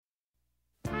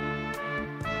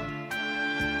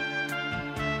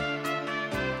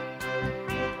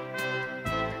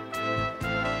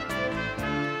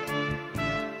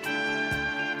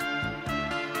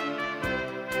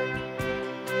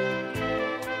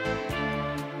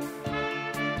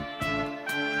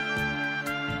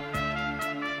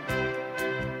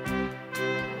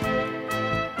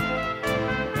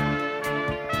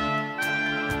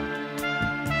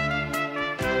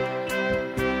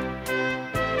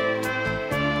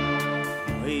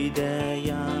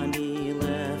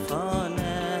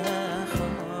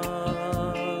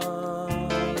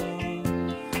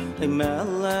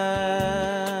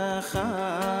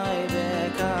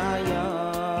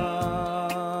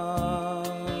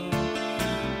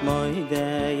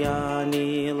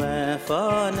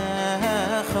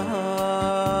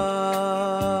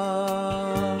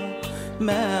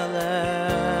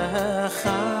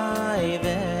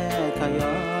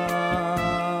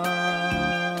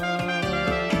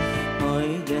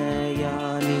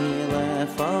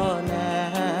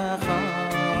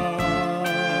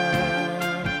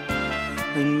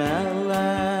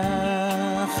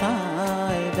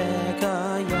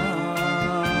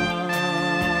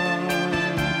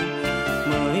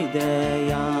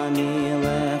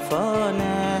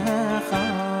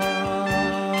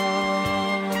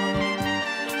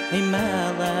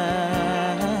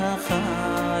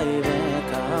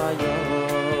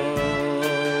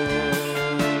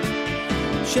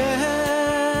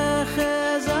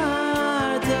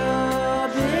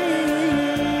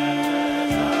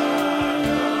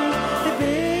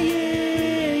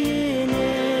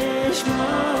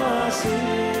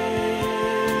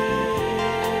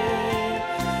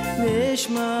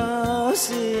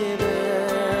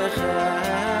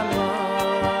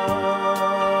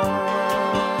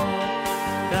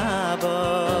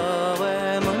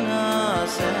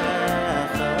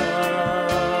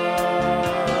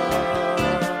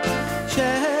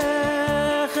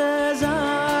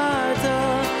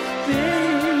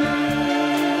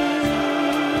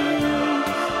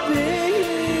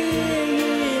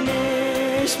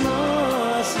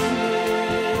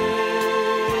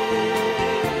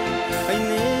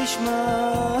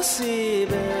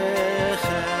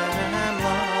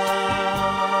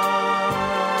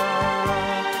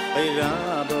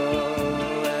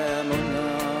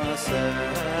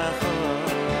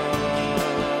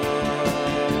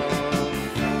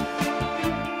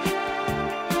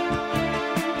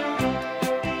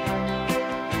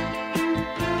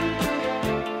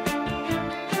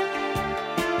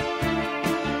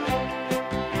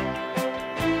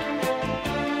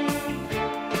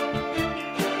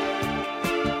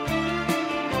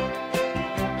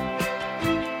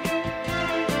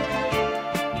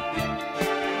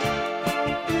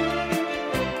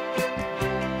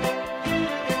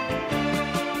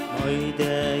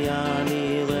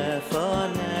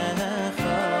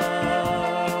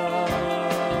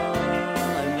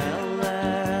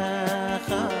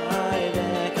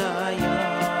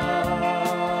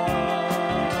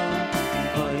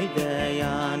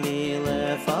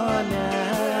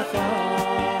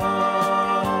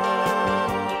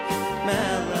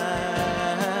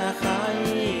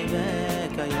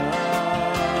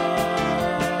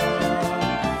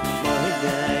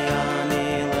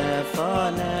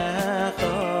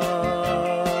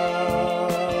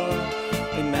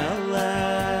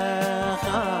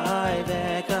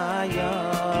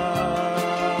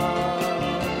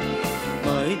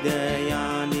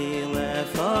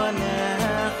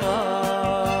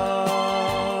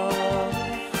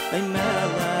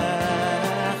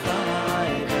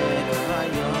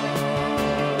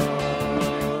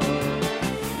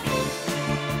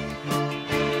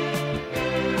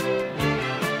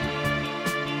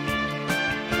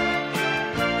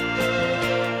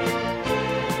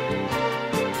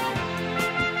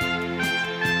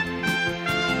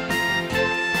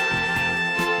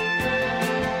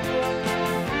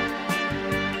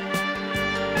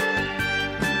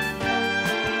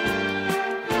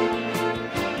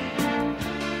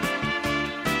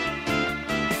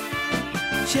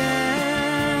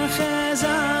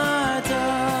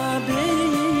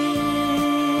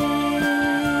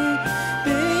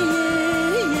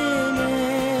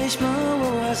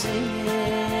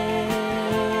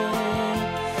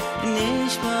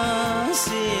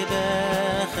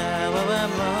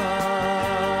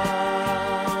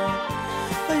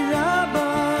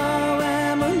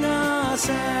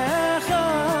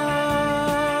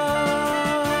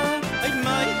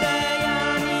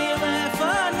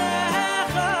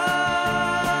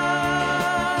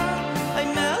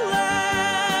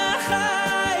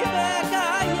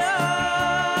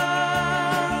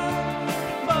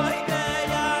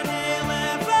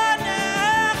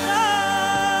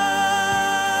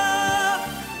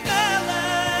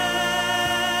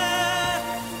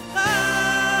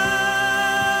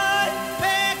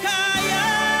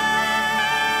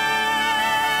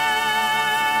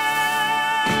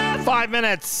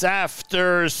Minutes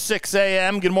after 6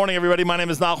 a.m. Good morning, everybody. My name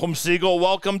is Nachum Siegel.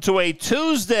 Welcome to a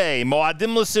Tuesday,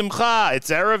 Moadim L'Simcha. It's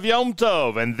Erev Yom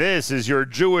Tov, and this is your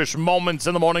Jewish Moments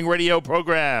in the Morning radio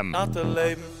program.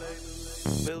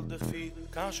 will dich viel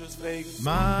Kasches fragen.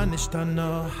 Man ist dann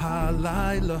noch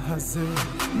Halaylo Haze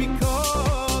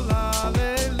Mikol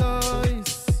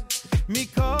Aleilois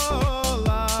Mikol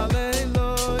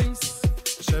Aleilois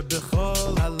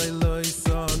Shebechol Aleilois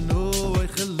Anu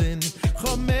Eichelin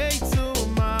Chomeitzu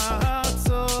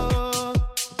Mahatzo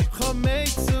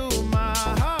Chomeitzu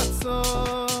Mahatzo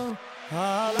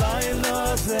Halaylo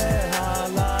Haze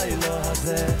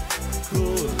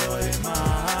Kuloi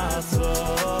Mahatzo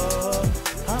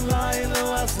Halaylo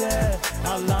Haze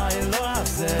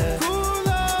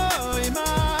Kuloi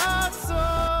Mahatzo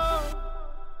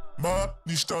Ma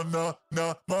nicht na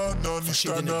ma na nicht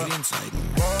na Verschiedene Grünzeigen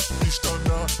Ma nicht na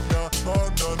ma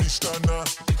na nicht na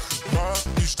Ma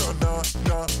nicht na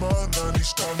ma na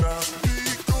nicht na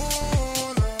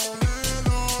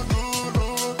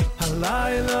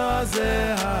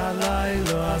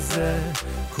Halaylo Haze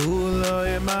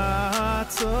Kuloi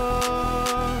Mahatzo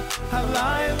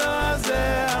Halaylo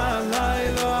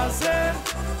Haze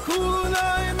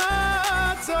Kuloi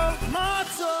Mahatzo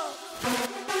Mahatzo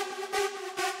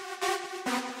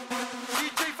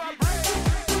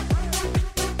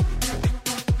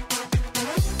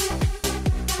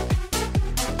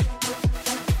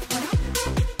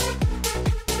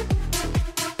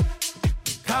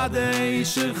Kadei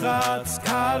Shirchatz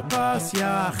Karpas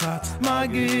Yachatz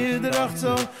Magid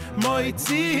Rachzo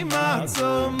Moitzi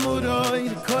Matzo Muroi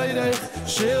Koirech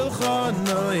Shilchon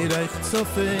Noirech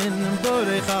Zofin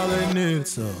Borech Aller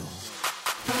Nutzo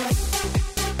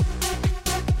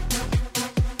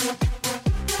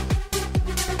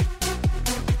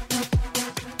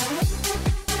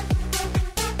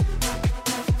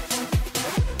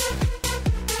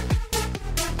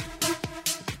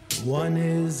One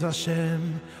is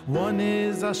Hashem, one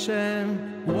is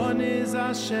Hashem, one is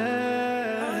Hashem.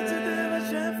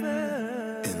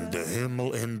 In der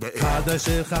Himmel, in der Kadosh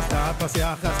Shilchach Karpas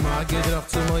Yachas Magid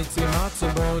Rachzo Moitzi Matzo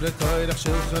Borech Koirech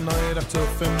Shilchon Noirech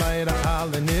Zofin Borech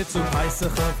Aller Nutzo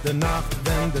Peisach auf der Nacht,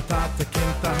 wenn der Tate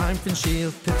kommt daheim von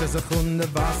Schiel Titte sich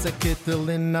der Wasserkittel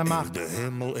in der Macht der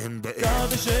Himmel, in der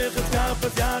Kadosh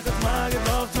Karpas Yachas Magid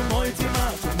Rachzo Moitzi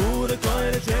Matzo Borech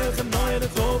Koirech Shilchon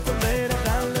Noirech Zofin Borech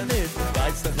Aller Nutzo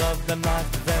Weißt dich auf der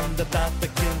Nacht, wenn der Tate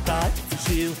kommt daheim von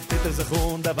Schiel Titte sich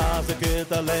der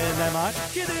Wasserkittel in der Macht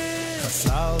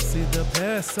Sal si de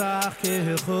Pesach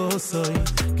kechosoi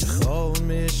Kechol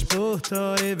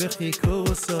mishputoi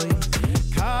v'chikosoi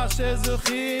Kashe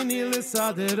zuchini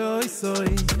l'saderoi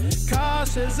soi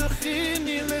Kashe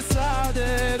zuchini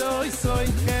l'saderoi soi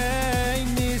Kei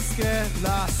niske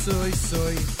lasoi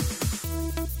soi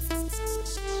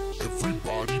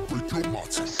Everybody break your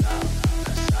matzah.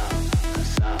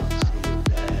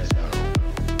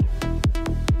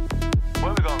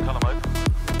 Where we going,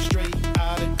 Hamoed? Straight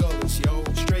out of Golis, yo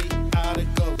Straight out of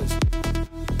Golis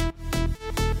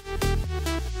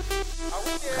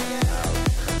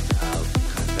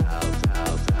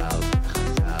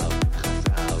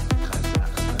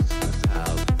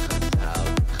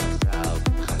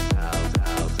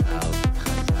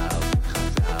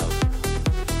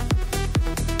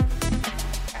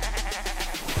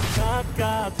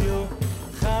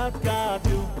Chad got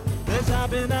you. There's a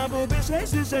bin abu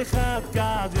b'sheish to say Chad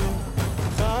got you.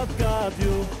 Chad got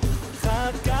you.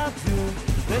 Chad got you.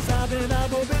 There's a bin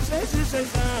abu b'sheish to say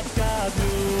Chad got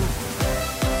you.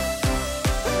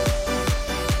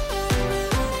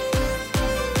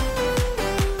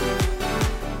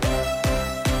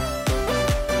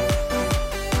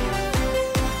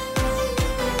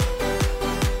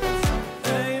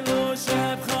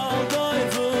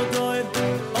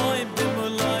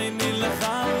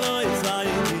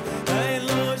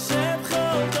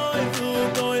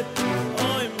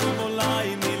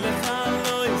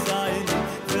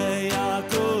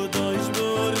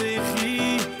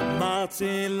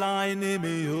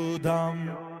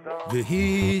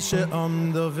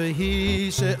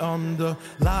 Vehi she'amdo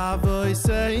Lavoi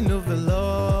seinu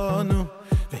velonu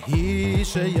Vehi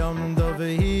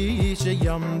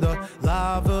she'amdo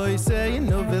Lavoi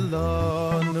seinu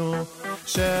velonu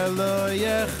Shelo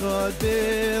yechod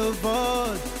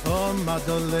bilvod Omad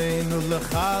oleinu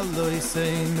lechaloi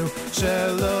seinu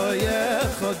Shelo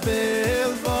yechod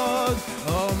bilvod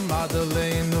Omad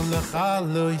oleinu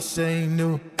lechaloi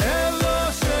seinu Elo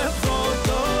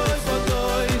shechodoi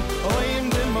chodoi Oim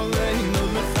demoleinu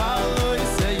lechaloi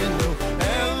seinu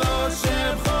Elo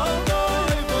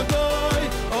shechodoi chodoi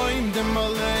Oim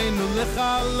demoleinu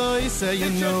lechaloi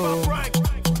seinu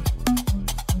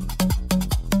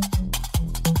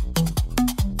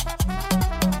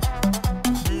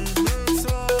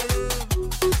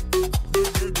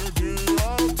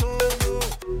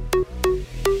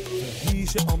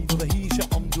Vehi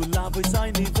she'amdu lavoi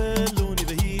seinu velonu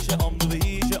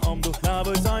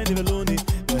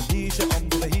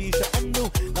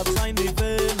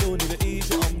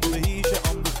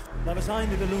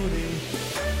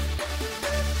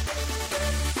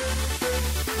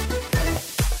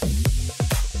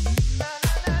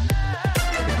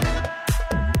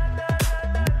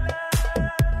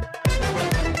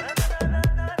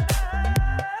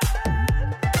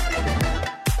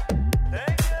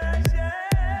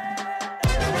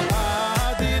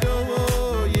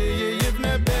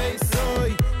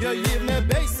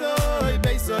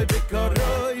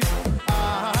bekoroi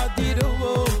Adiru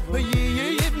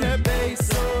Yivne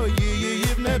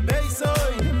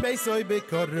beisoi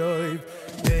bekoroi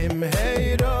Bim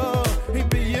heiro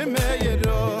Bim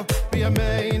heiro Bim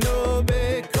heiro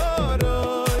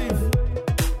bekoroi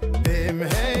Bim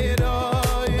heiro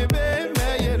Bim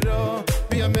heiro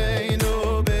Bim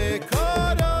heiro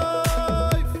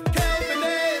bekoroi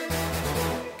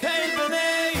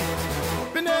Kelbenei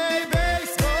Benei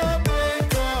beiso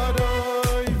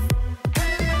bekoroi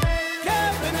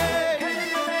Kelbenei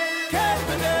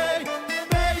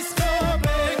beiso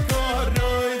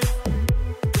bekoroi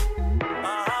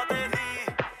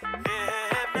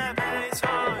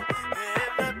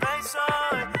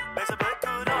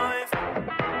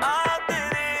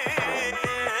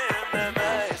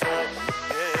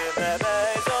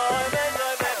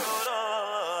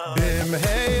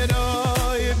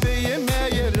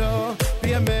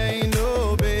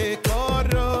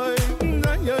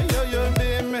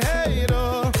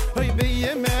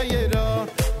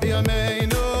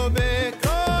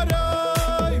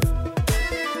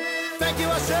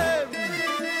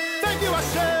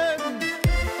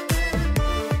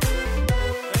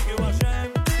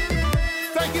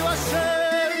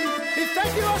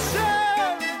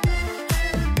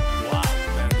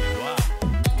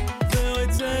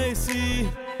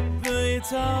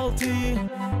Alti,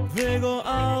 vego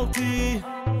alti,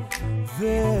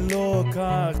 velo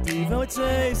carti, no it's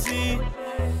easy,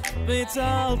 it's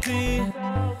alti,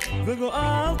 vego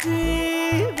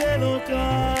alti, velo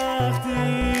carti.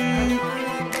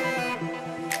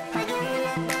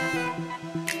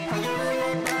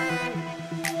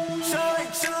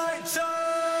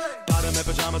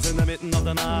 Pajamas in the middle of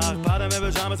the night. Bottom in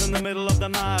pajamas in the middle of the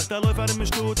night. The loaf out in my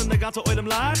stoot and they got to oil them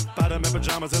light. Bottom in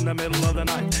pajamas in the middle of the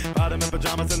night. Bottom in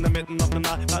pajamas in the middle of the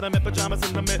night. Bottom in pajamas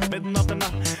in the middle of the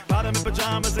night. Bottom in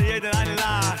pajamas in the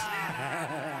night.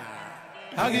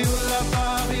 Hagiula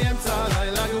babi emsa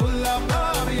laila, hagiula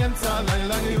babi emsa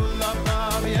laila, hagiula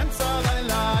babi emsa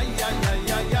laila, ay ay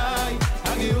ay ay.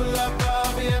 Hagiula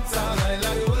babi emsa laila,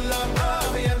 hagiula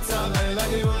babi emsa laila,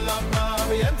 hagiula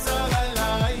babi emsa laila,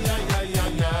 ay ay ay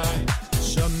ay ay.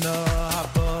 Shana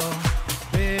haba,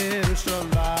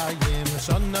 Birushalayim.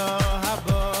 Shana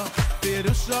haba,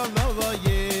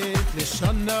 Birushalayim.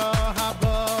 Shana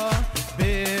haba,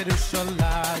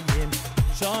 Birushalayim.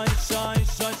 Shine, shine,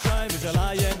 shine, shine,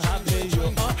 Birushalayim, happy you.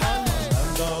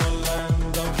 Orlando,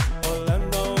 Orlando,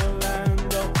 Orlando,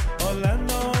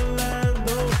 Orlando,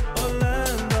 Orlando,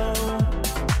 Orlando,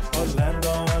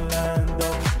 Orlando, Orlando,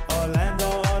 Orlando,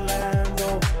 Orlando,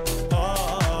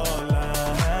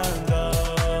 Orlando.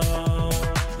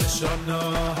 Shana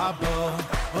haba,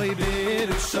 oy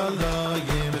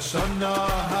Birushalayim. Shana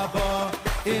haba,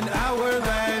 in our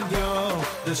land, yo.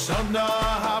 The Shana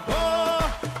haba,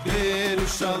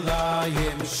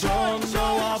 Birushalayim. Shana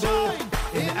haba,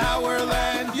 in our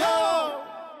land, yo.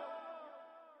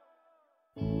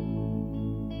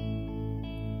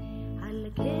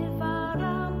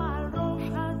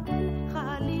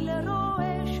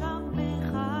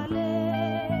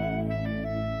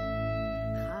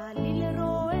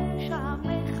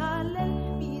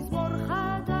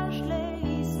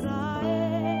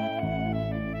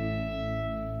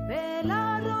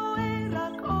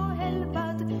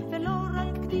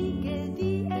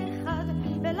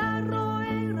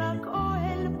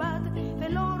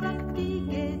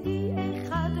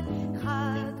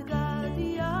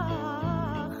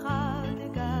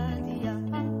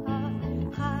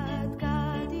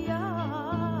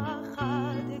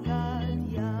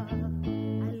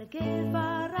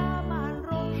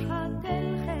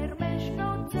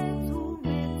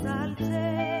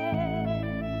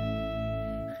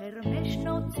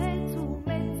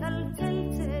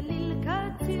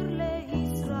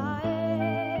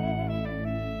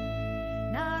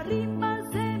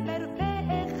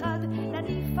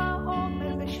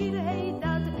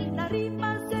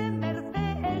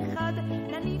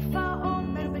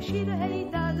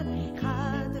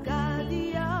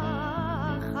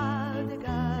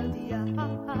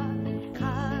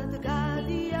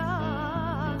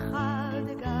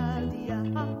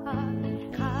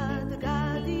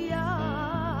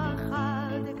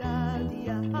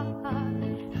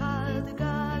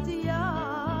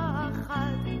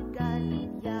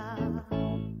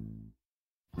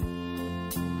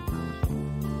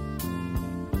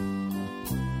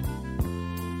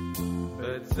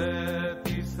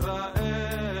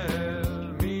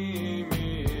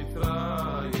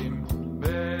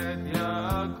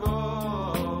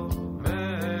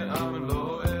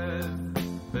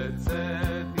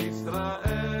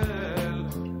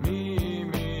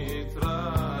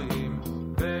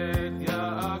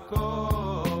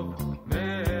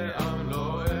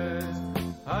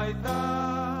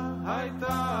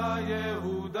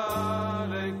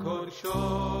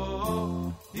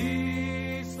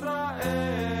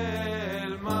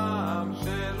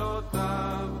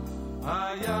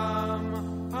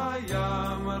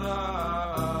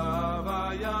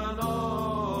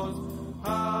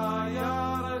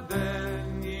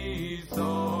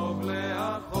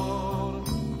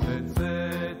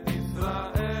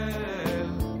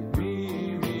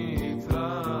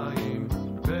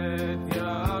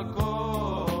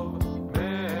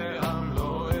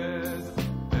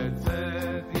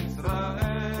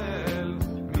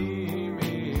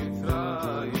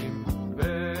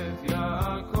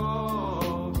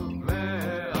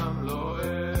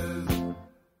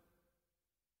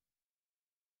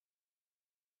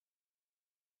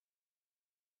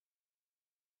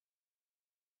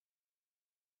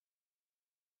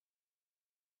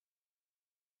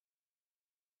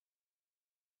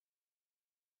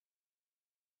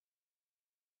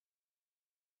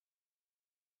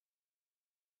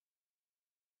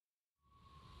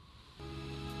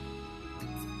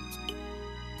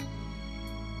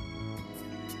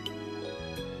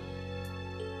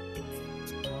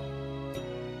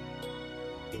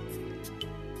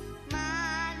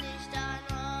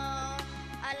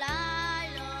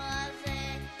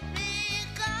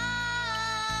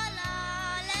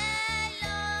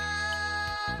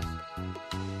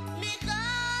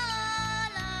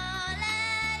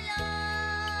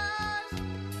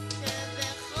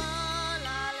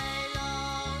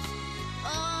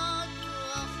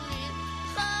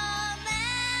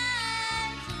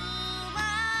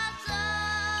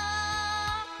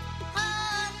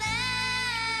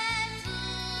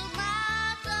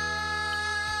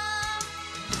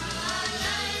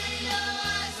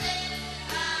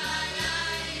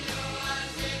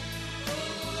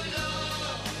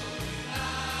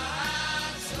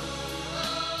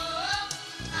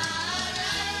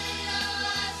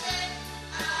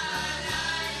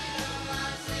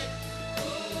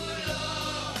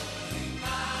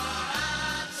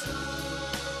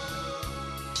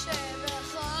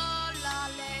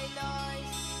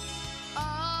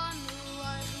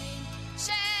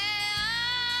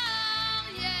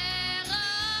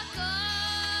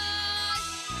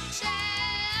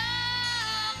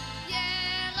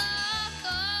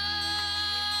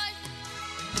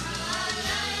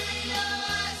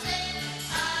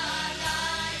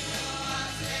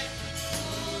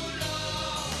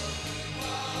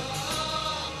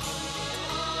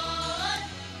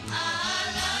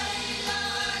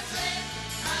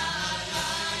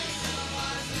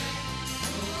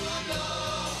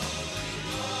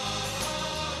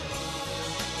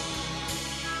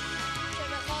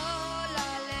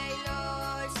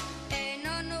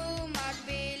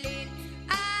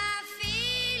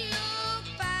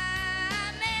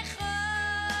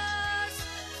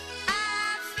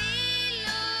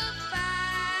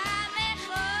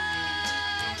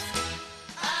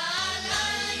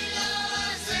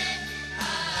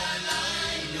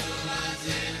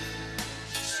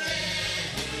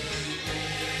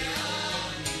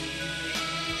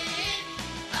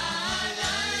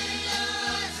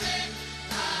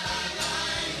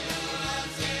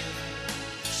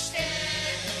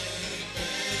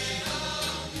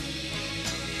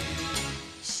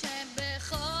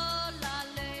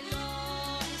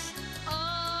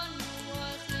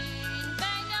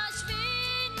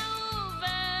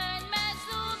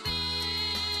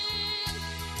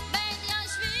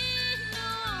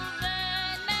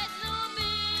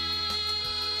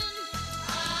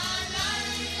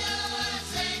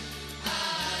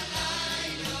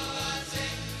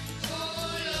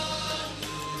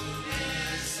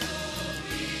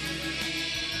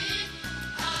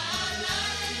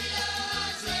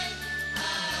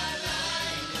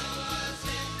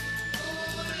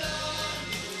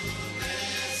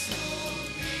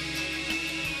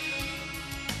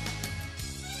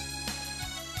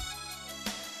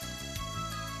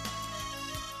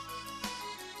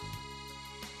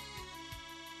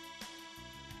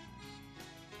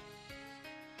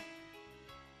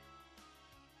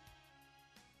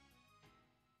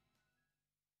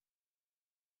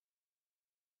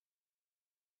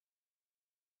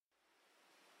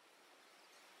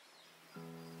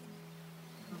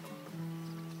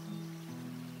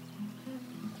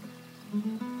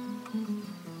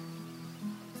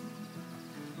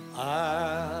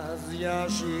 אז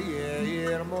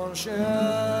ישיר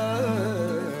משה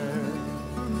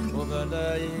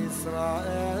ובני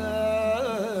ישראל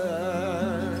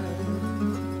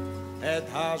את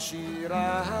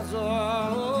השירה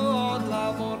הזאת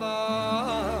למונה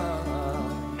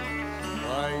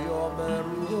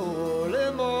ויאמרו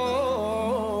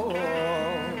לאמור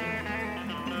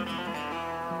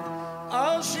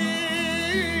השירה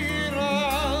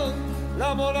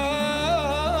למונה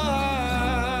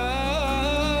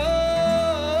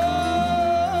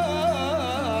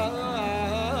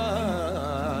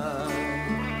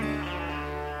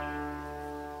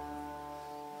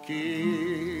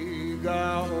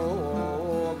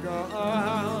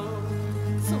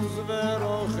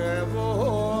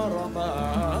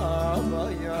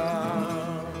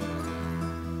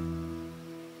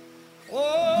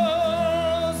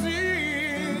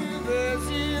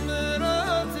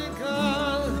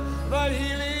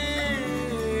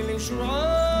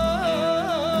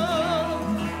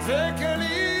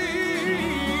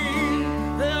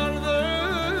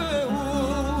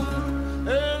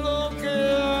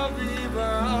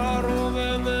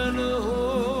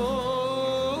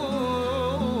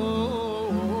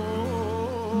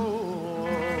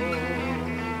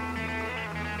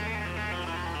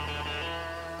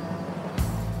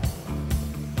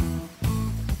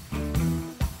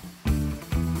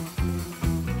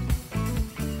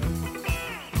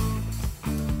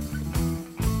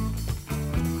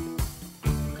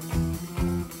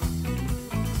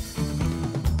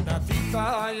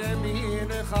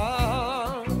ימינך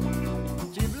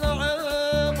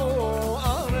תבלעמו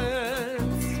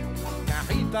ארץ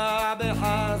נחית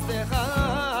בחסדך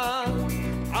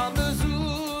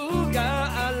עמזו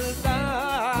גאלת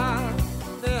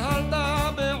נהלת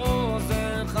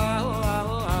בעוזך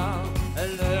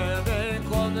אל נבי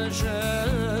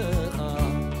קודשך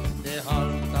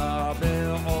נהלת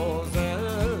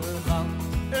בעוזך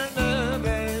אל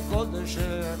נבי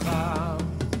קודשך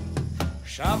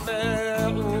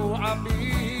שמעו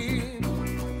עמים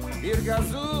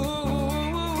ירגזו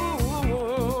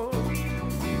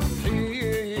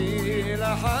חיל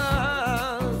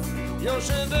החז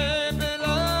יושבי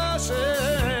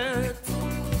בלשת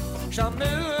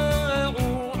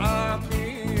שמעו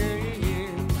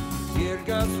עמים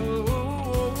ירגזו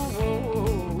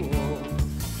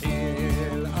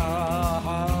חיל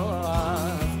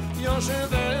החז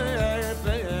יושבי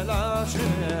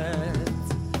בלשת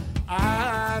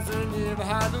אז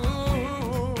נבהלו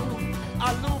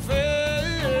אלופי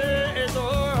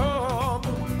אדום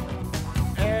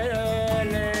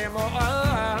אלה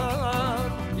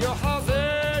מואב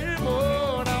יחזמו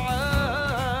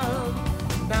נעם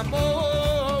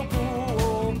נמוגו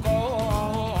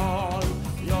כל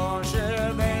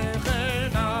יושבי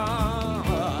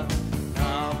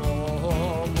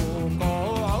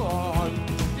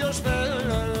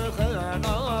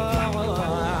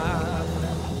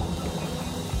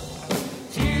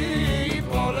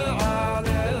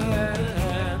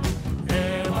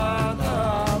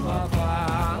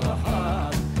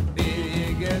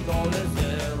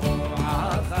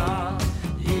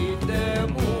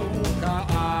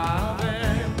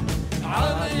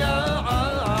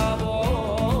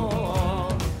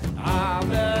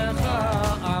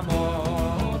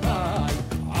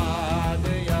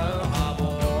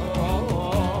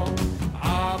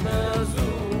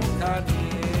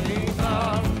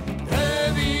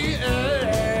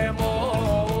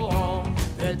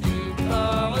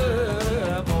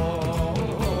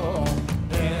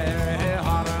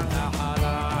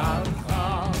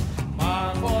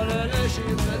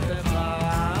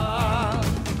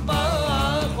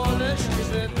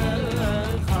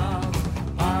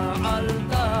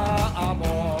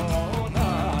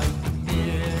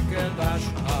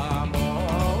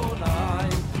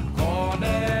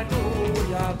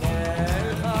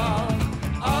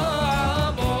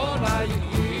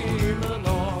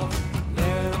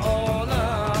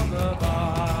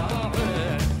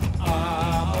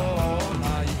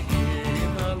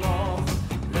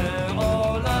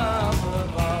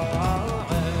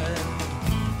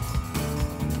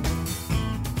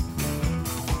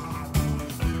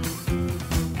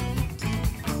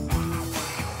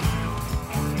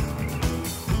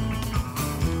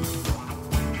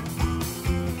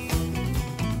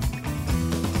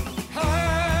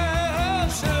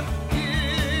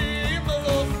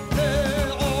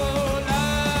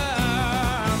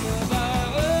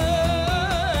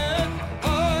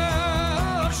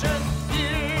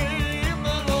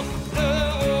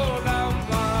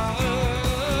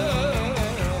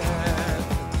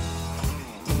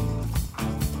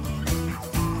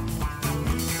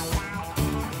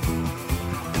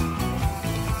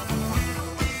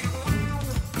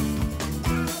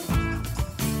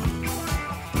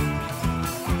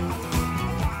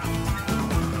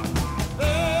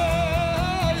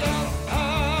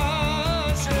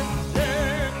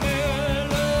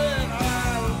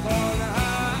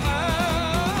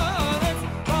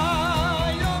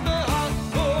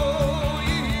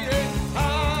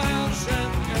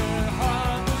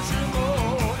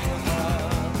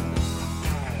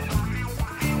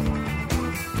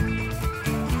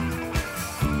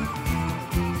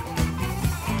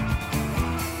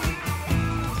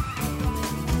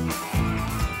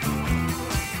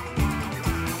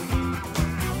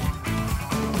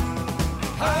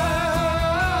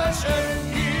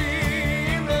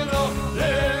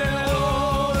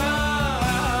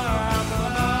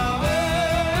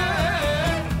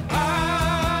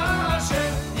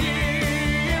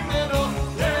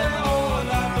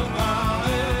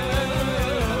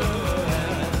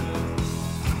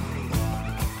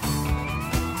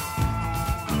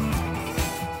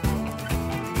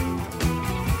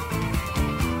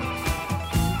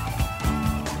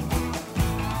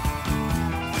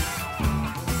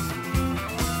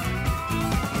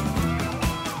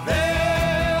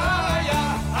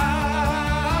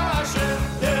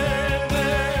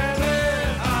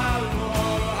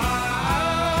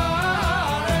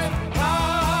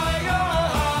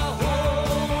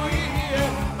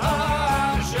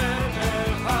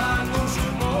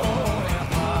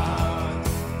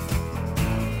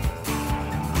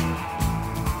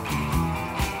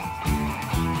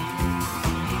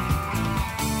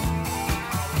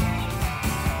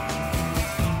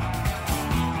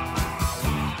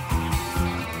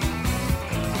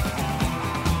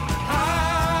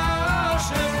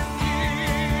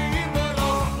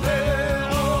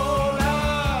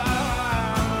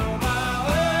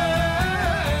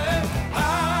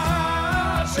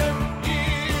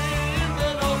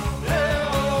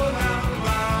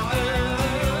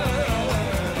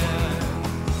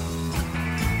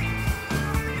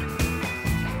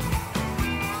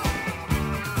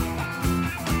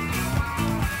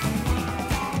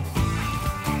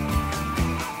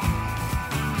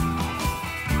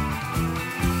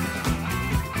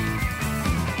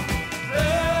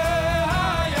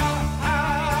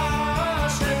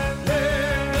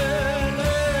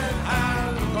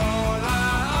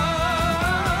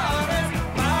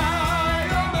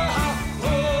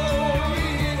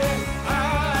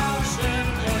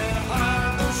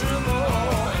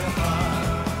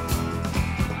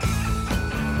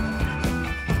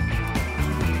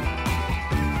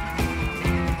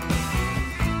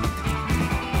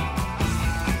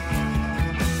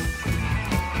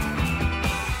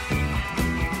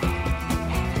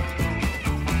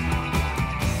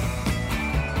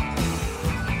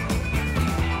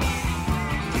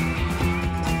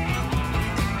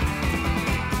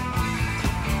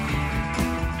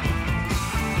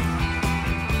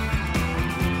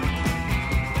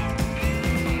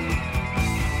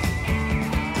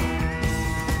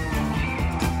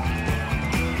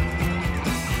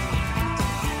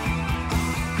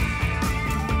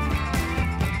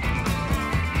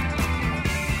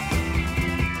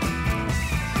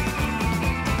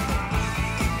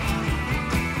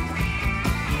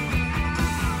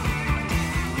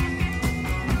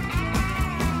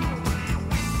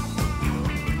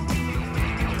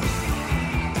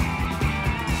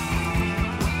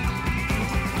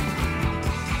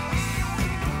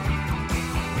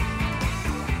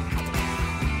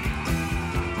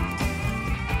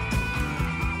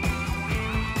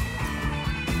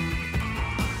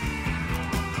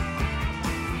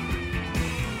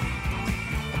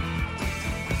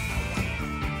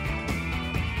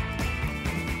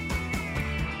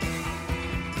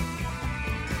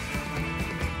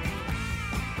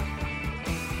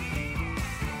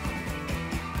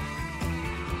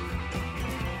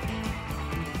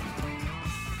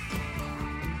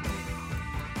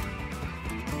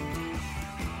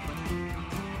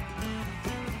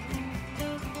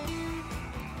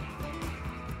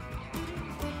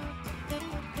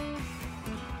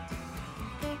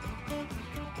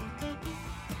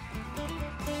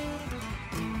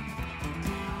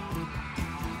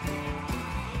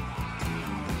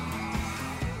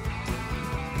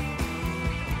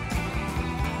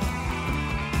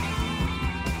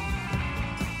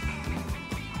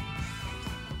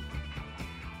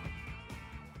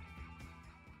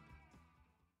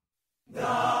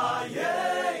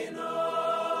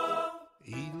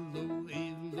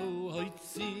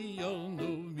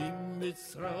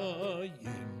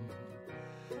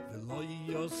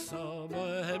Osa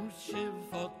Bohem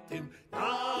Shivatim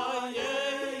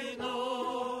Dayeno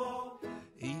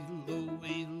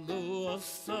Ilu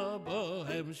Osa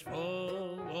Bohem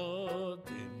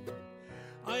Shivatim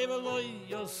Ayveloy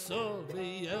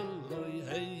Yosovi Eloi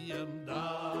Heyem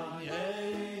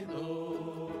Dayeno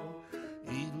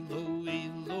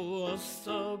Ilu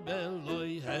Osa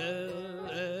Beloi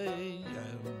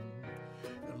Heyem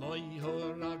Eloi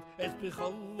Horak Es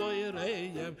Bichovoy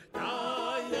Reyem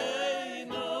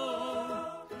Dayeno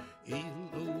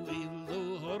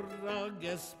Ilu Horak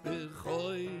Es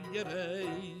Bichoy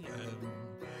Reyem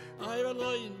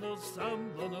Ayveloy No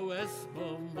Sambono Esmo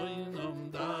Moinam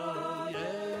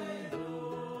Dayeno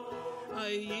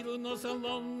Ilu no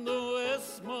salonu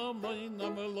esmo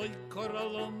moinam loy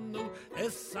koralonu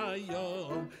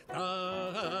esayom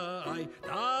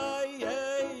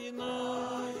dayeno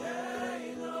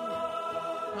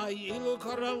Ilu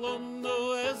koralonu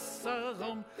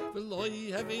esagom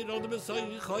loy hevirod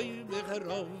besoy choy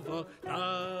becherova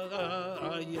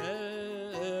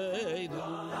dayeno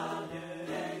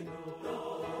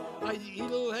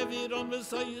Ilu heviron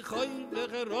besoy choy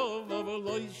becherova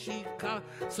v'loy shika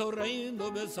soreinu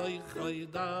besoy choy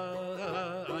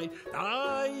dayeno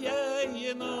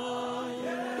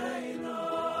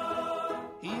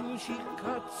Ilu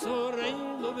shika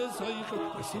soreinu besoy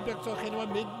choy Sibek tzochin wa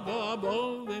midbo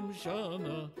abovim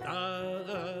shana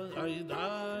dayeno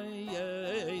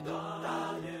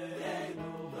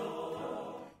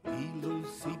Ilu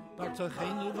sibek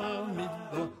tzochin wa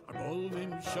midbo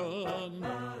abovim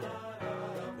shana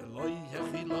Loy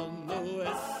hechilonu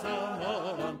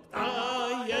esamon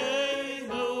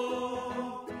ayeno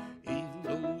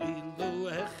Ilu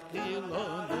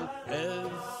hechilonu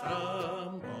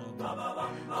esamon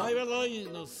Ayveloy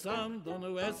no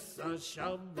samdonu esa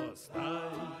shabbos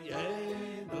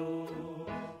ayeno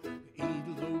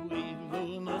Ilu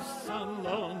no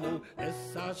samdonu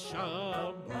esa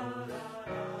shabbos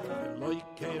Loy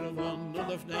kervonu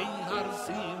lefnei har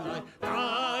Sinai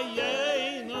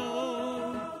ayeno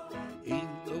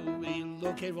Ilu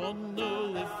kevonu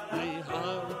lifnei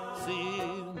har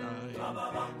Sinai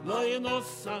Lo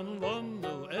yenosan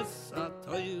vonu esa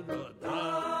toiro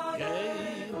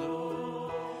dayeno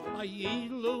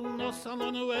Ilu nosan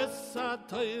vonu esa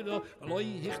toiro Lo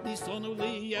yichnisonu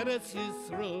li eretz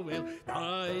Yisroel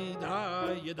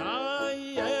dayeno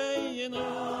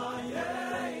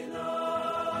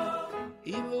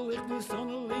Ilu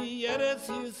yichnisonu li eretz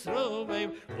Yisroel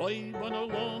Lo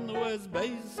yichnisonu es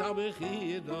beis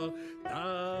abechiro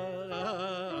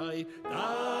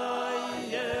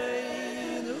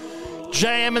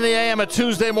JM in the AM, a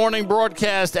Tuesday morning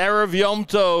broadcast, Erev Yom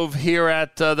Tov here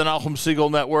at the Nachum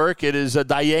Segal Network. It is a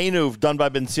Dayenu done by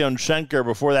Ben Zion Schenker.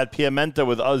 Before that, Piamenta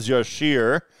with Uz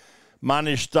Yashir.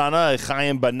 Manishtana, a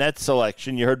Chaim Banet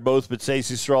selection. You heard both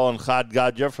B'tzeis Yisrael and Chad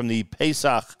Gadya from the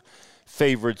Pesach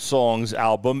Favorite Songs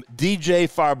album. DJ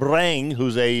Farbreng,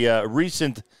 who's a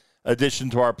recent addition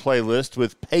to our playlist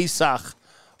with Pesach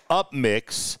Up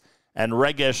Mix. And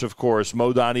Regesh, of course,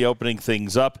 Modani opening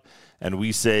things up. And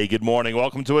we say good morning.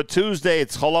 Welcome to a Tuesday.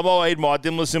 It's Chol Hamoed,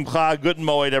 Moadim L'Simcha. Good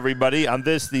Moed, everybody. On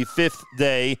this, the fifth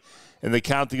day in the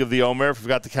counting of the Omer. If you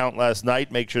forgot to count last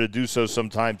night, make sure to do so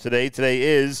sometime today. Today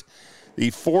is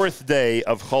the fourth day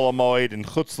of Chol Hamoed in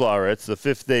Chutz La'aretz, the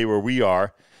fifth day where we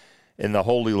are in the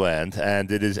Holy Land.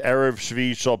 And it is Erev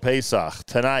Shvi Shal Pesach.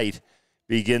 Tonight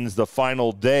begins the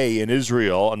final day in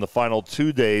Israel and the final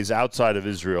 2 days outside of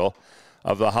Israel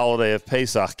of the holiday of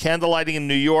Pesach. Candlelighting in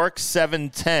New York,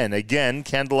 7:10. Again,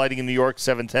 candlelighting in New York,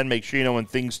 7:10. Make sure you know when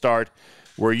things start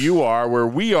where you are. Where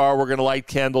we are, we're going to light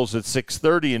candles at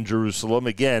 6:30 in Jerusalem.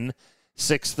 Again,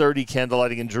 6:30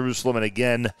 candlelighting in Jerusalem. And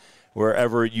again,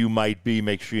 wherever you might be,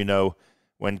 make sure you know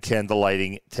when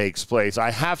candlelighting takes place.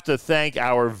 I have to thank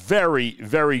our very,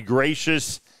 very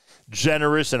gracious,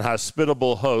 generous, and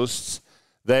hospitable hosts.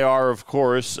 They are, of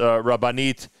course,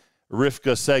 Rabbanit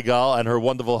Rivka Segal and her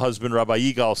wonderful husband, Rabbi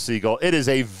Yigal Segal. It is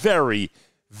a very,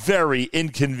 very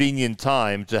inconvenient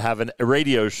time to have a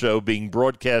radio show being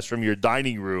broadcast from your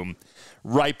dining room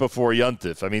right before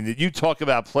Yontif. I mean, you talk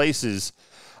about places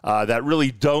that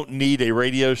really don't need a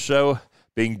radio show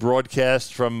being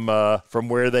broadcast from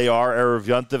where they are, Erev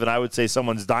Yontif, and I would say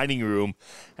someone's dining room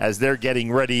as they're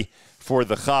getting ready for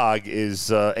the Chag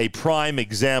is a prime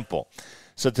example.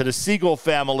 So to the Segal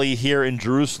family here in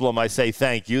Jerusalem, I say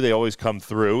thank you. They always come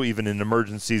through, even in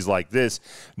emergencies like this.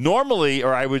 Normally,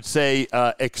 or I would say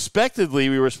expectedly,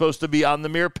 we were supposed to be on the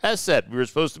Mirpeset. We were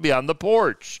supposed to be on the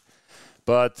porch.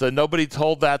 But nobody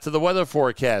told that to the weather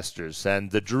forecasters.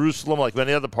 And Jerusalem, like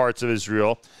many other parts of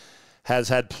Israel, has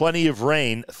had plenty of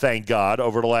rain, thank God,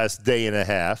 over the last day and a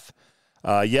half.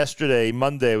 Yesterday,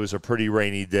 Monday, was a pretty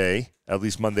rainy day, at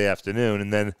least Monday afternoon,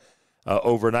 and then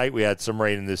overnight we had some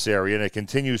rain in this area, and it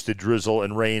continues to drizzle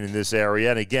and rain in this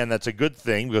area. And again, that's a good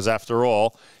thing because, after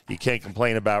all, you can't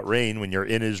complain about rain when you're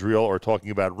in Israel or talking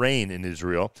about rain in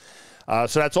Israel.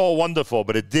 So that's all wonderful,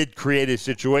 but it did create a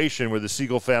situation where the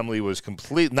Siegel family was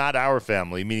complete, not our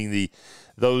family, meaning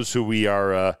those who we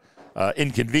are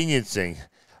inconveniencing,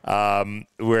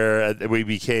 where we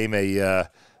became a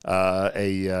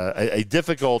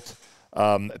difficult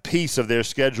piece of their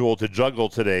schedule to juggle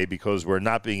today because we're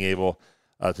not being able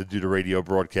to do the radio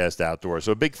broadcast outdoors.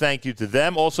 So a big thank you to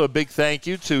them. Also a big thank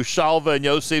you to Shalva and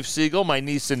Yosef Siegel, my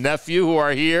niece and nephew, who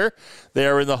are here. They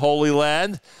are in the Holy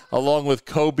Land, along with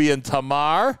Kobe and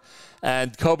Tamar.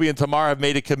 And Kobe and Tamar have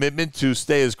made a commitment to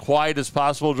stay as quiet as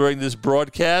possible during this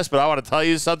broadcast. But I want to tell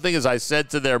you something. As I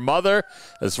said to their mother,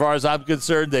 as far as I'm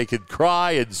concerned, they could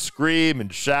cry and scream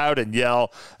and shout and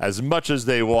yell as much as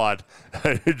they want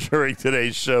during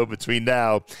today's show between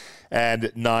now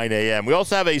and 9 a.m. We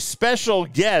also have a special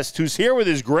guest who's here with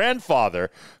his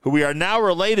grandfather, who we are now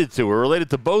related to. We're related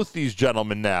to both these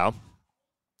gentlemen now.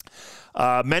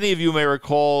 Many of you may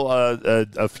recall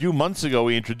a few months ago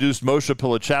we introduced Moshe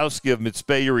Pilichowski of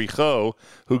Mitzpeh Yericho,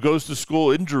 who goes to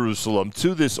school in Jerusalem,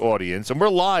 to this audience. And we're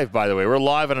live, by the way. We're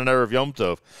live on an Erev Yom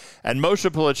Tov. And Moshe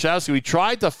Pilichowski, we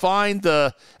tried to find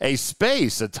a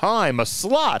space, a time, a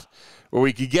slot where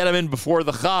we could get him in before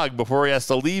the Chag, before he has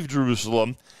to leave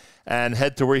Jerusalem and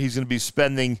head to where he's going to be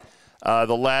spending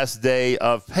the last day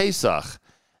of Pesach.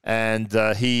 And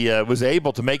he was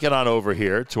able to make it on over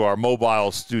here to our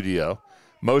mobile studio.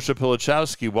 Moshe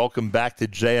Pilichowski, welcome back to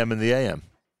JM in the AM.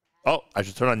 Oh, I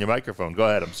should turn on your microphone. Go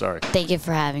ahead. I'm sorry. Thank you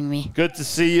for having me. Good to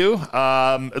see you.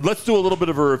 Let's do a little bit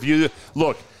of a review.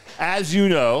 Look, as you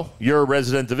know, you're a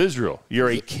resident of Israel. You're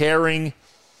a caring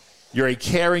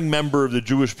member of the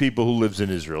Jewish people who lives in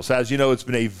Israel. So as you know, it's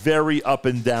been a very up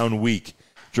and down week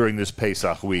during this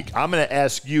Pesach week. I'm going to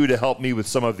ask you to help me with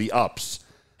some of the ups.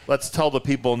 Let's tell the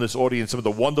people in this audience some of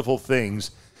the wonderful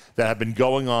things that have been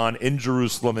going on in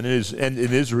Jerusalem and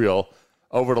in Israel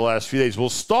over the last few days. We'll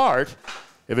start,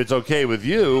 if it's okay with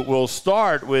you, we'll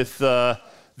start with the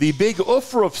big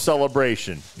Ufruf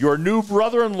celebration. Your new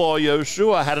brother-in-law,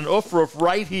 Yoshua, had an Ufruf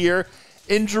right here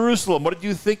in Jerusalem. What did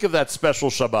you think of that special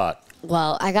Shabbat?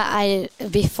 Well,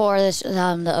 before this, the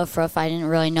Ufruf, I didn't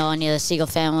really know any of the Siegel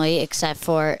family except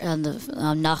for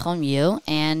Nachum, you,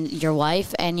 and your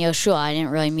wife, and Yoshua. I didn't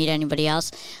really meet anybody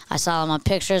else. I saw them on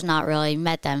pictures, not really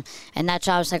met them. And that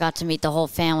Shabbos, I got to meet the whole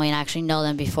family and actually know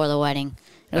them before the wedding.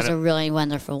 It was a really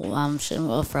wonderful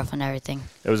Ufruf and everything.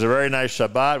 It was a very nice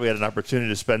Shabbat. We had an opportunity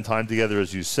to spend time together,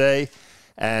 as you say.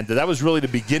 And that was really the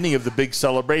beginning of the big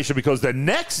celebration, because the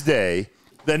next day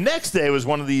was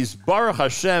one of these Baruch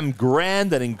Hashem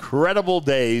grand and incredible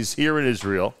days here in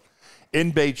Israel,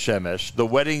 in Beit Shemesh, the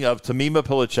wedding of Tamima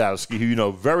Pilichowski, who you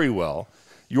know very well,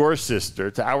 your sister,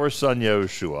 to our son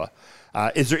Yoshua.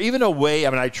 Is there even a way,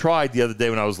 I tried the other day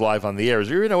when I was live on the air, is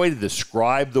there even a way to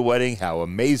describe the wedding, how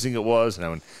amazing it was, and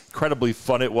how incredibly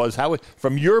fun it was?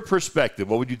 From your perspective,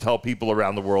 what would you tell people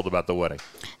around the world about the wedding?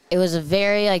 It was a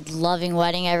very loving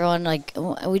wedding. Everyone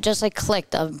we just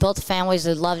clicked. Both families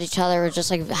that loved each other. We were just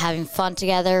having fun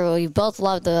together. We both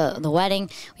loved the wedding.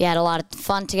 We had a lot of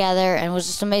fun together, and it was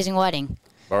just an amazing wedding.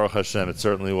 Baruch Hashem, it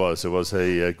certainly was. It was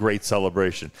a great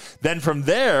celebration. Then from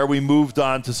there, we moved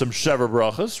on to some Shever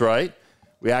Brachos, right?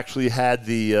 We actually had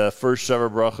the first Shever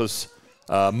Brachos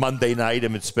Monday night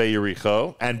in Mitzpeh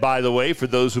Yericho. And by the way, for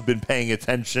those who've been paying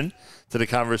attention to the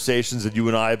conversations that you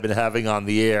and I have been having on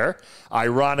the air,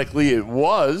 ironically, it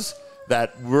was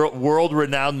that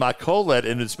world-renowned Makolet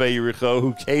in Mitzpeh Yericho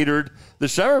who catered the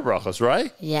Shever Brachos,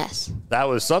 right? Yes. That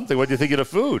was something. What do you think of the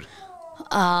food?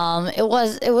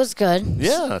 It was good.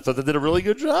 Yeah, I thought they did a really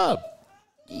good job.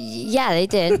 Yeah, they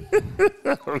did.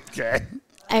 Okay.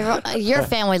 Your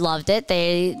family loved it.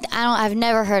 I've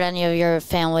never heard any of your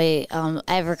family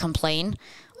ever complain,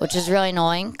 which is really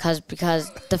annoying because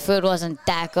the food wasn't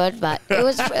that good, but it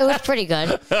was pretty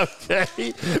good.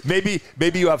 Okay,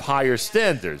 maybe you have higher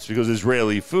standards because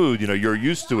Israeli food, you're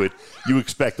used to it. You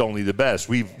expect only the best.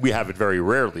 We have it very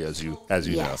rarely, as you yes.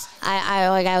 know.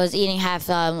 I was eating half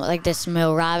this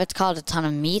milrav. It's called a ton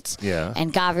of meats. Yeah.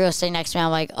 And Gavri was sitting next to me.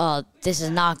 I'm like, oh, this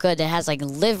is not good. It has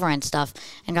liver and stuff.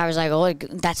 And Gavri's like, oh,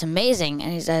 that's amazing.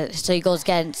 And he said, so he goes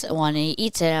get one and he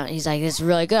eats it. And he's like, this is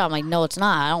really good. I'm like, no, it's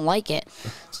not. I don't like it.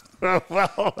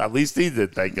 Well, at least he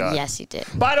did, thank God. Yes, he did.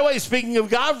 By the way, speaking of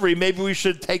Gavri, maybe we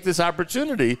should take this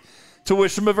opportunity to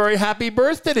wish him a very happy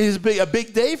birthday. It's a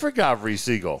big day for Gavri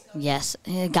Siegel. Yes,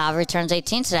 Gavri turns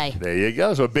 18 today. There you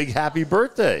go. So a big happy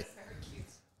birthday.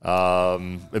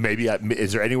 Maybe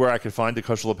is there anywhere I can find the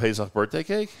Kosher Pesach birthday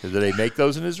cake? Do they make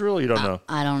those in Israel? You don't know?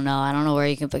 I don't know. I don't know where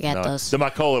you can get those. The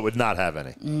Makola would not have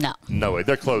any. No way.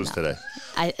 They're closed today.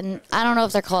 I don't know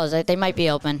if they're closed. They might be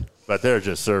open. But they're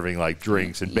just serving like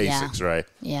drinks and basics, right?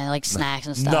 Yeah, like snacks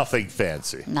and stuff. Nothing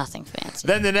fancy.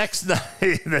 Then the next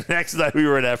night, we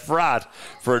were in Efrat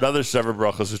for another Sever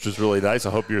Brachos, which was really nice. I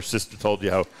hope your sister told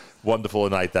you how wonderful a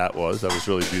night that was. That was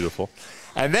really beautiful.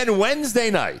 And then Wednesday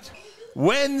night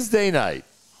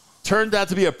turned out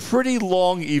to be a pretty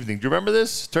long evening. Do you remember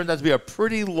this? Turned out to be a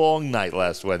pretty long night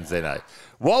last Wednesday night.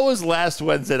 What was last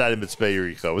Wednesday night in Mitzvah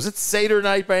Yericho? Was it Seder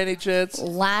night by any chance?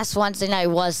 Last Wednesday night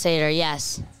was Seder,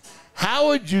 yes. How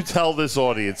would you tell this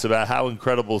audience about how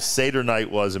incredible Seder night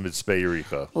was in Mitzvah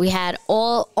Yericho? We had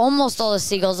almost all the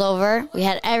Seagulls over. We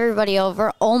had everybody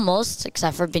over, almost,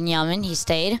 except for Binyamin. He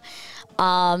stayed.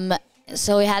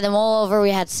 So we had them all over.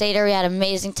 We had Seder. We had an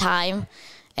amazing time.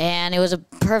 And it was a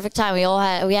perfect time.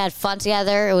 We had fun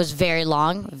together. It was very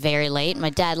long, very late. My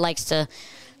dad likes to,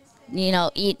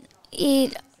 eat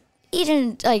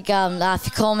in like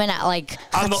afikomen at like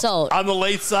chatzot. On the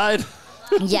late side?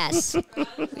 Yes.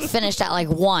 We finished at like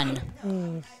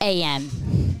 1 a.m.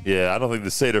 Yeah, I don't think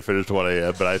the Seder finished 1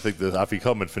 a.m., but I think the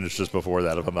afikomen finished just before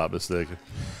that, if I'm not mistaken.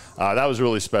 That was a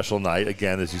really special night.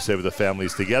 Again, as you say, with the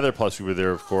families together. Plus, we were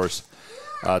there, of course,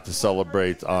 to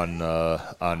celebrate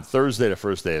on Thursday, the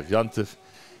first day of Yontif.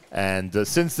 And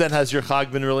since then, has your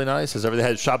Chag been really nice? Has everything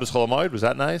had Shabbos Chol Hamoed? Was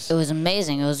that nice? It was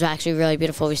amazing. It was actually really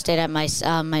beautiful. We stayed at my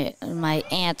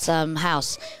aunt's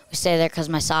house. We stayed there because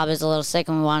my Saba is a little sick,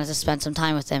 and we wanted to spend some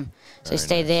time with him. So we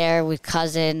stayed there with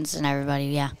cousins and everybody,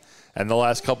 yeah. And the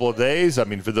last couple of days, I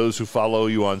mean, for those who follow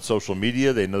you on social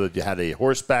media, they know that you had a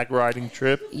horseback riding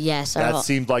trip. Yes. That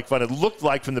seemed like fun. It looked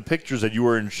like from the pictures that you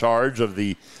were in charge of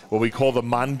what we call the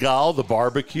mangal, the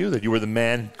barbecue, that you were the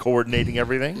man coordinating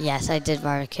everything. Yes, I did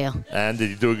barbecue. And did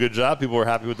you do a good job? People were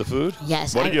happy with the food?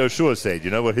 Yes. What did Yoshua say? Do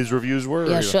you know what his reviews were?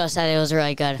 Yoshua said it was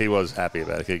really good. He was happy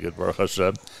about it. Okay, good. Baruch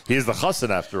Hashem. He is the chassan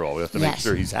after all. We have to make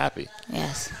sure he's happy.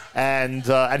 Yes. And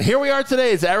here we are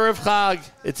today. It's Erev Chag.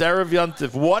 It's Erev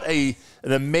Yontif. What an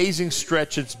amazing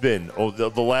stretch it's been over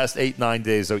the last 8-9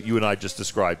 days that you and I just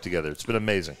described together. It's been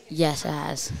amazing. Yes, it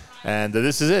has. And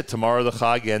this is it. Tomorrow the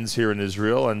Chag ends here in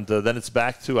Israel, and then it's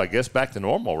back to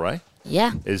normal, right?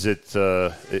 Yeah. Is it?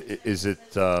 Do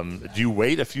you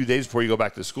wait a few days before you go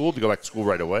back to school? Do you go back to school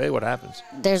right away? What happens?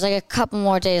 There's like a couple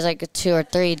more days, like 2 or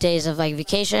 3 days of like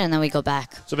vacation, and then we go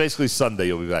back. So basically Sunday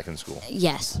you'll be back in school.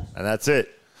 Yes. And that's it.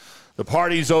 The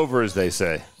party's over, as they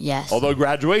say. Yes. Although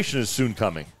graduation is soon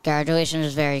coming. Graduation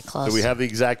is very close. Do we have the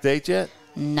exact date yet?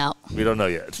 No. We don't know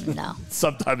yet. No.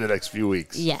 Sometime in the next few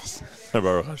weeks. Yes.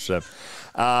 Baruch Hashem.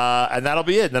 And that'll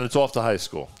be it. Then it's off to high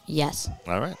school. Yes.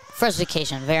 All right. First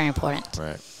vacation, very important.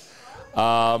 Right.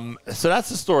 So that's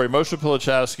the story. Moshe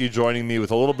Pilichowski joining me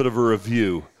with a little bit of a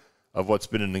review of what's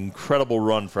been an incredible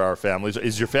run for our families.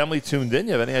 Is your family tuned in?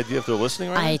 You have any idea if they're listening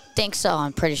right now? I think so.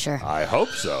 I'm pretty sure. I hope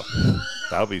so.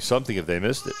 That would be something if they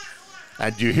missed it.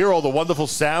 And do you hear all the wonderful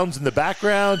sounds in the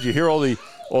background? Do you hear all the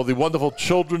wonderful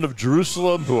children of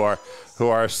Jerusalem who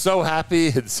are so happy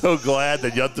and so glad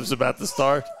that Yontif's about to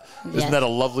start? Yes. Isn't that a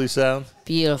lovely sound?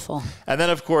 Beautiful. And then,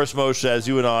 of course, Moshe, as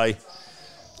you and I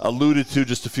alluded to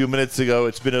just a few minutes ago,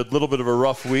 it's been a little bit of a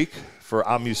rough week for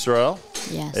Am Yisrael.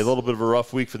 Yes. A little bit of a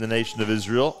rough week for the nation of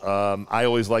Israel. I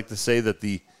always like to say that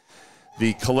the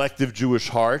collective Jewish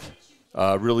heart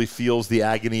really feels the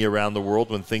agony around the world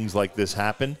when things like this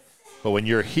happen. But when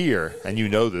you're here, and you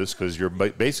know this because you're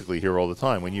basically here all the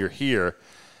time, when you're here,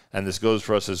 and this goes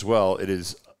for us as well, it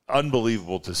is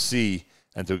unbelievable to see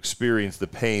and to experience the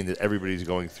pain that everybody's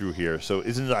going through here. So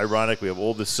isn't it ironic? We have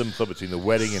all this simcha between the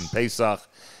wedding and Pesach,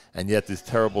 and yet this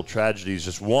terrible tragedy is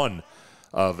just one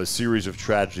of a series of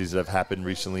tragedies that have happened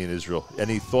recently in Israel.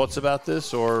 Any thoughts about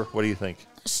this, or what do you think?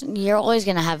 You're always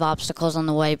going to have obstacles on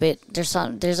the way, but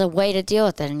there's a way to deal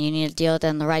with it, and you need to deal with it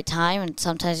in the right time, and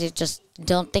sometimes you just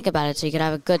don't think about it so you can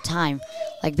have a good time.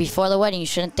 Like before the wedding, you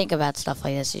shouldn't think about stuff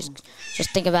like this. You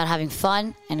just think about having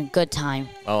fun and a good time.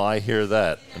 Oh, I hear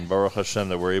that. And Baruch Hashem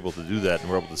that we're able to do that and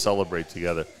we're able to celebrate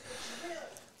together.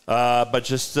 But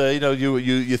just,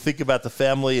 you think about the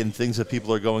family and things that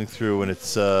people are going through, and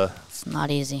it's not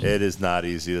easy. It is not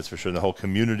easy, that's for sure. And the whole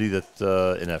community that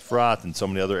in Efrat and so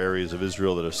many other areas of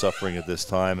Israel that are suffering at this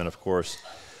time. And, of course,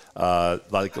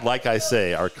 like I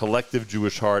say, our collective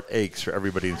Jewish heart aches for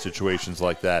everybody in situations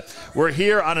like that. We're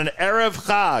here on an Erev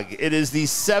Chag. It is the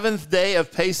 7th day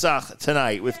of Pesach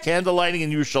tonight with candle lighting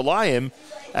in Yerushalayim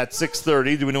at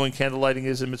 6:30. Do we know when candle lighting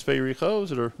is in Mitzvah Yericho?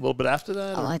 Is it a little bit after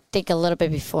that? Oh, I think a little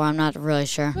bit before. I'm not really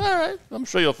sure. All right. I'm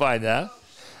sure you'll find out.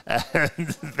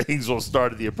 and things will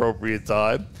start at the appropriate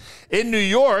time. In New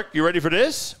York, you ready for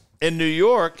this? In New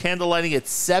York, candle lighting at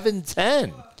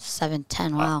 7:10.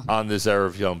 7:10, wow. On this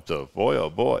Erev Yom Tov. Boy, oh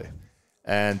boy.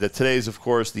 And today is, of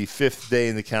course, the 5th day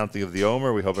in the counting of the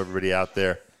Omer. We hope everybody out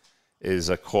there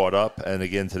is caught up. And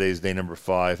again, today is day number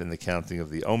 5 in the counting of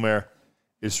the Omer.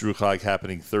 Isru Chag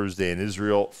happening Thursday in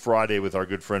Israel, Friday with our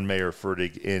good friend Mayor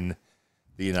Fertig in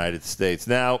the United States.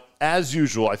 Now, as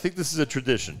usual, I think this is a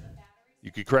tradition.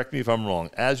 You could correct me if I'm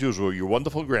wrong. As usual, your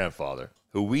wonderful grandfather,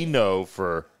 who we know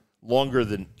for longer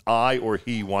than I or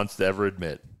he wants to ever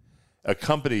admit,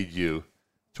 accompanied you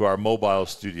to our mobile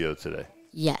studio today.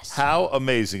 Yes. How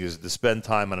amazing is it to spend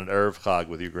time on an Erev Chag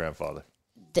with your grandfather?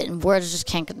 The words just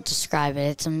can't describe it.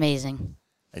 It's amazing.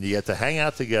 And you get to hang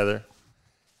out together,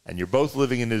 and you're both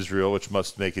living in Israel, which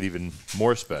must make it even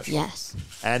more special. Yes.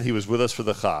 And he was with us for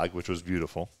the Chag, which was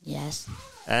beautiful. Yes.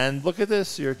 And look at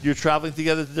this. You're traveling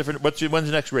together to different... when's your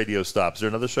next radio stop? Is there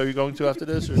another show you're going to after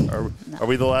this? Or are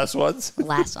we the last ones?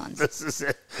 Last ones. This is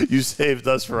it. You saved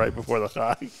us for right before the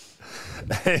Chag.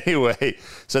 Anyway,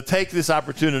 so take this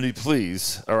opportunity,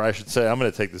 please. Or I should say, I'm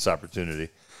going to take this opportunity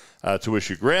to wish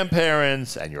your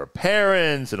grandparents and your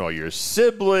parents and all your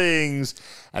siblings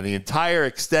and the entire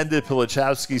extended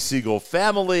Pilichowski-Siegel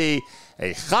family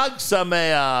a Chag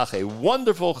Sameach, a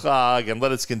wonderful Chag, and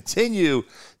let us continue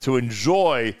to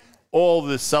enjoy all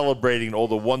this celebrating, all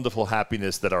the wonderful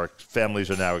happiness that our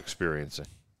families are now experiencing.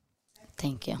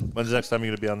 Thank you. When's the next time you're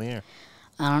going to be on the air?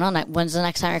 I don't know. When's the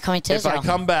next time you're coming to Israel? If I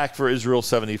come back for Israel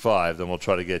 75, then we'll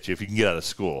try to get you, if you can get out of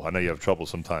school. I know you have trouble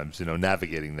sometimes,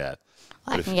 navigating that.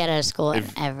 Well, I can get out of school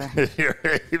ever. If you're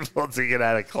able to get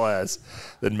out of class,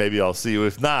 then maybe I'll see you.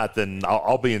 If not, then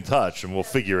I'll be in touch, and we'll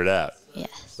figure it out.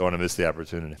 Yes. Don't want to miss the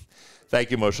opportunity. Thank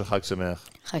you, Moshe. Chag Sameach.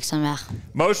 Chag Sameach.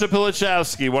 Moshe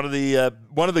Pilichowski,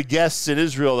 one of the guests in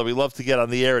Israel that we love to get on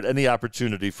the air at any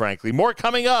opportunity, frankly. More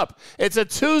coming up. It's a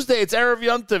Tuesday. It's Erev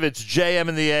Yom Tov. It's JM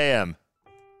in the AM.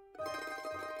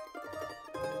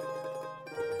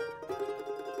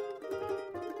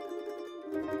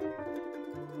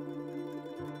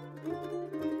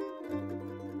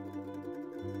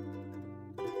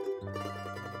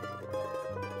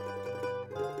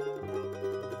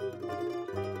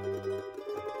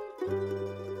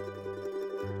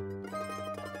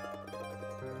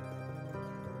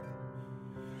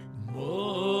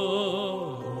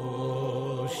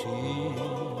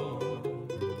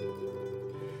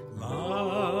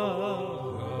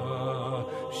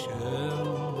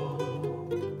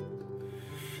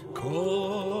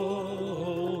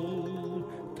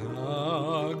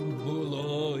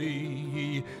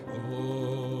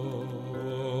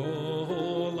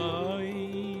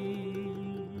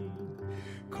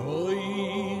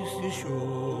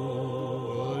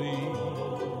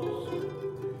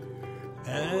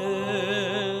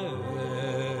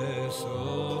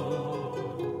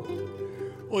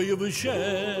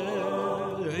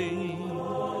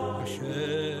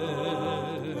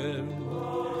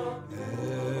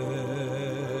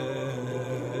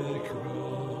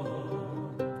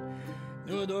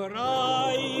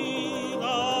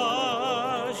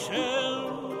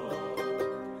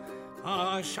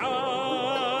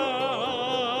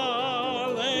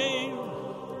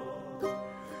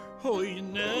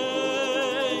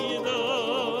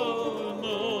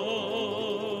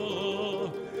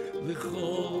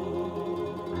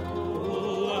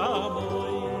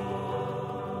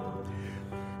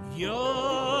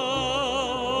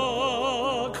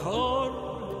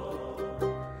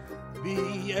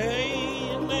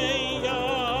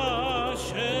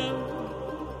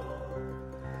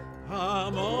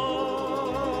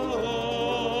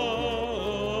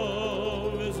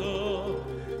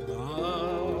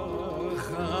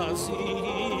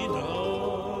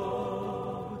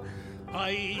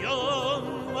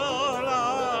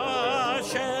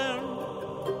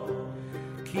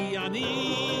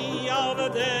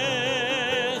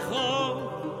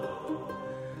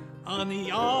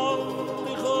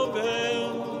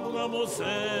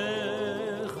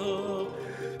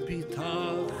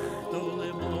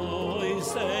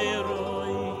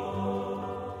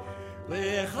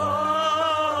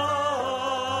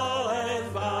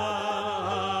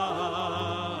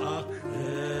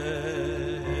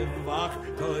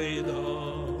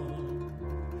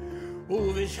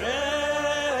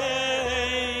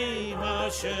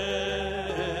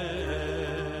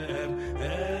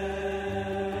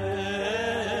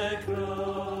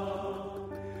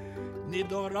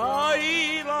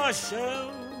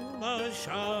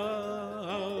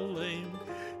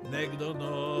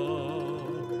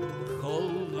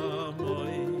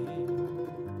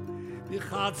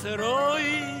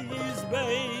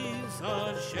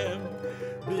 Hashem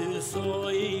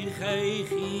b'soi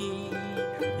cheichi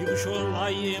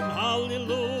Yerushalayim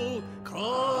hallelujah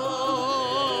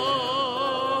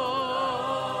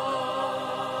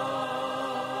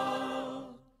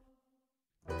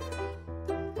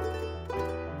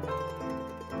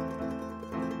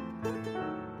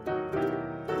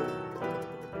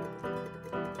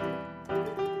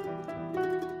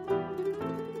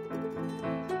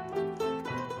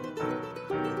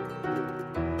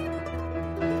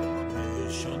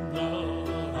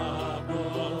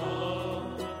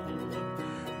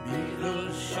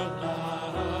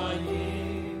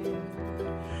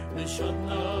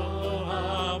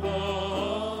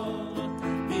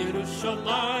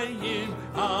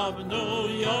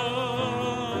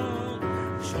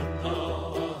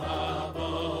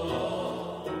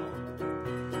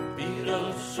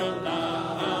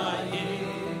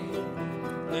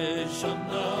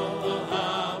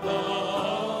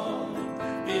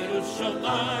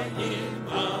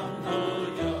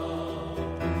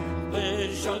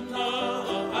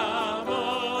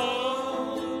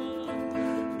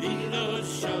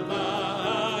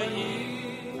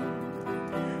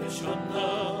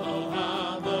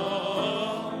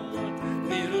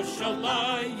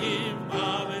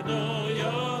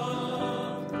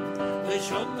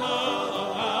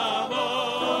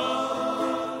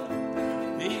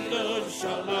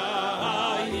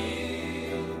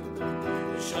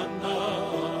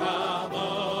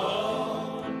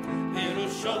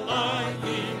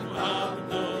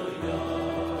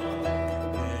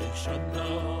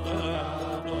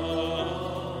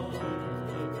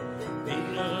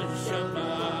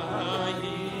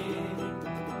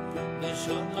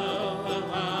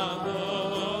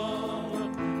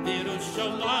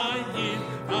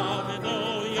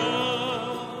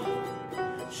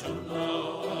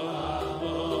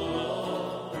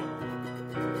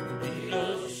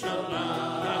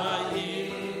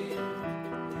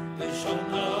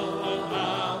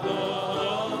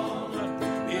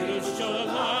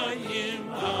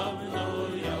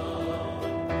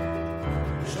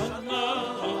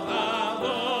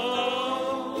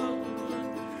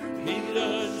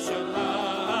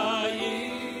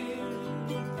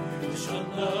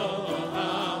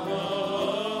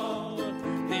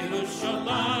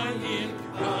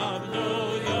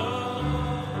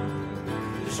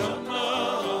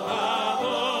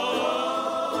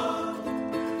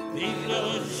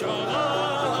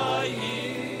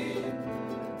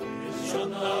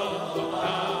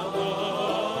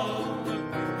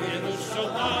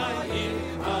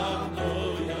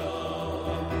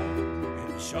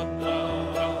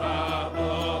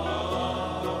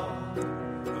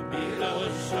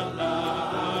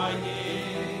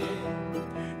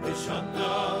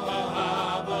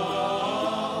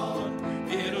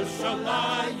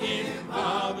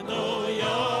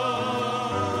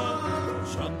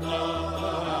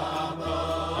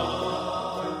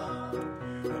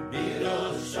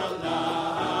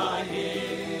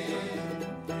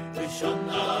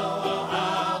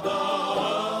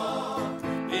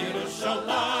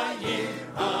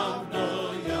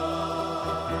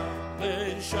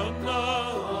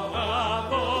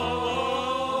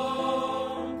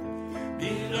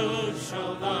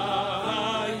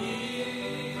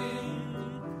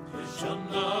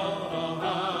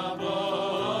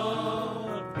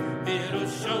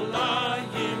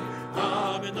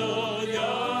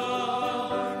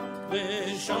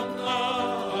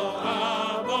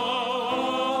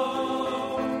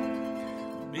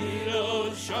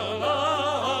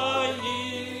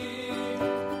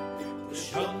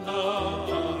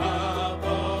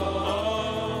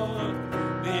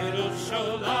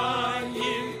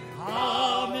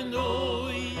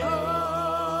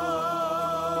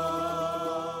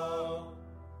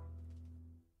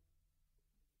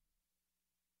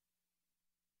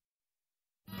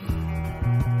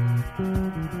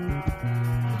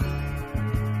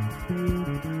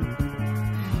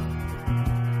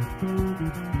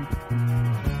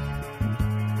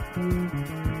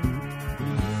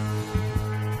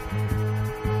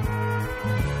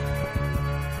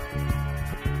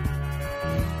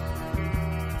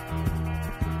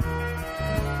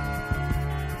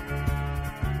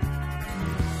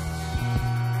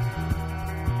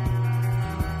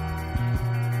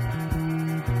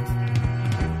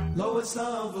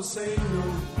Salvoseinu,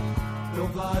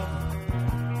 Dovad,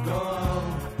 Goal,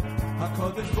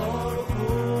 HaKodesh Baruch Hu.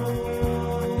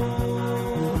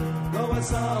 Lo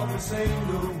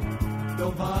Salvoseinu,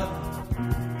 Dovad,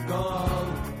 Goal,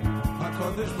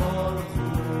 HaKodesh Baruch Hu.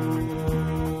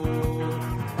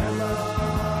 Ela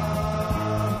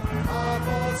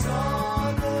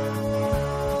Avosanu,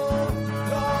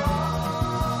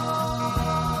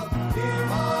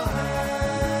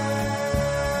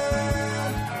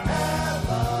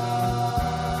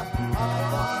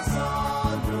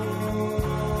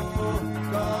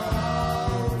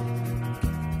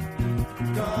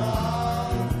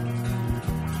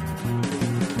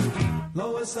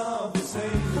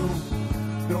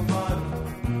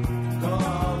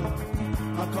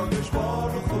 HaKadosh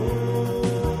Baruch Hu.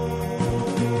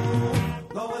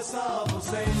 Lo esav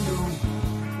oseinu,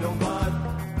 Yomad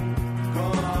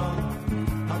Kol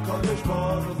HaKadosh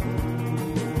Baruch Hu.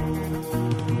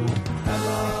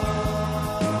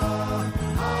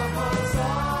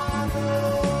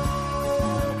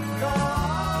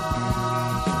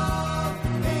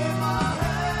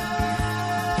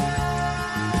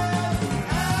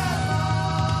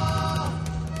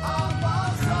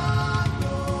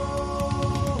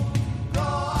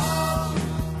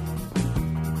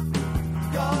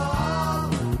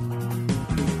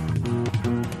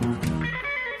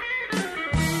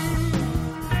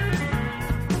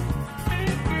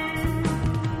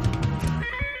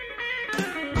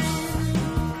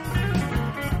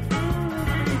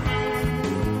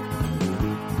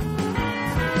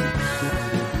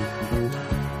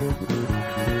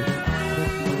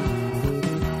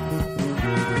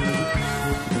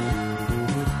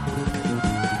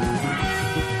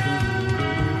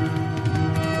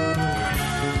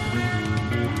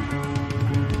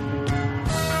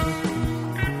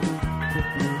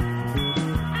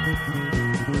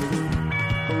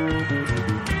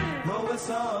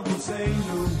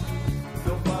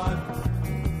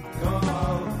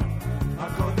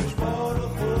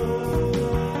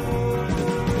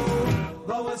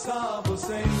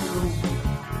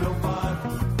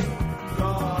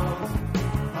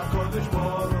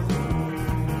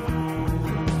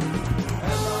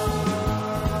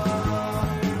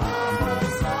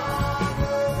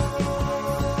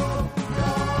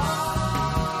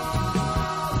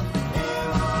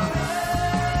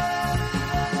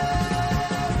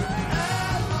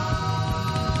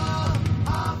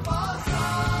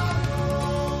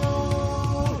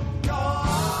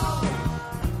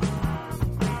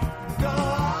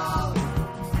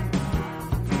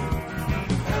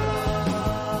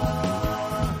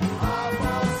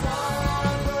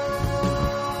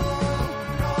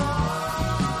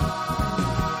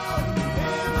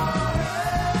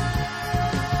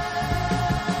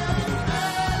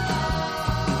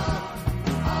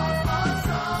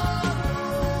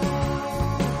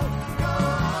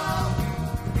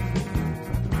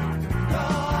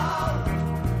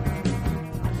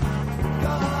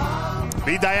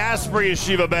 The Diaspora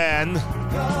Yeshiva Band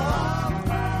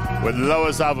with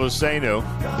Lois Avosenu.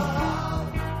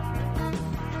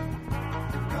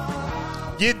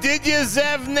 Yedidya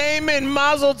Zev Naaman,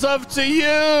 Mazel Tov to you.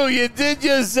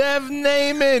 Yedidya Zev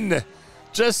Naaman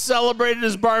just celebrated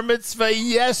his bar mitzvah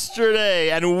yesterday.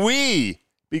 And we,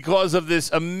 because of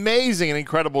this amazing and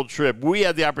incredible trip, we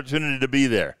had the opportunity to be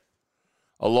there,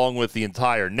 along with the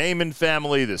entire Naaman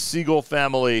family, the Siegel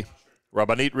family,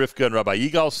 Rabbanit Rivka and Rabbi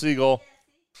Yigal Siegel.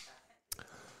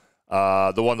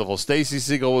 The wonderful Stacy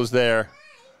Siegel was there.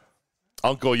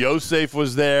 Uncle Yosef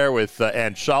was there with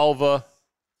Aunt Shalva.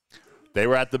 They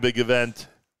were at the big event.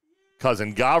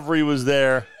 Cousin Gavri was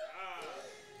there.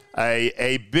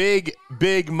 A big,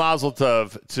 big mazel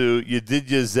tov to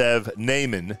Yedidya Zev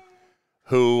Naaman,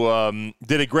 who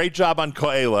did a great job on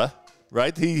Ko'ela,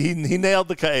 right? He nailed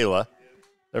the Ko'ela.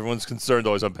 Everyone's concerned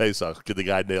always on Pesach. Could the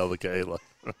guy nail the Ko'ela?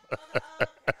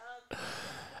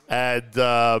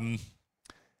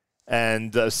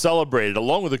 and celebrated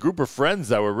along with a group of friends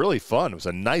that were really fun. It was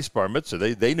a nice bar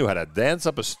mitzvah. They knew how to dance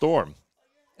up a storm,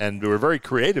 and they were very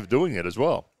creative doing it as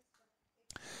well.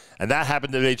 And that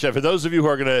happened at HF. For those of you who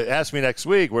are going to ask me next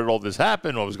week, where did all this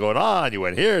happen? What was going on? You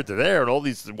went here to there, and all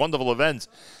these wonderful events.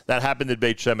 That happened in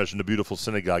Beit Shemesh, in the beautiful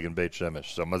synagogue in Beit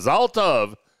Shemesh. So Mazal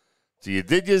Tov to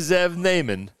Yedidya Zev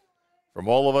Naaman from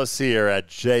all of us here at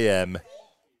JM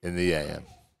in the AM.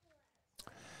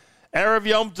 Erev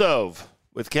Yom Tov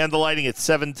with candlelighting at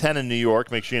 7:10 in New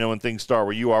York. Make sure you know when things start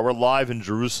where you are. We're live in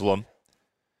Jerusalem.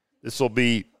 This will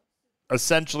be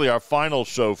essentially our final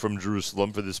show from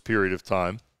Jerusalem for this period of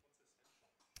time.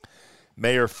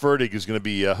 Mayor Fertig is going to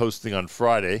be hosting on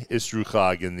Friday, Isru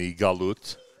Chag in the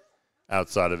Galut,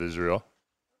 outside of Israel.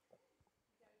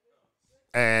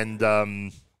 And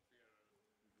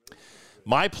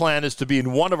my plan is to be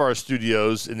in one of our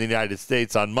studios in the United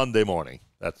States on Monday morning.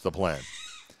 That's the plan,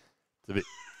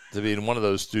 to be in one of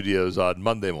those studios on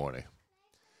Monday morning.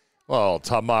 Well,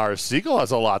 Tamar Siegel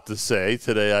has a lot to say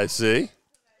today, I see.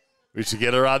 We should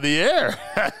get her on the air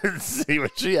and see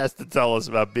what she has to tell us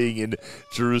about being in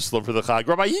Jerusalem for the Chag.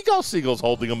 Rabbi Yigal Siegel's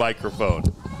holding a microphone.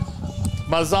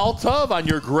 Mazal Tov on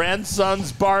your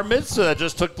grandson's bar mitzvah that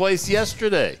just took place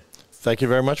yesterday. Thank you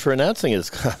very much for announcing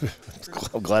it.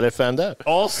 I'm glad I found out.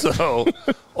 Also,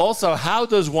 how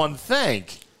does one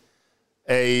thank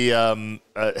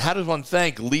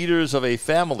leaders of a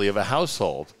family, of a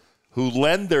household, who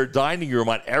lend their dining room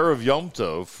on Erev Yom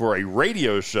Tov for a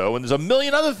radio show, and there's a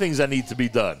million other things that need to be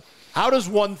done. How does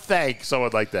one thank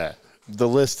someone like that? The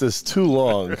list is too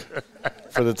long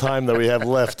for the time that we have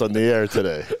left on the air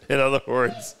today. In other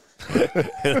words,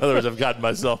 I've gotten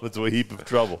myself into a heap of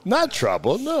trouble. Not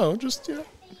trouble, no, just,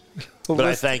 But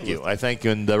I thank you. I thank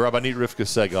you. And Rabbanit Rivka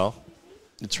Segal.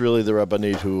 It's really the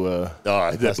Rabbanit who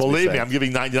believe me, I'm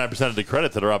giving 99% of the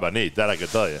credit to the Rabbanit. That I can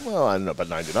tell you. Well, I don't know about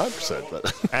 99%.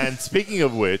 But And speaking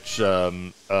of which,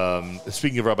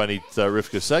 speaking of Rabbanit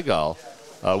Rivka Segal,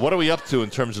 what are we up to in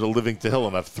terms of the Living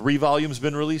Tehillim? Have 3 volumes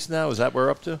been released now? Is that what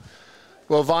we're up to?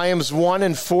 Well, volumes 1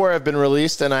 and 4 have been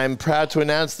released, and I'm proud to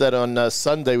announce that on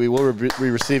Sunday we will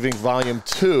be receiving volume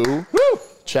 2. Woo!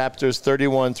 Chapters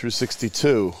 31 through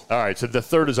 62. All right, so the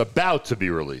third is about to be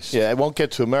released. Yeah, I won't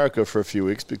get to America for a few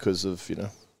weeks because of,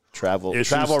 travel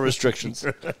restrictions.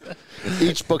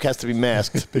 Each book has to be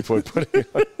masked before putting it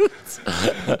on.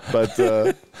 But,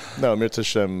 no, Mir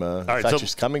Tashem,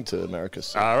 she's coming to America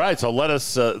soon. All right, so let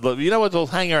us, you know what, we'll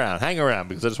hang around,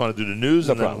 because I just want to do the news.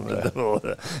 No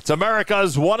problem. It's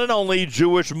America's one and only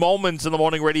Jewish Moments in the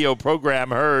Morning radio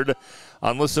program heard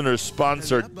on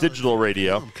listeners-sponsored digital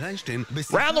radio.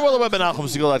 Around the world, the web at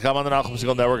NachumSegal.com, on the Nachum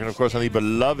Segal Network, and, of course, on the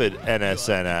beloved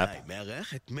NSN app. Galei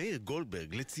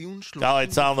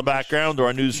Tzahal in the background, or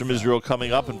our news from Israel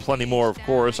coming up, and plenty more, of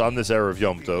course, on this era of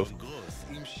Yom Tov.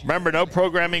 Remember, no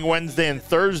programming Wednesday and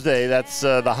Thursday. That's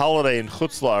the holiday in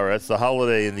Chutz La'aretz, the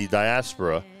holiday in the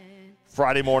diaspora.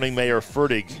 Friday morning, Mayor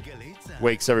Fertig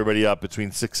wakes everybody up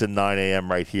between 6 and 9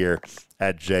 a.m. right here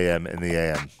at JM in the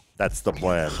AM. That's the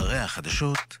plan.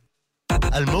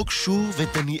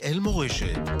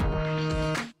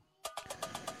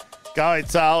 Galei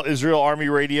Tzahal, Israel Army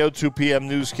Radio, 2 p.m.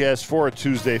 newscast for a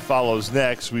Tuesday follows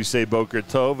next. We say Boker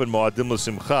Tov and Moadim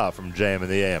L'Simcha from JM in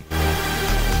the AM.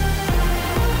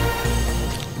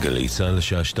 גלי צהל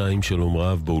לשעה 2, שלום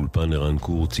רב, באולפן ערן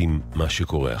קורץ עם מה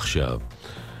שקורה עכשיו.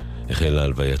 החלה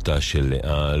הלווייתה של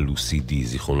לאה לוסידי,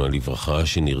 זיכרונה לברכה,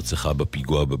 שנרצחה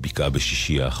בפיגוע בבקעה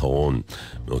בשישי האחרון.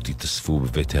 מאות התאספו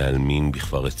בבית העלמין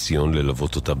בכפר עציון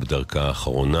ללוות אותה בדרכה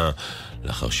האחרונה,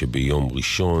 לאחר שביום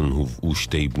ראשון הובאו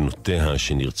 2 בנותיה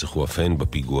שנרצחו אף הן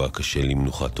בפיגוע הקשה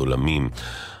למנוחת עולמים.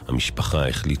 המשפחה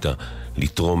החליטה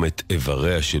לתרום את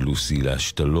איבריה של לוסי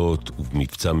להשתלות,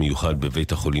 ובמבצע מיוחד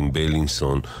בבית החולים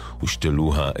בלינסון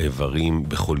הושתלו האיברים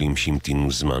בחולים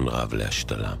שהמתינו זמן רב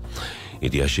להשתלה.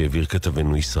 ידיעה שהעביר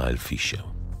כתבנו ישראל פישר.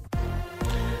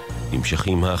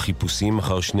 נמשכים החיפושים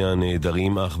אחר 2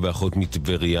 הנעדרים, אח ואחות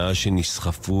מטבריה,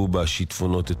 שנסחפו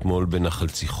בשיטפונות אתמול בנחל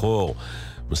ציחור.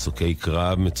 מסוקי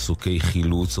קרב, מצוקי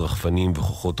חילוץ, רחפנים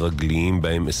וכוחות רגליים,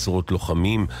 בהם עשרות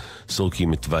לוחמים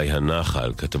סורקים את תוואי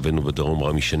הנחל. כתבנו בדרום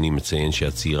רמי שני מציין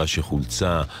שהצעירה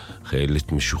שחולצה,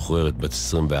 חיילת משוחררת בת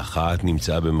 21,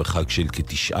 נמצאה במרחק של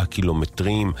כ9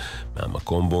 קילומטרים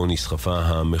מהמקום בו נסחפה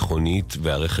המכונית,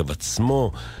 והרכב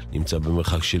עצמו נמצא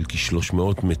במרחק של כ300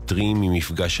 מטרים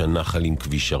ממפגש הנחל עם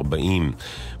כביש 40.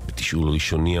 בתשאול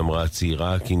ראשוני אמרה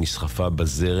הצעירה כי נסחפה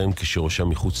בזרם כשראשה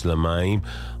מחוץ למים,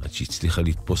 עד שהצליחה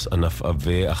לתפוס ענף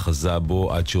עבה, אחזה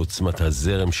בו עד שעוצמת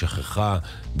הזרם שכחה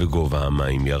וגובה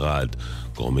המים ירד.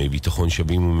 גורמי ביטחון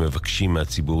שווים ומבקשים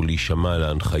מהציבור להישמע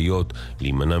להנחיות,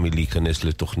 להימנע מלהיכנס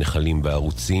לתוך נחלים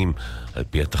וערוצים. על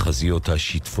פי התחזיות,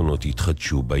 השיטפונות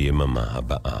יתחדשו ביממה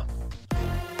הבאה.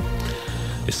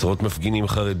 עשרות מפגינים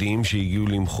חרדיים שהגיעו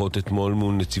למחות אתמול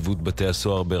מול נציבות בתי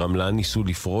הסוהר ברמלה ניסו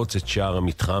לפרוץ את שער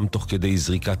המתחם תוך כדי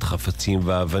זריקת חפצים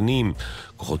ואבנים.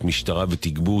 כוחות משטרה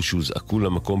ותגבור שהוזעקו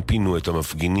למקום פינו את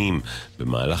המפגינים.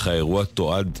 במהלך האירוע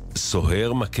תועד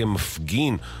סוהר מכה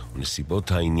מפגין,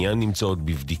 ונסיבות העניין נמצאות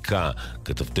בבדיקה.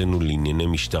 כתבתנו לענייני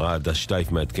משטרה עדה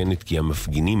שטייף מעדכנת כי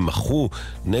המפגינים מחו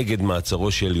נגד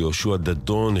מעצרו של יהושע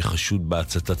דדון, החשוד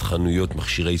בהצתת חנויות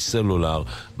מכשירי סלולר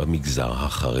במגזר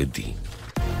החרדי.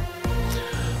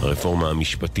 הרפורמה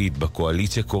המשפטית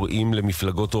בקואליציה קוראים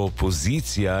למפלגות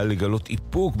האופוזיציה לגלות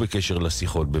איפוק בקשר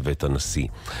לשיחות בבית הנשיא.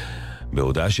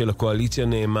 בהודעה של הקואליציה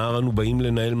נאמר, אנו באים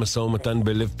לנהל משא ומתן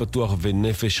בלב פתוח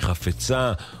ונפש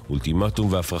חפצה.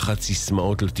 אולטימטום והפרחת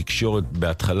סיסמאות לתקשורת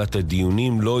בהתחלת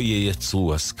הדיונים לא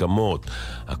ייצרו הסכמות.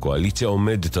 הקואליציה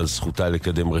עומדת על זכותה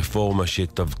לקדם רפורמה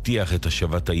שתבטיח את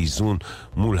השבת האיזון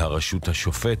מול הרשות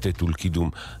השופטת ולקידום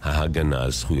ההגנה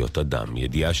על זכויות אדם.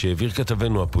 ידיעה שהעביר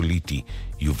כתבנו הפוליטי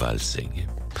יובל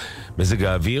סגב. מזג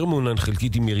האוויר מעונן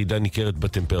חלקית עם ירידה ניכרת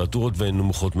בטמפרטורות והן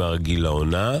נמוכות מהרגיל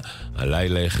לעונה.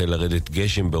 הלילה החל לרדת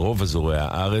גשם ברוב אזורי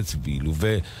הארץ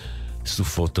וילווה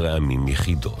סופות רעמים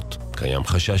יחידות. קיים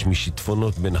חשש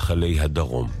משיטפונות בנחלי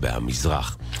הדרום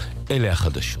והמזרח. אלה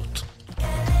החדשות.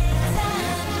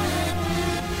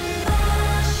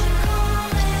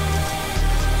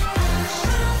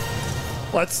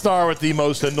 Let's start with the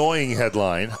most annoying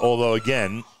headline, although,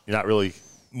 again,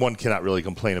 one cannot really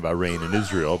complain about rain in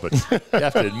Israel, but you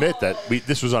have to admit that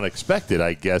this was unexpected,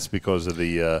 I guess, because of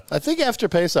the... I think after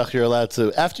Pesach, you're allowed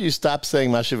to... After you stop saying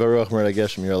Mashiv Aruch Mered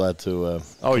Geshem, you're allowed to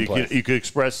you could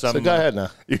express some... So go ahead now.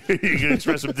 You can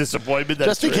express some disappointment.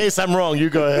 Just in case I'm wrong, you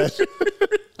go ahead.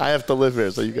 I have to live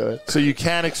here, so you go ahead. So you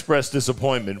can express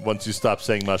disappointment once you stop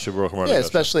saying Mashiv Aruch Mered Geshem. Yeah,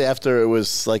 especially after it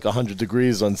was like 100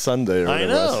 degrees on Sunday. Or I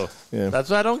know. Yeah.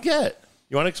 That's what I don't get.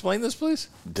 You want to explain this, please?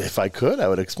 If I could, I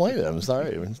would explain it. I'm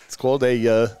sorry. It's called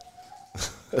a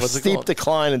steep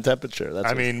decline in temperature.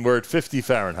 We're at 50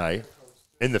 Fahrenheit,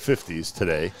 in the 50s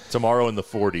today, tomorrow in the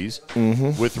 40s,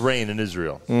 with rain in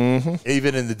Israel. Mm-hmm.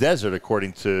 Even in the desert,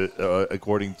 according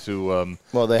to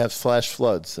well, they have flash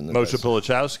floods in the Moshe desert.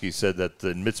 Pilichowski said that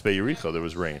in Mitzvah Yericho there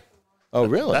was rain. Oh,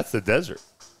 really? That's the desert.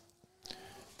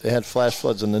 They had flash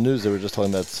floods in the news. They were just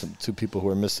talking about two people who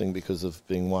were missing because of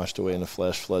being washed away in a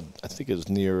flash flood. I think it was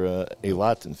near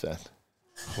Eilat, in fact.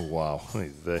 Oh, wow.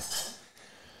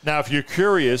 Now, if you're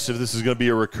curious if this is going to be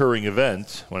a recurring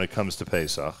event when it comes to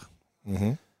Pesach,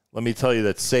 let me tell you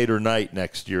that Seder night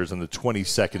next year is on the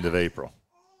 22nd of April.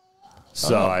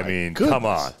 So, come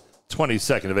on.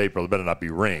 22nd of April, there better not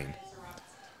be rain.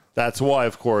 That's why,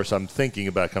 of course, I'm thinking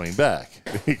about coming back.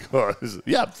 Because,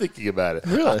 I'm thinking about it.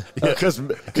 Really? Because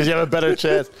you have a better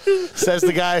chance. Says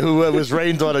the guy who was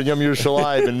rained on Yom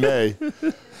Yerushalayim in May.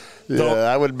 Yeah,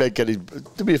 I wouldn't make any...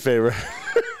 Do me a favor.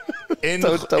 In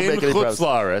Chutz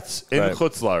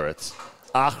La'aretz,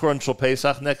 Achron Shel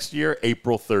Pesach next year,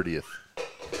 April 30th.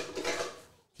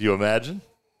 Can you imagine?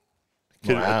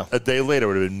 Wow. A day later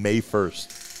would have been May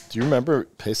 1st. Do you remember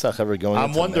Pesach ever going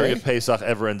I'm wondering May? if Pesach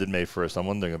ever ended May 1st. I'm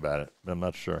wondering about it, but I'm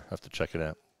not sure. I have to check it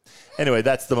out. Anyway,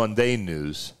 that's the mundane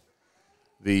news.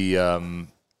 Look, I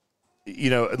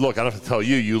don't have to tell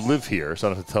you. You live here, so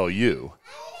I don't have to tell you.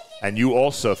 And you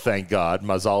also, thank God,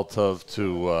 Mazal Tov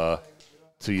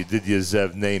to Yedidia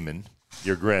Zev Naaman,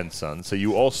 your grandson. So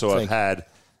you also have had,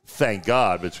 thank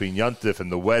God, between Yontif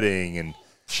and the wedding and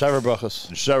Sheva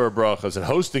Brachos and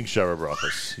hosting Sheva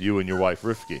Brachos, you and your wife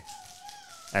Rivki.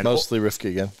 And mostly Rivki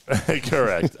again.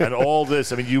 Correct. And all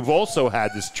this, you've also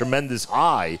had this tremendous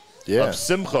high of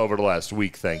Simcha over the last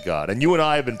week, thank God. And you and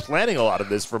I have been planning a lot of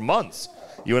this for months.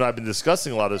 You and I have been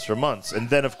discussing a lot of this for months. And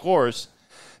then, of course,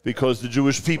 because the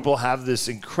Jewish people have this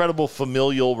incredible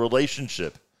familial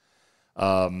relationship,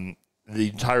 the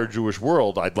entire Jewish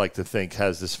world, I'd like to think,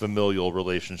 has this familial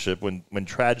relationship. When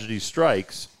tragedy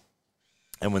strikes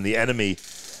and when the enemy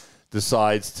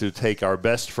decides to take our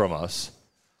best from us,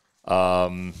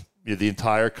 the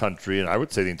entire country, and I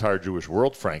would say the entire Jewish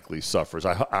world, frankly, suffers.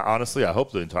 I honestly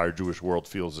hope the entire Jewish world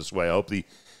feels this way. I hope the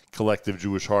collective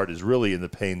Jewish heart is really in the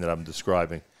pain that I'm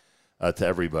describing to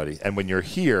everybody. And when you're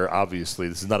here, obviously,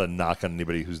 this is not a knock on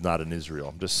anybody who's not in Israel.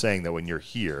 I'm just saying that when you're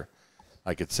here,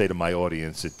 I could say to my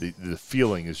audience that the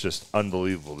feeling is just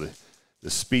unbelievable. The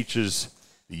speeches,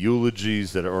 the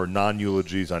eulogies or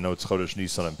non-eulogies. I know it's Chodesh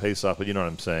Nisan and Pesach, but you know what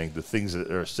I'm saying. The things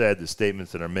that are said, the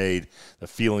statements that are made, the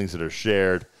feelings that are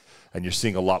shared, and you're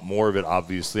seeing a lot more of it,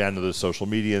 obviously. I know there's social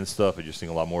media and stuff, and you're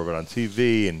seeing a lot more of it on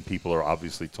TV, and people are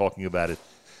obviously talking about it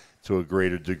to a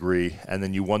greater degree. And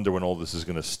then you wonder when all this is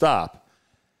going to stop,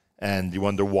 and you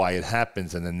wonder why it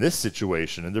happens. And then this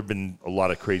situation, and there have been a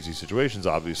lot of crazy situations,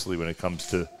 obviously, when it comes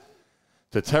to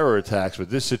terror attacks, but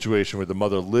this situation where the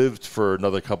mother lived for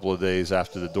another couple of days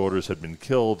after the daughters had been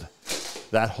killed,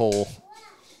 that whole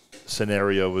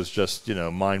scenario was just,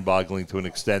 mind-boggling to an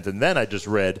extent. And then I just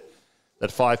read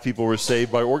that 5 people were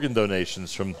saved by organ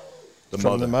donations from the mother.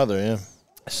 From the mother, yeah.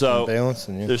 So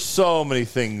there's so many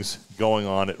things going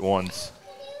on at once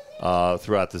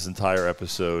throughout this entire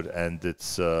episode, and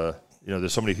it's,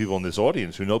 there's so many people in this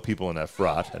audience who know people in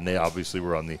Efrat, and they obviously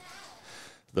were on the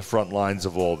front lines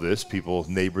of all this, people,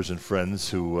 neighbors and friends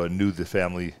who knew the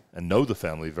family and know the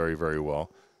family very, very well.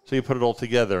 So you put it all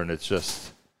together, and it's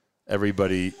just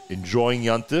everybody enjoying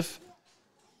Yontif,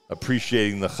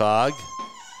 appreciating the Chag,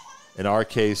 in our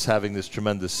case, having this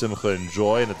tremendous simcha and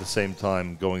joy, and at the same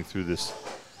time going through this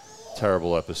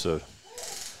terrible episode.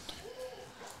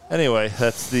 Anyway,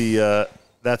 that's the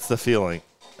feeling,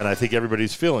 and I think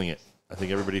everybody's feeling it. I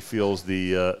think everybody feels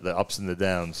the ups and the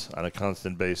downs on a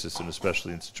constant basis, and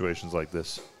especially in situations like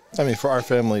this. For our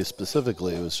family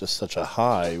specifically, it was just such a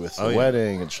high with the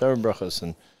wedding and Sheva Brachos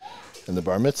and the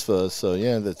bar mitzvah. So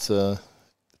it's a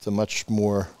much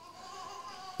more,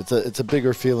 it's a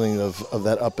bigger feeling of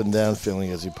that up and down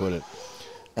feeling, as you put it.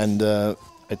 And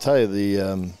I tell you,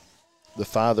 the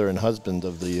father and husband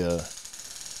of the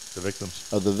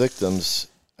victims.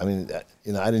 I mean,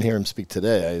 I didn't hear him speak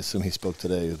today. I assume he spoke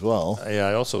today as well. Yeah,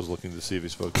 I also was looking to see if he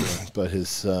spoke today. But his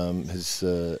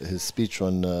speech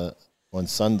on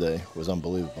Sunday was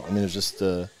unbelievable. I mean, it was just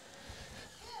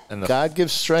God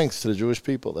gives strength to the Jewish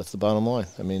people. That's the bottom line.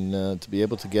 I mean, to be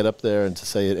able to get up there and to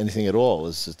say anything at all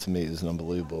is, to me, is an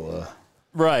unbelievable.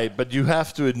 Right, but you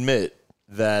have to admit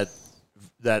that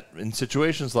in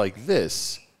situations like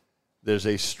this, there's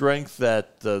a strength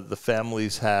that the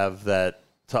families have that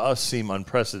to us seem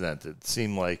unprecedented,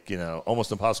 seem like,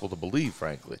 almost impossible to believe,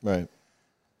 frankly. Right.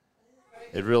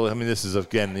 It really, this is,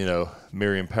 again,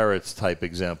 Miriam Peretz type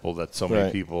example that so many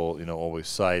people, always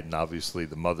cite, and obviously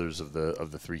the mothers of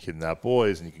the three kidnapped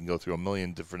boys, and you can go through a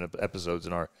million different episodes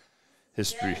in our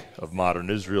history of modern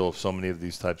Israel of so many of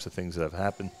these types of things that have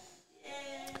happened.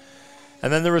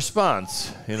 And then the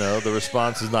response, the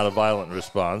response is not a violent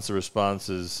response. The response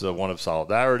is one of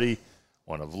solidarity,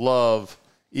 one of love.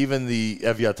 Even the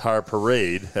Evyatar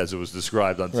parade, as it was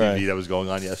described on TV that was going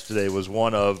on yesterday, was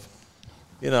one of,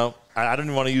 I don't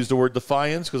even want to use the word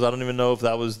defiance because I don't even know if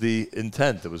that was the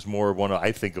intent. It was more one,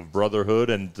 I think, of brotherhood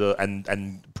and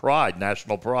pride,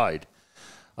 national pride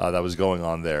that was going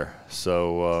on there.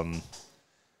 So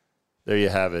there you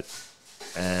have it.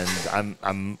 And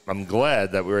I'm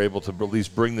glad that we were able to at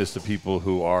least bring this to people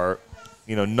who are,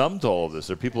 numb to all of this.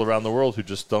 There are people around the world who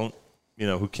just don't,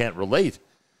 who can't relate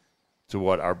to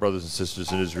what our brothers and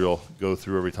sisters in Israel go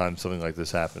through every time something like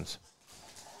this happens.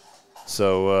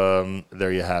 So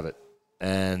there you have it.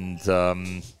 And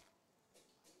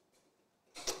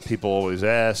people always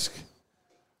ask,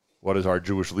 what is our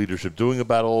Jewish leadership doing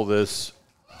about all this?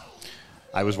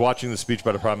 I was watching the speech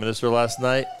by the Prime Minister last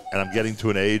night, and I'm getting to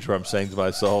an age where I'm saying to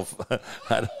myself,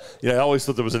 I always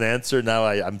thought there was an answer. Now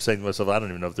I'm saying to myself, I don't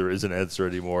even know if there is an answer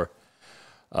anymore.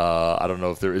 I don't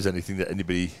know if there is anything that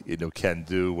anybody can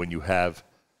do when you have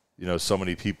so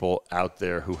many people out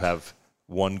there who have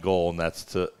one goal, and that's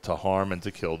to harm and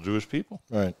to kill Jewish people.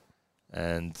 Right.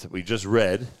 And we just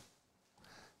read.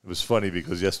 It was funny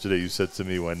because yesterday you said to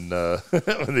me when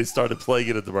when they started playing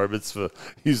it at the Bar Mitzvah,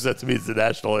 you said to me it's the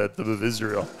national anthem of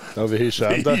Israel. Over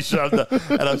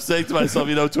Hishamda. And I'm saying to myself,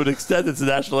 to an extent, it's the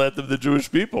national anthem of the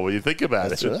Jewish people when you think about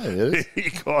That's it. Right, it is.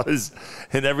 Because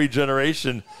in every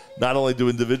generation, not only do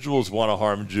individuals want to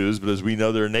harm Jews, but as we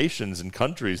know, there are nations and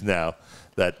countries now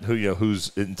that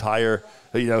whose entire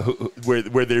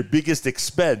where their biggest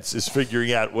expense is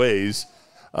figuring out ways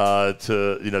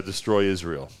to destroy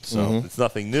Israel. So it's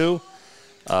nothing new,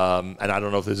 and I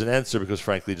don't know if there's an answer because,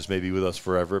 frankly, it just may be with us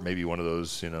forever. Maybe one of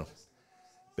those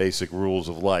basic rules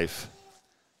of life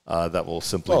that will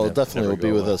simply. Well, it definitely will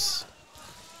be with us.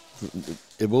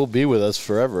 It will be with us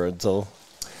forever until.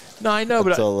 No, I know,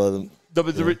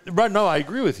 no, I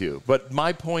agree with you. But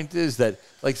my point is that,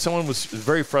 like, someone was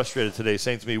very frustrated today,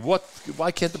 saying to me,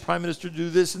 why can't the Prime Minister do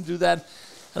this and do that?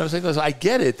 And I was saying, I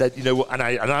get it that, and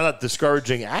I'm not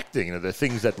discouraging acting. There are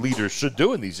things that leaders should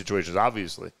do in these situations,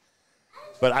 obviously.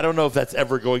 But I don't know if that's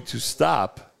ever going to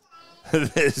stop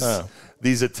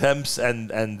these attempts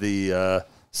and the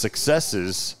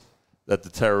successes that the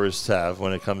terrorists have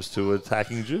when it comes to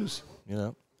attacking Jews. We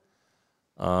know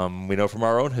from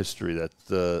our own history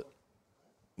that,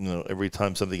 every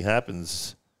time something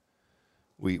happens,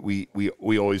 we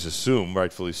always assume,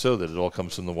 rightfully so, that it all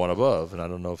comes from the one above, and I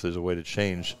don't know if there's a way to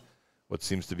change what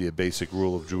seems to be a basic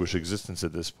rule of Jewish existence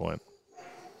at this point.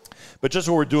 But just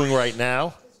what we're doing right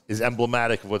now is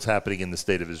emblematic of what's happening in the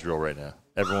state of Israel right now.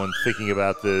 Everyone thinking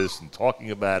about this and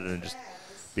talking about it and just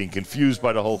being confused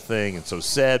by the whole thing and so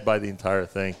sad by the entire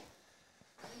thing.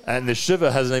 And the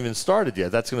Shiva hasn't even started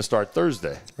yet. That's going to start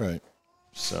Thursday. Right.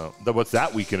 So what's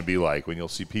that week going to be like when you'll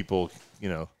see people,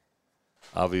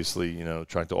 obviously,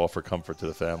 trying to offer comfort to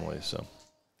the family. So,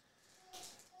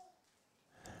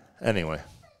 anyway,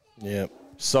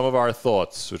 some of our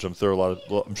thoughts, which I'm sure a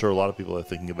lot of people are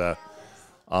thinking about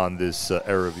on this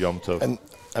Erev Yom Tov.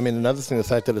 And another thing, the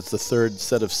fact that it's the third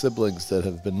set of siblings that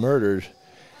have been murdered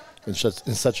in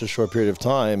such a short period of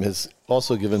time has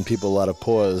also given people a lot of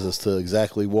pause as to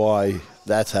exactly why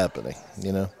that's happening.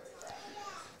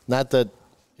 Not that.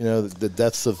 The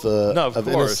deaths of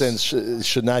innocents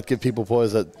should not give people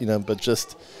pause. But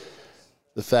just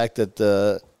the fact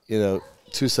that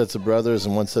two sets of brothers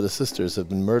and one set of sisters have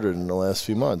been murdered in the last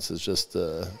few months is just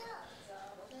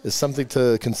is something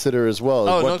to consider as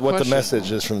well. What the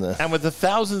message is from that. And with the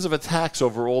thousands of attacks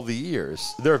over all the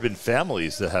years, there have been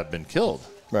families that have been killed.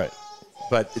 Right.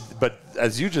 But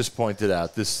as you just pointed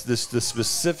out, the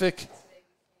specific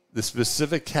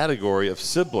category of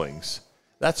siblings.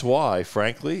 That's why,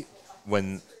 frankly,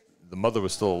 when the mother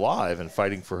was still alive and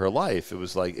fighting for her life, it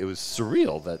was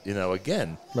surreal that,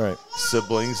 again, right,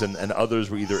 siblings and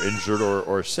others were either injured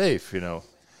or safe,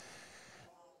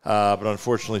 But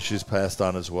unfortunately, she's passed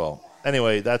on as well.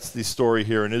 Anyway, that's the story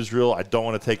here in Israel. I don't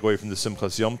want to take away from the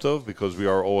Simchas Yom Tov because we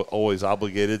are always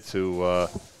obligated to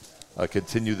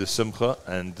continue the Simcha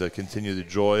and continue the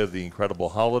joy of the incredible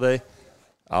holiday.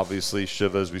 Obviously,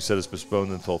 Shiva, as we said, is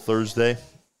postponed until Thursday,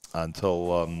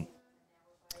 until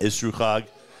Isru Chag.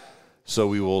 So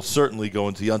we will certainly go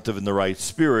into Yom Tov in the right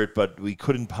spirit, but we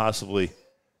couldn't possibly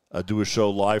do a show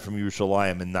live from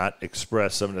Yerushalayim and not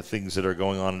express some of the things that are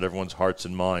going on in everyone's hearts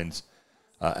and minds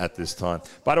at this time.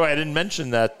 By the way, I didn't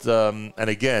mention that, and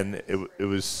again, it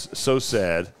was so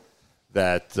sad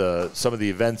that some of the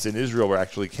events in Israel were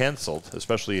actually canceled,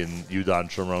 especially in Yudin,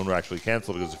 Sharon, were actually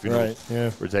canceled because the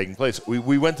funerals were taking place.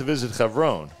 We went to visit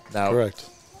Hebron. Now, correct.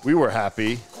 We were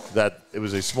happy that it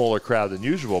was a smaller crowd than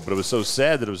usual, but it was so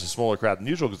sad that it was a smaller crowd than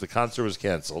usual because the concert was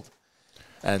canceled,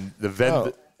 and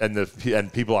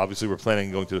and people obviously were planning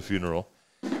on going to the funeral,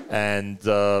 and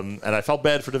I felt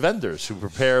bad for the vendors who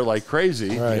prepare like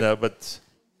crazy, but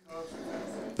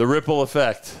the ripple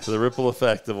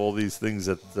effect of all these things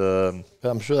that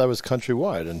I'm sure that was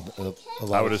countrywide, and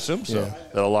I would assume so. Yeah.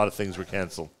 That a lot of things were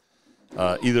canceled.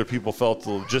 Either people felt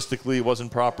logistically it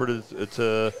wasn't proper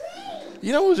to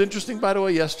it was interesting, by the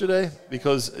way, yesterday,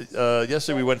 because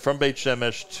yesterday we went from Beit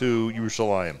Shemesh to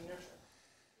Yerushalayim.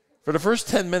 For the first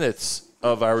 10 minutes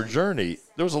of our journey,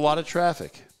 there was a lot of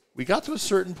traffic. We got to a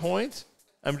certain point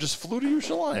and just flew to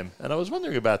Yerushalayim, and I was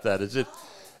wondering about that. Is it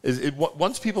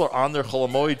once people are on their Chol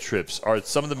Hamoed trips, are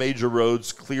some of the major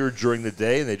roads cleared during the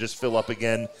day and they just fill up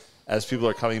again as people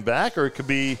are coming back, or it could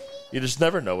be you just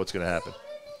never know what's going to happen?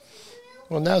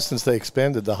 Well, now since they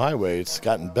expanded the highway, it's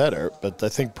gotten better. But I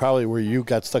think probably where you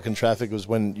got stuck in traffic was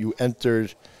when you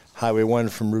entered Highway 1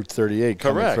 from Route 38.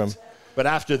 Correct. But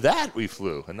after that, we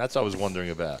flew, and that's what I was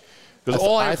wondering about.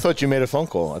 I thought you made a phone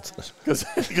call.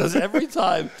 Because every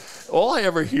time, all I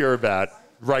ever hear about,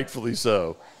 rightfully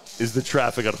so, is the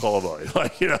traffic on Chol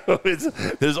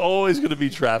Hamoed. There's always going to be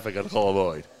traffic on Chol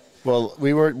Hamoed. Well,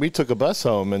 we took a bus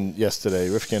home yesterday,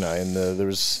 Rivki and I, and there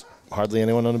was hardly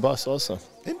anyone on the bus also.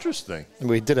 Interesting. And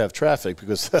we did have traffic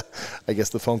because I guess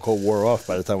the phone call wore off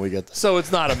by the time we get there. So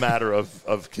it's not a matter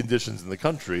of conditions in the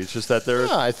country. It's just that there.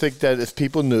 No, I think that if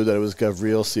people knew that it was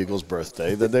Gabriel Siegel's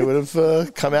birthday, that they would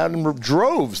have come out in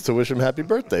droves to wish him happy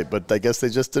birthday. But I guess they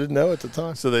just didn't know at the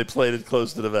time. So they played it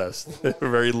close to the vest. They were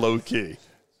very low key.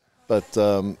 But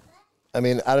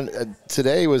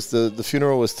today was the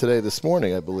funeral was today this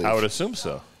morning, I believe. I would assume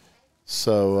so.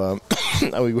 So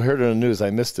we heard it on the news.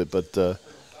 I missed it, but.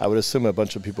 I would assume a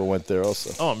bunch of people went there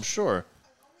also. Oh, I'm sure.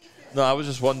 No, I was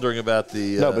just wondering about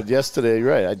the... No, but yesterday,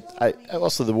 right. I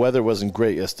also, the weather wasn't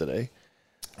great yesterday.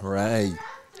 Right.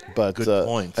 But good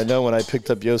point. I know when I picked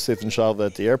up Yosef and Shalva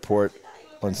at the airport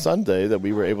on Sunday that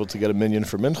we were able to get a minyan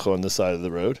for Mincha on the side of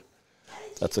the road.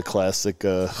 That's a classic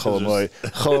Chol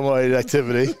Hamoed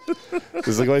activity.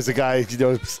 There's always a guy,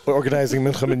 organizing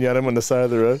Mincha Minyanim on the side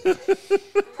of the road.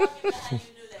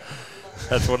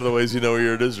 That's one of the ways you know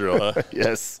you're in Israel, huh?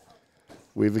 Yes.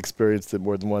 We've experienced it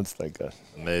more than once, thank God.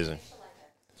 Amazing.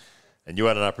 And you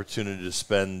had an opportunity to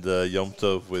spend Yom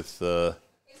Tov with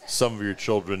some of your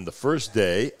children the first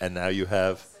day, and now you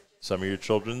have some of your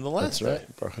children the last day. That's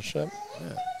right, Baruch Hashem.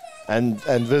 Yeah. And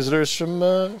visitors from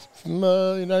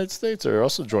the United States are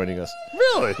also joining us.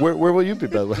 Really? Where will you be,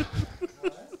 by the way?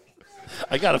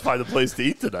 I got to find a place to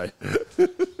eat tonight.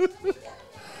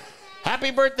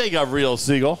 Happy birthday, Gabriel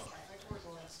Siegel.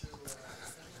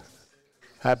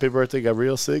 Happy birthday,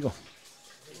 Gabriel Siegel.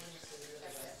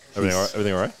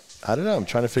 Everything all right? I don't know. I'm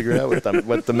trying to figure out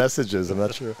what the message is. I'm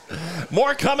not sure.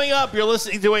 More coming up. You're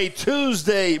listening to a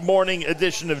Tuesday morning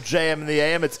edition of JM in the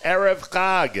AM. It's Erev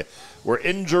Chag. We're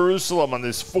in Jerusalem on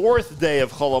this fourth day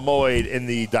of Chol Hamoed in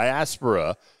the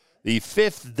diaspora, the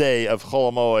fifth day of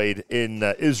Chol Hamoed in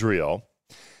Israel.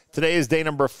 Today is day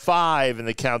number 5 in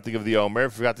the counting of the Omer.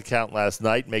 If you forgot to count last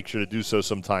night, make sure to do so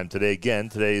sometime today. Again,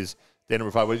 today is day number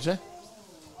 5. What did you say?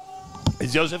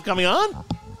 Is Joseph coming on?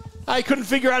 I couldn't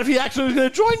figure out if he actually was going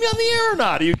to join me on the air or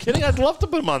not. Are you kidding? I'd love to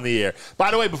put him on the air. By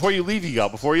the way, before you leave,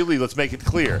 let's make it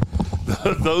clear.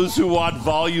 Those who want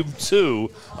volume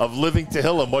 2 of Living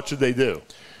Tehillim, what should they do?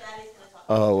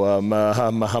 Oh,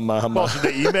 well, should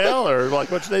they email or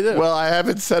what should they do? Well, I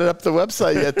haven't set up the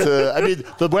website yet.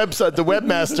 The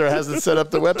webmaster hasn't set up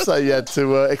the website yet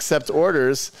to accept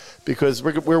orders because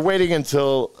we're waiting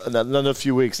until another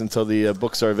few weeks until the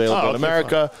books are available in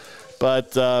America. Fine.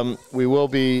 But we will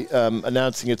be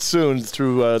announcing it soon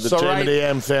through the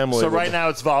JM family. So right now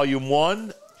it's volume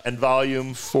 1. and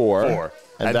volume 4.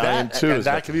 And volume 2 and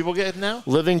that can people get now?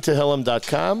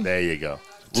 livingtehillim.com. There you go.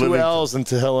 2 L's in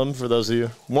Tehillim for those of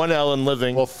you. 1 L in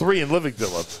living. Well, 3 in living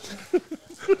Tehillim.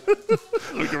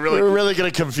 We're really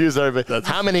going to confuse everybody.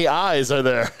 How many I's are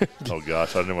there? Oh,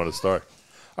 gosh. I didn't want to start.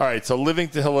 All right. So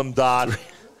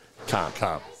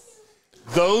livingtehillim.com.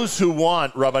 Those who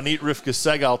want Rabbanit Rivka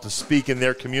Segal to speak in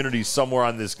their community somewhere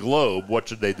on this globe, what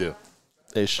should they do?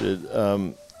 They should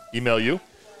email you.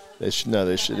 They should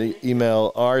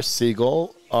email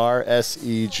rsegal,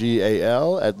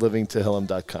 RSEGAL, at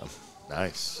livingtehillim.com.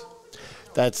 Nice.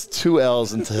 That's 2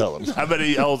 L's in Tehillim. How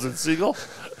many L's in Segal?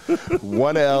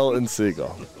 1 L in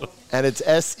Segal. And it's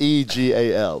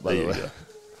SEGAL, by the way. Go.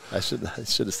 I should have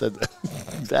said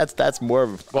that. That's more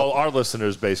of a... Well, our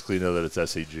listeners basically know that it's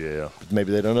SEGAL.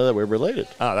 Maybe they don't know that we're related.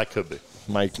 Ah, that could be.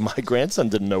 My grandson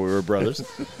didn't know we were brothers.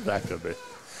 That could be.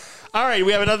 All right,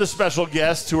 we have another special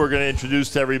guest who we're going to introduce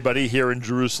to everybody here in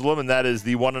Jerusalem, and that is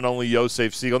the one and only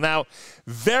Yosef Segal. Now,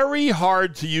 very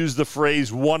hard to use the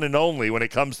phrase one and only when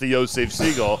it comes to Yosef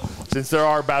Segal, since there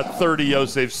are about 30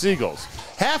 Yosef Segals,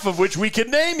 half of which we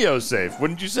can name Yosef,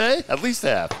 wouldn't you say? At least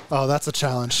half. Oh, that's a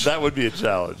challenge. That would be a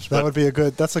challenge.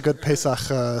 That's a good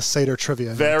Pesach Seder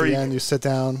trivia. Very. At the end, you sit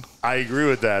down. I agree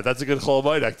with that. That's a good Chol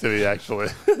Hamoed activity, actually.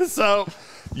 So,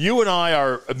 you and I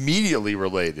are immediately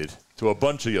related to a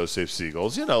bunch of Yosef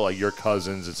Segals, like your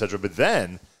cousins, etc. But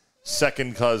then,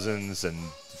 second cousins and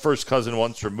first cousin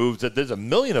once removed. There's a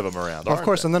million of them around, Of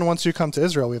course, and then once you come to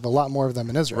Israel, we have a lot more of them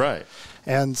in Israel. Right.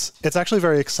 And it's actually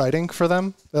very exciting for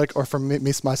them, or for me,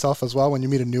 myself as well, when you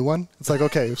meet a new one. It's like,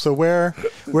 okay, so where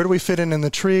do we fit in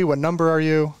the tree? What number are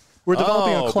you? We're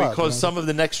developing a club. Because some of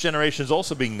the next generation is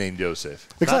also being named Yosef.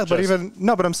 Exactly,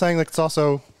 but I'm saying it's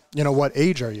also, what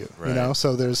age are you? Right.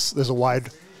 So there's a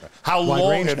wide... How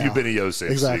long have you been a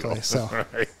Yosef Exactly. Segal? So,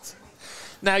 right.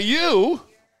 Now you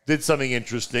did something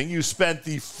interesting. You spent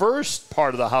the first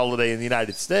part of the holiday in the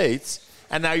United States,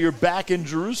 and now you're back in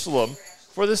Jerusalem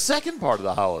for the second part of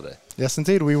the holiday. Yes,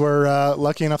 indeed. We were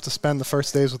lucky enough to spend the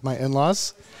first days with my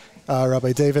in-laws,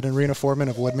 Rabbi David and Rena Foreman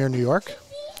of Woodmere, New York.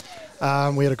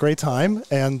 We had a great time,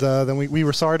 and then we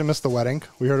were sorry to miss the wedding.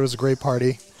 We heard it was a great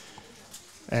party.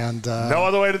 And no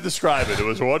other way to describe it. It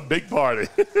was one big party.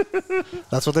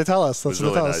 That's what they tell us. That's it was what really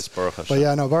they tell nice. us. Baruch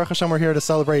Hashem. But Baruch Hashem, we're here to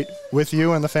celebrate with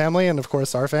you and the family, and of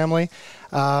course our family.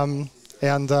 And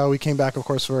we came back, of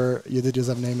course, for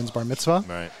Yudin Naaman's bar mitzvah,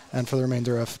 right, and for the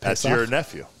remainder of Pesach. That's your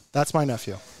nephew. That's my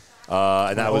nephew.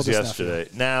 And that was yesterday.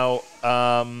 Nephew. Now,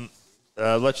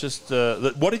 let's just.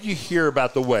 What did you hear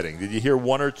about the wedding? Did you hear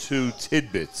one or two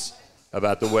tidbits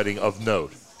about the wedding of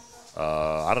note?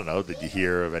 I don't know. Did you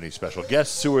hear of any special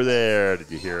guests who were there? Did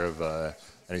you hear of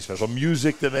any special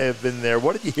music that may have been there?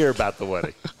 What did you hear about the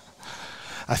wedding?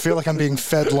 I feel like I'm being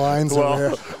fed lines over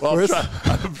here. Well,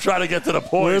 I'm trying to get to the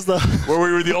point where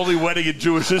we were the only wedding in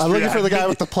Jewish history. I'm looking for the guy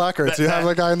with the placards. Do you have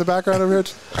that guy in the background over here?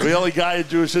 The only guy in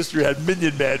Jewish history had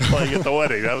Minyan Man playing at the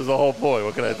wedding. That was the whole point.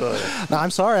 What can I tell you? No,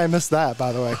 I'm sorry I missed that,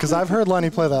 by the way, because I've heard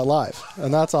Lenny play that live,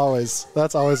 and that's always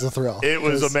a thrill. It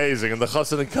was amazing, and the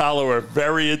Chassan and Kala were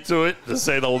very into it, to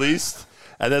say the least.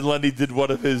 And then Lenny did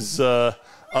one of his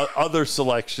other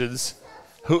selections.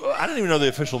 I don't even know the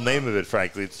official name of it,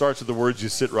 frankly. It starts with the words you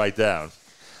sit right down.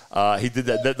 He did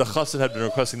that. The Chassan had been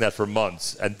requesting that for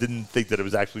months and didn't think that it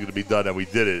was actually going to be done, and we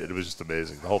did it. It was just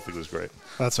amazing. The whole thing was great.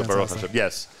 That's so fantastic.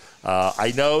 Yes.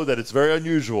 I know that it's very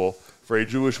unusual for a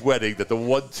Jewish wedding that the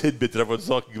one tidbit that everyone's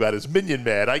talking about is Minyan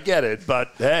Man. I get it,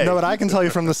 but hey. No, but I can tell you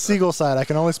from the Segal side. I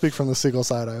can only speak from the Segal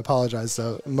side. I apologize.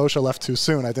 Moshe left too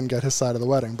soon. I didn't get his side of the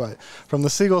wedding. But from the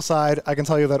Segal side, I can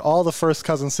tell you that all the first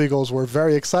cousin Segals were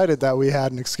very excited that we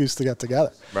had an excuse to get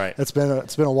together. Right. It's been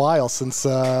a while since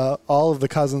all of the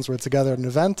cousins were together at an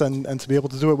event, and to be able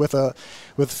to do it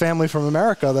with family from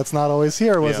America that's not always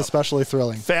here was especially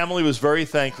thrilling. Family was very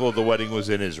thankful the wedding was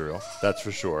in Israel. That's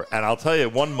for sure. And I'll tell you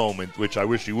one moment, which I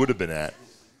wish you would have been at,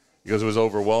 because it was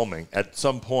overwhelming. At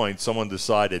some point, someone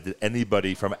decided that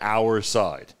anybody from our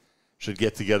side should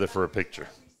get together for a picture.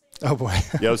 Oh, boy.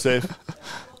 Yosef?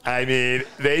 I mean,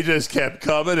 they just kept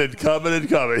coming and coming and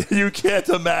coming. You can't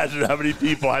imagine how many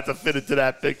people had to fit into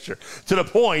that picture. To the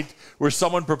point where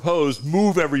someone proposed,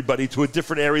 move everybody to a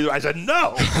different area. I said,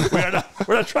 no, we're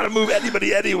not trying to move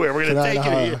anybody anywhere. We're going to take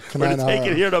it here. We're going to take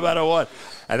it here no matter what.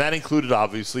 And that included,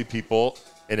 obviously, people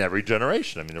in every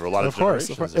generation. I mean, there were a lot of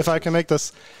generations. Of course. If I can make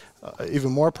this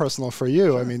even more personal for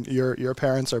you, I mean, your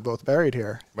parents are both buried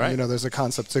here. Right. And, there's a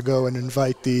concept to go and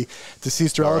invite the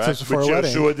deceased relatives for a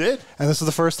wedding. Joshua did. And this is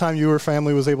the first time your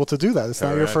family was able to do that. It's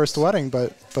not your first wedding,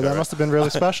 but that must have been really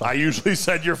special. I usually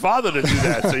send your father to do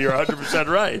that, so you're 100%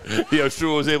 right.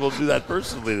 Joshua was able to do that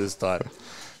personally this time.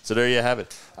 So there you have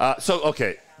it.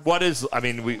 Okay. What is, I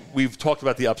mean, we've talked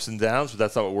about the ups and downs, but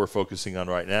that's not what we're focusing on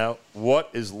right now. What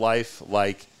is life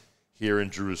like here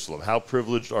in Jerusalem? How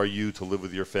privileged are you to live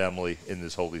with your family in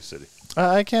this holy city?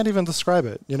 I can't even describe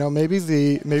it. You know, maybe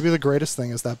the greatest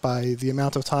thing is that by the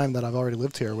amount of time that I've already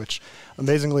lived here, which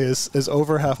amazingly is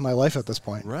over half my life at this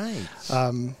point, right?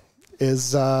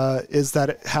 Is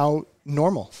that how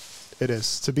normal it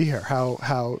is to be here?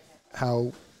 How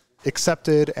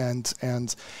accepted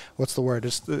and what's the word?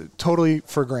 Just totally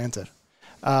for granted.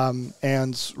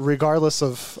 And regardless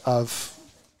of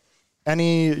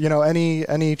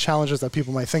any challenges that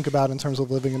people might think about in terms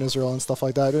of living in Israel and stuff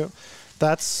like that,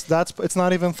 that's it's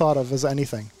not even thought of as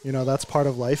anything. You know, that's part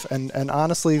of life. And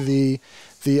honestly,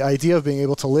 the idea of being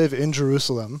able to live in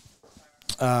Jerusalem,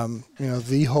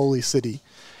 the holy city,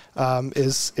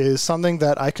 is something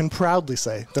that I can proudly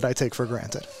say that I take for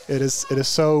granted. It is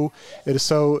so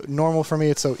normal for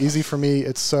me. It's so easy for me.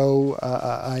 It's so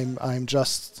I'm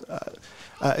just.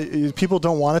 People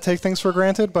don't want to take things for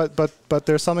granted, but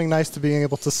there's something nice to being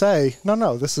able to say,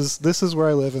 no, this is where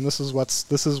I live, and this is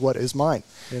what is mine.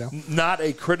 You know, not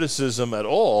a criticism at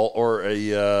all, or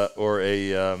maybe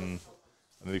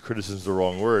criticism is the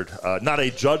wrong word. Not a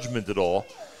judgment at all.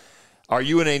 Are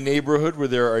you in a neighborhood where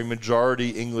there are a majority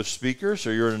English speakers,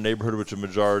 or you're in a neighborhood with a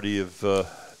majority of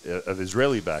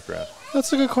Israeli background?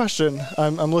 That's a good question.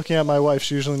 I'm looking at my wife.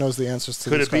 She usually knows the answers to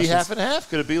these questions. Could it be half and half?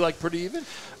 Could it be like pretty even?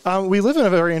 We live in a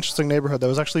very interesting neighborhood that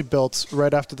was actually built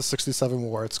right after the '67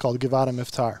 war. It's called Givat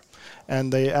HaMiftar.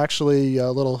 And they actually,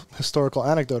 a little historical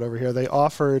anecdote over here, they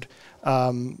offered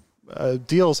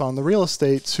deals on the real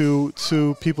estate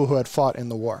to people who had fought in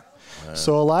the war.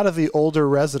 So a lot of the older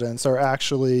residents are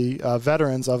actually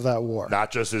veterans of that war.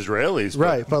 Not just Israelis,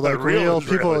 right? But like real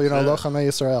people, Lochamei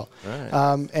Yisrael.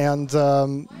 Right. And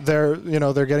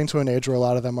they're getting to an age where a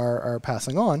lot of them are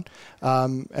passing on,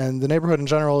 and the neighborhood in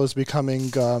general is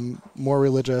becoming more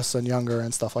religious and younger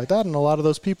and stuff like that. And a lot of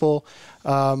those people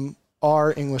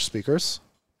are English speakers.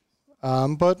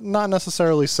 But not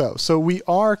necessarily so. So we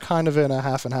are kind of in a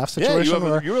half and half situation.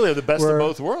 Yeah, you really have the best of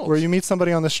both worlds. Where you meet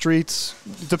somebody on the streets,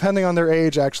 depending on their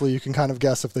age, actually, you can kind of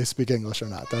guess if they speak English or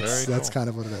not. That's kind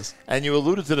of what it is. And you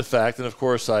alluded to the fact, and of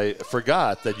course I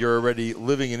forgot, that you're already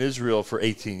living in Israel for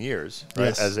 18 years, right?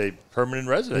 Yes. As a permanent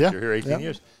resident. Yeah. You're here 18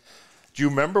 years. Do you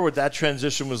remember what that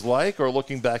transition was like, or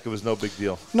looking back, it was no big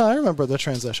deal? No, I remember the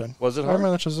transition. Was it hard? I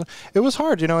remember the transition. It was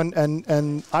hard,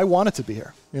 and I wanted to be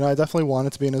here. I definitely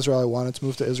wanted to be in Israel. I wanted to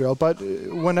move to Israel. But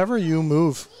whenever you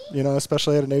move,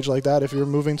 especially at an age like that, if you're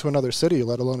moving to another city,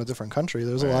 let alone a different country,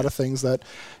 there's a lot of things that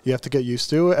you have to get used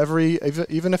to.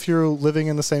 Even if you're living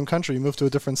in the same country, you move to a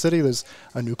different city, there's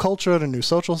a new culture, a new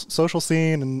social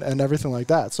scene, and everything like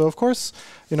that. So, of course,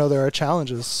 there are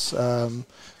challenges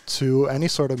to any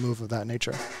sort of move of that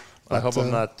nature. I hope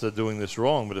I'm not doing this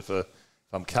wrong, but if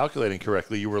I'm calculating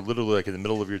correctly, you were literally like in the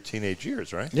middle of your teenage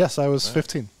years, right? Yes, I was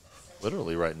 15.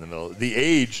 Literally right in the middle. The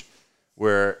age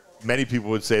where many people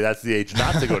would say that's the age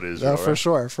not to go to Israel. For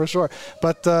sure.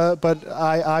 But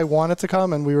I wanted to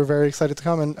come, and we were very excited to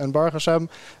come. And Baruch Hashem,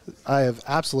 I have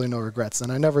absolutely no regrets,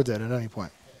 and I never did at any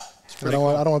point. I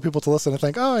don't want people to listen and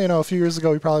think, a few years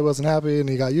ago he probably wasn't happy and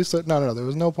he got used to it. No. There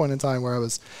was no point in time where I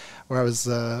was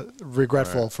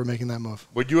regretful for making that move.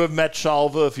 Would you have met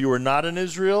Shalva if you were not in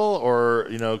Israel, or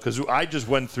because I just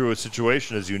went through a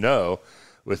situation, as you know,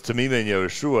 with Tamima and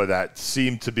Yehoshua that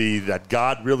seemed to be that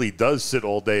God really does sit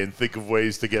all day and think of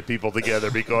ways to get people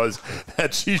together, because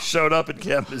that she showed up in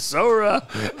Camp Misora,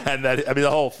 and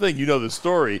the whole thing, the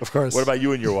story. Of course. What about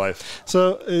you and your wife?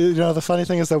 So, the funny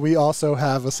thing is that we also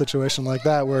have a situation like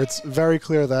that where it's very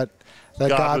clear that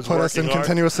God put us in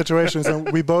continuous situations,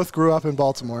 and we both grew up in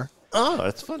Baltimore. Oh,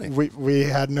 that's funny. We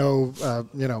had no,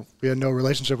 we had no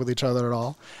relationship with each other at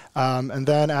all. And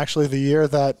then actually the year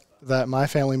that my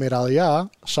family made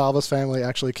Aliyah, Shalva's family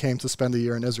actually came to spend a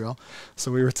year in Israel.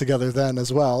 So we were together then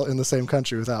as well in the same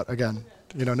country without, again,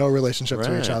 no relationship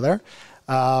to each other.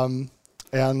 And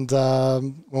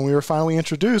when we were finally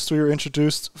introduced, we were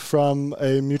introduced from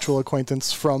a mutual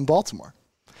acquaintance from Baltimore.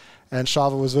 And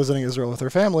Shalva was visiting Israel with her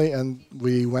family, and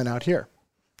we went out here.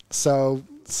 So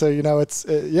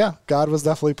God was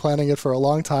definitely planning it for a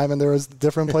long time, and there was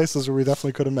different places where we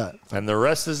definitely could have met. And the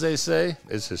rest, as they say,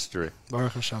 is history.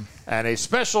 Baruch Hashem. And a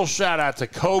special shout out to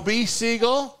Kobe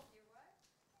Siegel.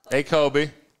 Hey,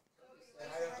 Kobe.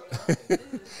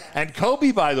 And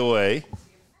Kobe, by the way,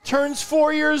 turns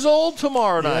 4 years old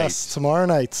tomorrow night. Yes, tomorrow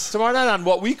night. Tomorrow night on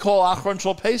what we call Achron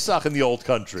Shel Pesach in the old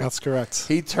country. That's correct.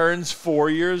 He turns 4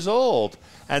 years old.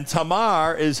 And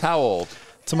Tamar is how old?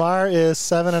 Tamar is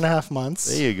 7.5 months.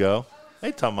 There you go.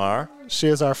 Hey, Tamar. She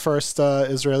is our first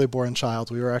Israeli-born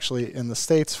child. We were actually in the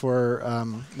States for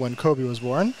when Kobe was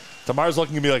born. Tamar's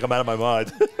looking at me like I'm out of my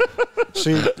mind.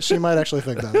 She might actually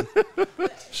think that.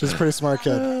 She's a pretty smart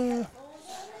kid.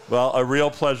 Well, a real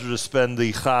pleasure to spend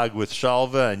the Chag with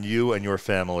Shalva and you and your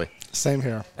family. Same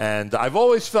here. And I've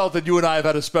always felt that you and I have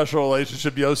had a special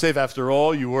relationship, Yosef. After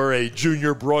all, you were a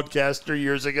junior broadcaster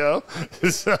years ago.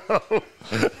 So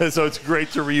it's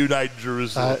great to reunite in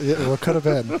Jerusalem. What could have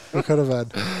been? What could have been?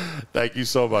 Thank you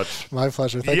so much. My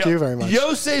pleasure. Thank you very much.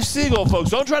 Yosef Siegel, folks.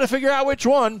 Don't try to figure out which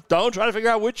one. Don't try to figure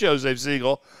out which Yosef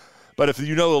Siegel. But if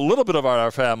you know a little bit about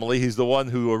our family, he's the one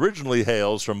who originally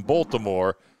hails from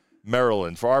Baltimore,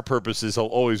 Maryland. For our purposes, he'll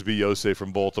always be Yosef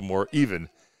from Baltimore, even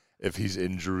if he's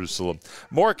in Jerusalem.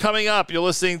 More coming up. You're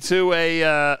listening to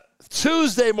a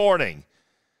Tuesday morning,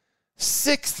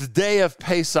 6th day of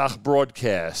Pesach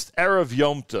broadcast, Erev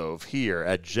Yom Tov, here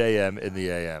at JM in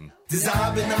the AM.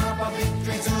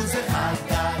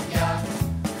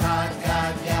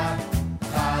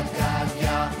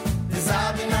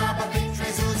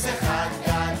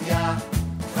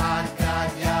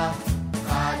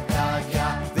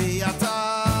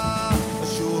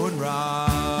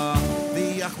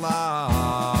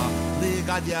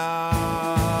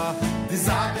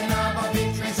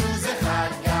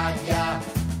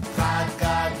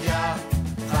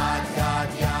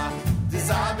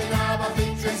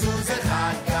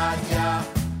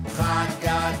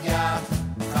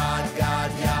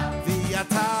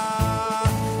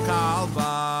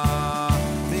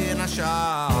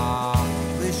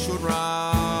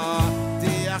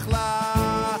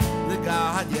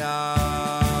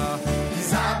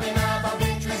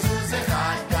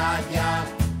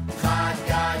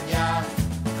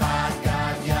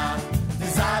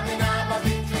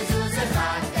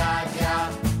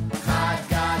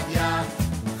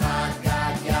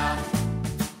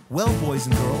 Well, boys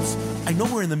and girls, I know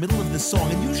we're in the middle of this song,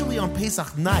 and usually on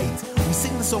Pesach night, we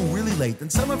sing the song really late,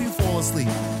 and some of you fall asleep.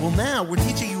 Well, now we're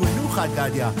teaching you a new Chad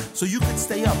Gadya, so you could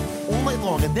stay up all night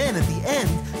long, and then at the end,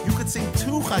 you could sing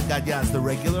 2 Chad Gadyas, the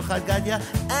regular Chad Gadya,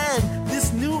 and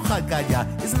this new Chad Gadya.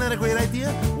 Isn't that a great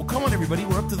idea? Well, come on, everybody,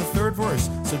 we're up to the 3rd verse,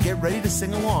 so get ready to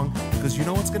sing along, because you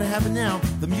know what's going to happen now,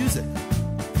 the music.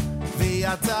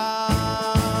 V'yata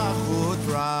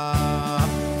chutra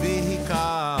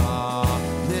v'hika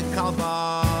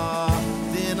kalba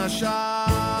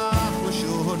dinashach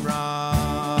l'shunra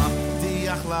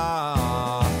diachla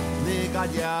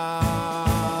ligadya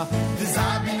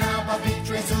dizabina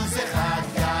b'vitre zuze chad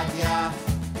gadya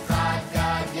chad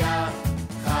gadya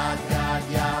chad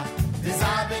gadya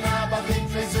dizabina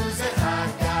b'vitre zuze chad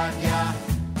gadya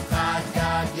chad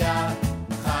gadya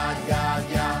chad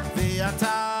gadya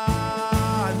v'yata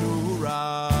nura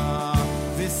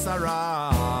v'sara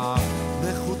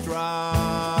l'chutra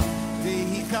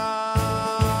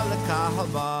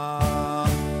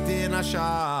Dinasha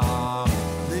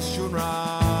Lishunra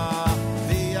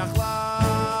Viachla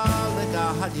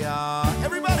Legahadya.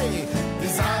 Everybody!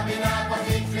 Dizabina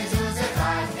Bavitri Zuze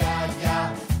Chad Gadya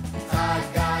Chad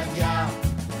Gadya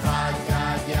Chad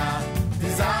Gadya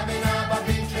Dizabina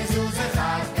Bavitri Zuze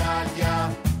Chad Gadya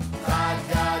Chad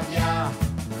Gadya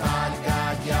Chad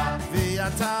Gadya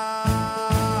Viata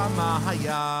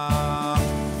Mahaya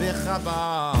Vichaba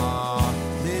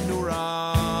Linura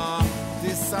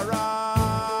Disara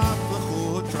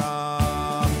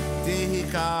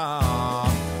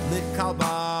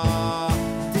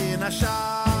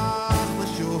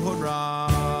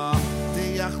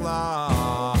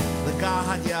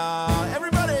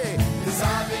Everybody!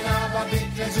 Dizabina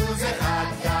b'vitre zuze chad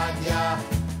gadya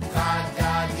chad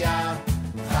gadya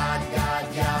chad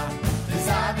gadya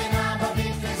Dizabina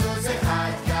b'vitre zuze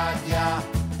chad gadya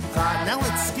chad. Now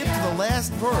let's skip to the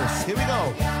last verse. Here we go.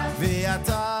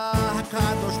 V'yata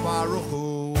hakadosh baruch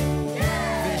hu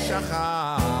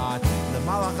v'shachat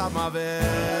lemalach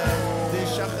hamavet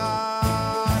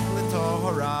v'shachat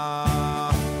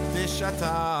l'torah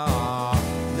v'shata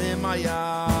l'maya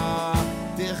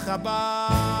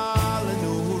Chaba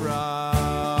l'nura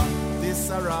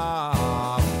v'sara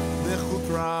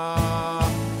v'chutra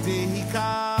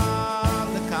v'hika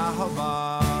l'kahava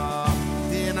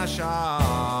v'nasha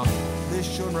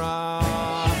l'shunra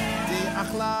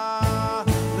v'achla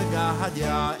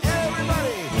l'gahadya.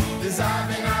 Everybody!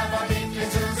 V'zavina b'vitre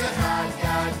zuze chad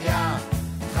gadya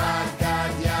chad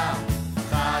gadya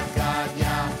chad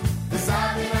gadya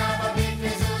V'zavina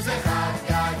b'vitre zuze chad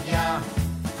gadya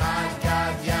chad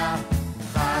gadya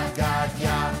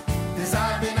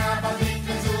Dizabina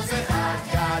b'vitre zuze chad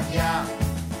gadya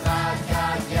chad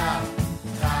gadya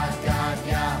chad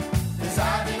gadya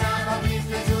Dizabina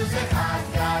b'vitre zuze chad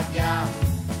gadya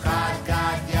chad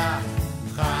gadya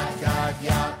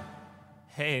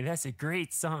Hey, that's a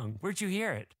great song. Where'd you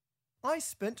hear it? I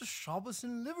spent a Shabbos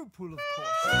in Liverpool, of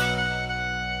course.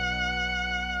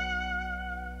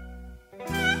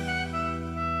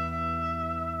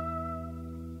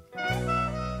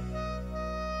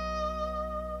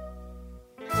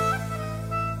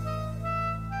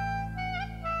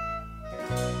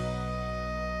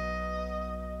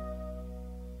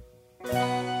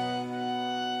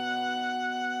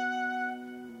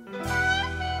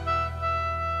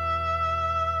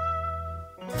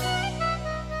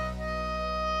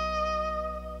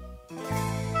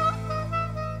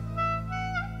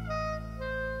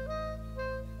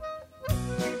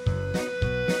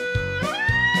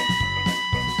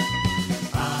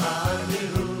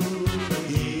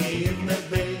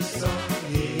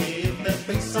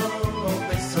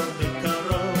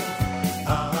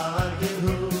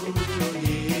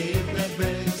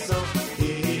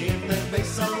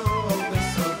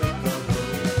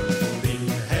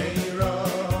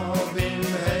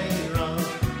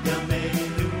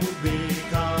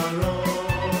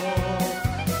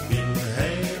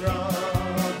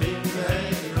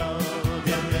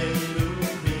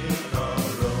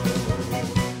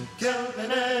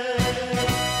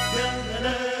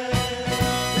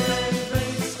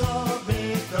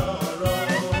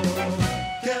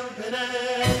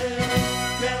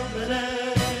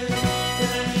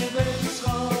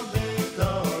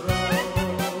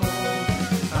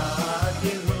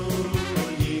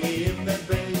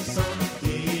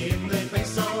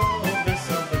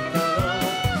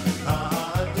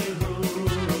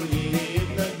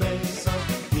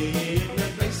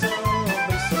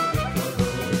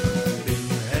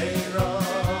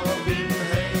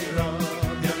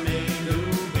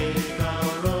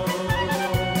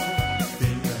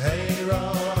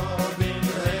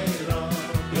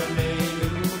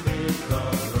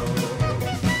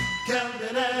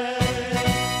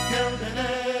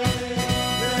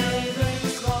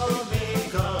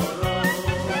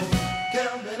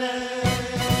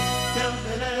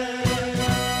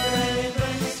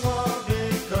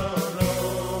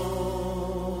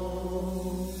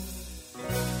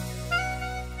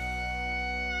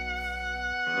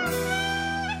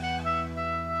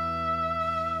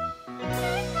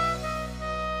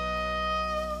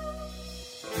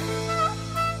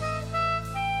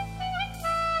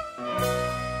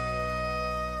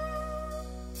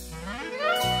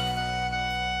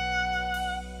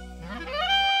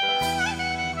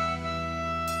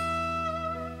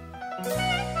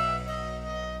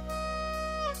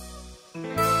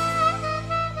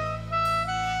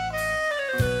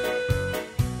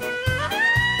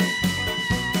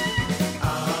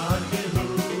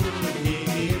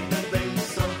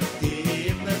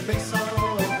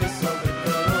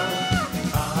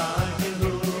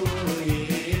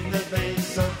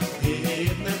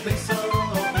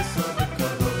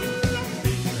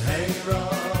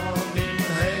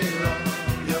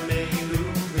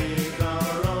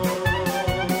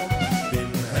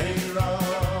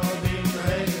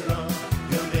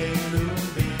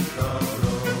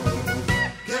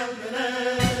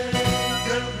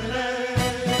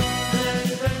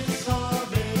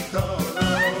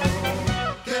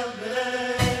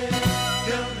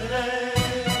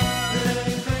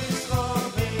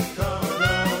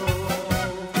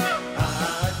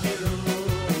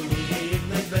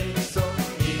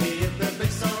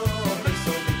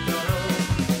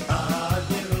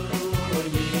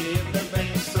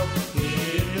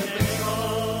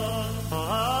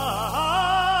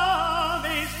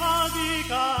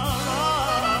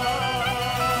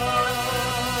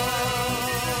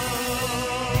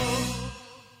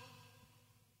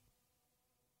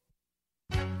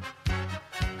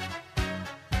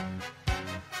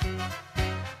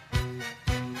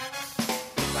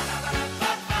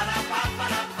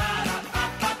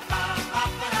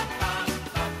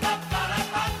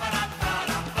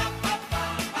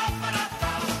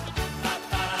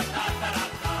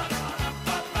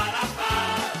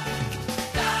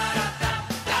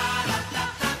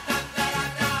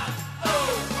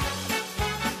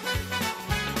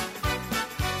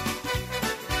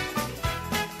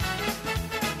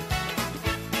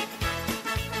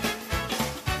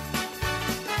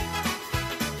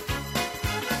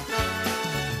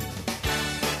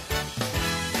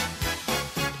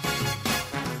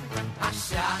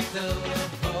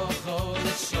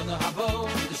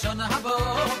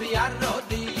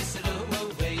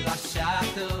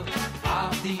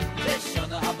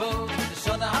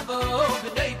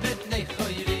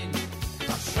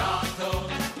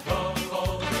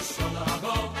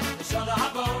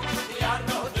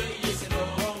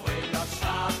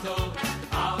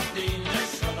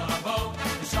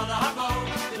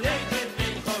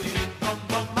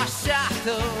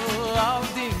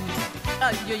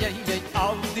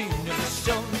 Avdin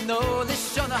Lishono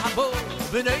Lishona Habo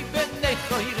B'nei B'nei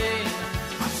Choyrin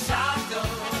Hashado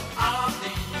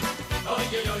Avdin Oy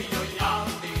oy oy oy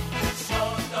Avdin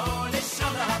Lishono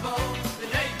Lishona Habo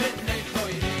B'nei B'nei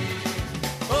Choyrin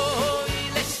Oy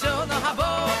Lishona Habo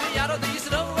B'yarod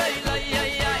Yisrael Ay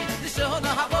ay ay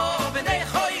Lishona Habo B'nei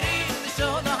Choyrin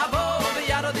Lishona Habo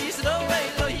B'yarod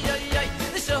Yisrael Ay ay ay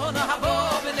Lishona Habo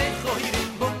B'nei Choyrin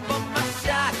Bum bum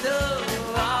Mashado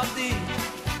Avdin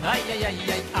Ay ay ay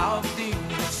ay Avdin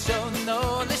Lishono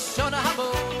Lishona Habo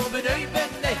B'nei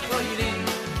B'nei Choyrin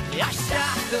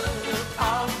Yashado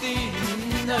Avdin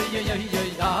Ay ay ay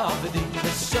ay Avdin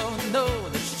Lishono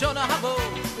Lishona Habo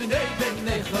B'nei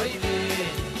B'nei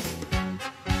Choyrin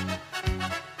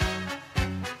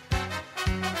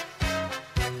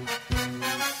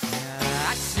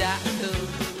Yashado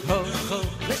Ho ho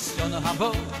Lishona Habo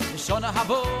Lishona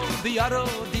Habo B'yaro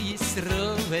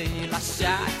Yisrael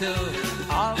Yashado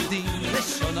Avdin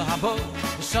Lishona Habo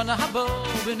Lishona Habo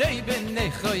B'nei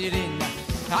B'nei Choyrin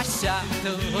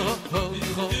Yashado Ho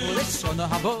ho Lishona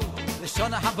Habo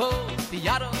Lishona Habo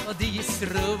B'yaro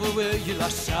Yisrael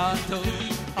Yashado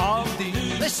Avdin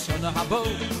Lishona Habo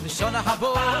Lishona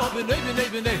Habo B'nei B'nei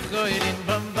B'nei Choyrin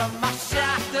Bam bam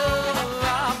Yashado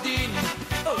Avdin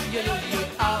Oh yeah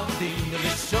yeah Avdin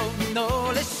Lishono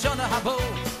Lishona Habo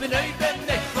B'nei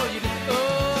B'nei Choyrin Oh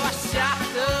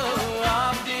Yashado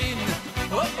Avdin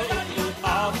Oh oh oh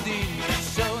Avdin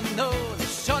Lishono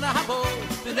Lishona Habo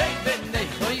B'nei B'nei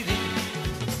Choyrin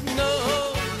No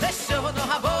Lishona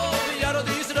Habo B'yarod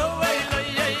Yisrael Ay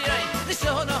ay ay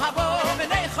Lishona Habo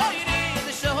B'nei Choyrin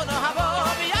Lishona Habo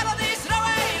B'yarod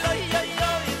Yisrael Ay ay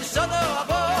ay Lishona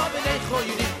Habo B'nei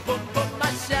Choyrin Bum bum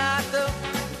Mashado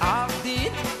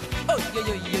Avdin Oh yeah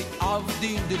yeah yeah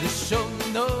Avdin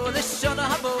Lishono Lishona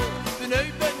Habo B'nei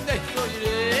B'nei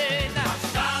Choyrin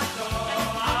Mashado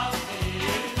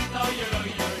Avdin Oh yeah yeah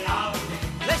yeah Avdin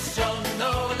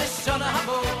Lishono Lishona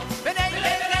Habo B'nei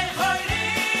B'nei Choyrin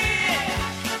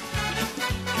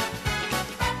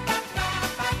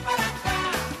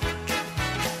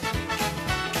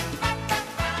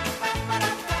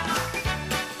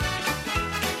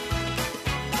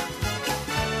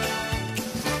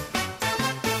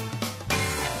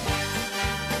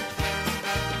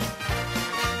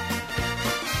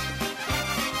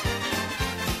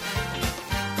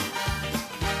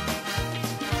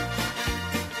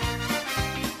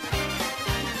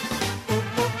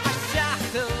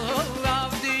Hashado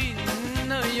Avdin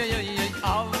Ay ay ay ay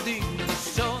Avdin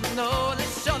Lishono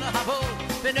Lishona Habo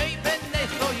B'nei B'nei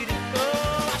Choyrin Oh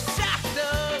Hashado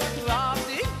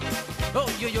Avdin Oh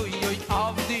yo yo yo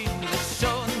Avdin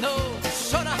Lishono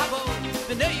Lishona Habo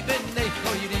B'nei B'nei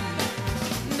Choyrin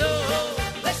No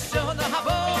Lishona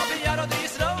Habo B'yarod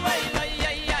Yisrael Ay ay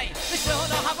ay ay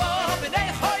Lishona Habo B'nei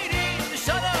Choyrin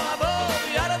Lishona Habo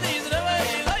B'yarod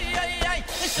Yisrael Ay ay ay ay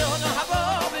Lishona Habo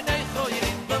B'nei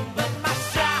Choyrin Bum bum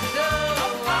Mashado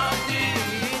Avdin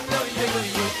Oh yo yo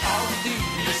yo Avdin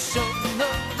Lishono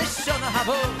Lishona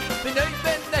Habo B'nei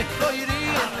B'nei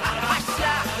Choyrin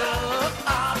Mashado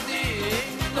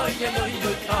Avdin Oh yo yo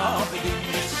yo Avdin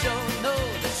Lishono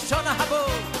Lishona Habo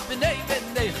B'nei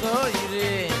B'nei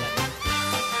Choyrin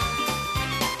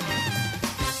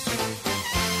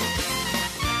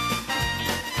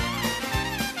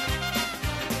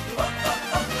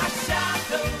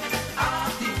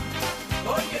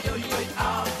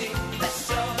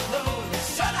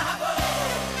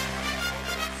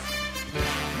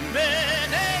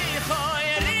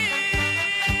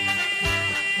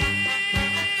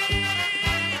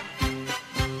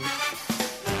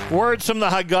Words from the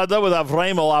Haggadah with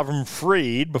Avram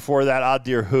Fried. Before that,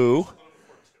 Adir Hu,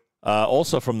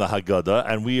 also from the Haggadah.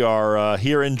 And we are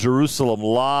here in Jerusalem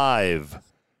live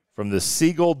from the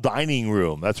Siegel Dining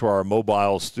Room. That's where our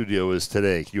mobile studio is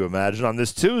today. Can you imagine? On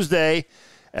this Tuesday,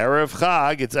 Erev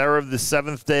Chag, it's Erev the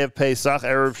 7th day of Pesach,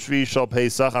 Erev Shvi Shal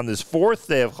Pesach. On this 4th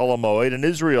day of Chol Hamoed in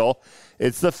Israel,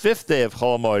 it's the 5th day of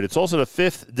Chol Hamoed. It's also the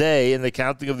 5th day in the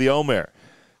counting of the Omer.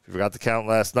 If you forgot to count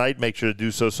last night, make sure to do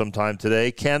so sometime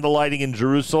today. Candle lighting in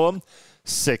Jerusalem,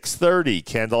 6:30.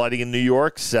 Candle lighting in New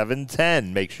York,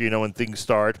 7:10. Make sure you know when things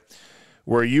start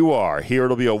where you are. Here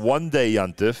it'll be a one-day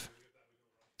Yontif.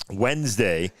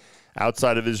 Wednesday,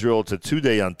 outside of Israel, it's a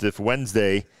two-day Yontif.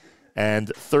 Wednesday and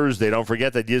Thursday. Don't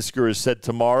forget that Yizkor is said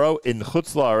tomorrow. In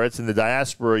Chutz La'aretz, in the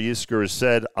diaspora, Yizkor is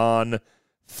said on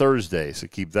Thursday. So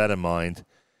keep that in mind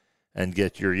and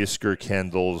get your Yizkor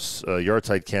candles,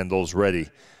 Yartzeit candles ready.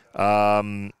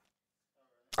 On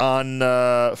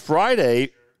Friday,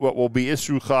 what will be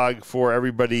Isru Chag for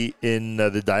everybody in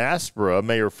the diaspora,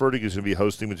 Mayor Fertig is going to be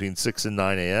hosting between 6 and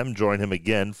 9 a.m. Join him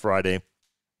again Friday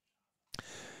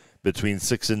between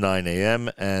 6 and 9 a.m.,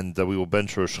 and we will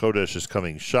bench Rosh Chodesh this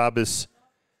coming Shabbos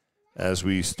as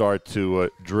we start to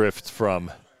drift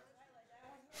from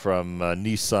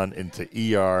Nisan into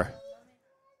Iyar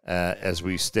as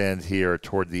we stand here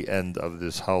toward the end of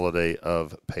this holiday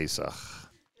of Pesach.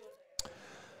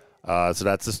 So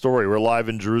that's the story. We're live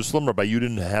in Jerusalem. Rabbi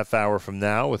Yudin, a half hour from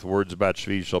now, with words about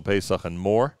Shvi Shel Pesach and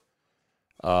more.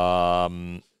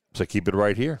 So keep it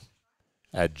right here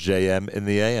at JM in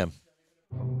the AM.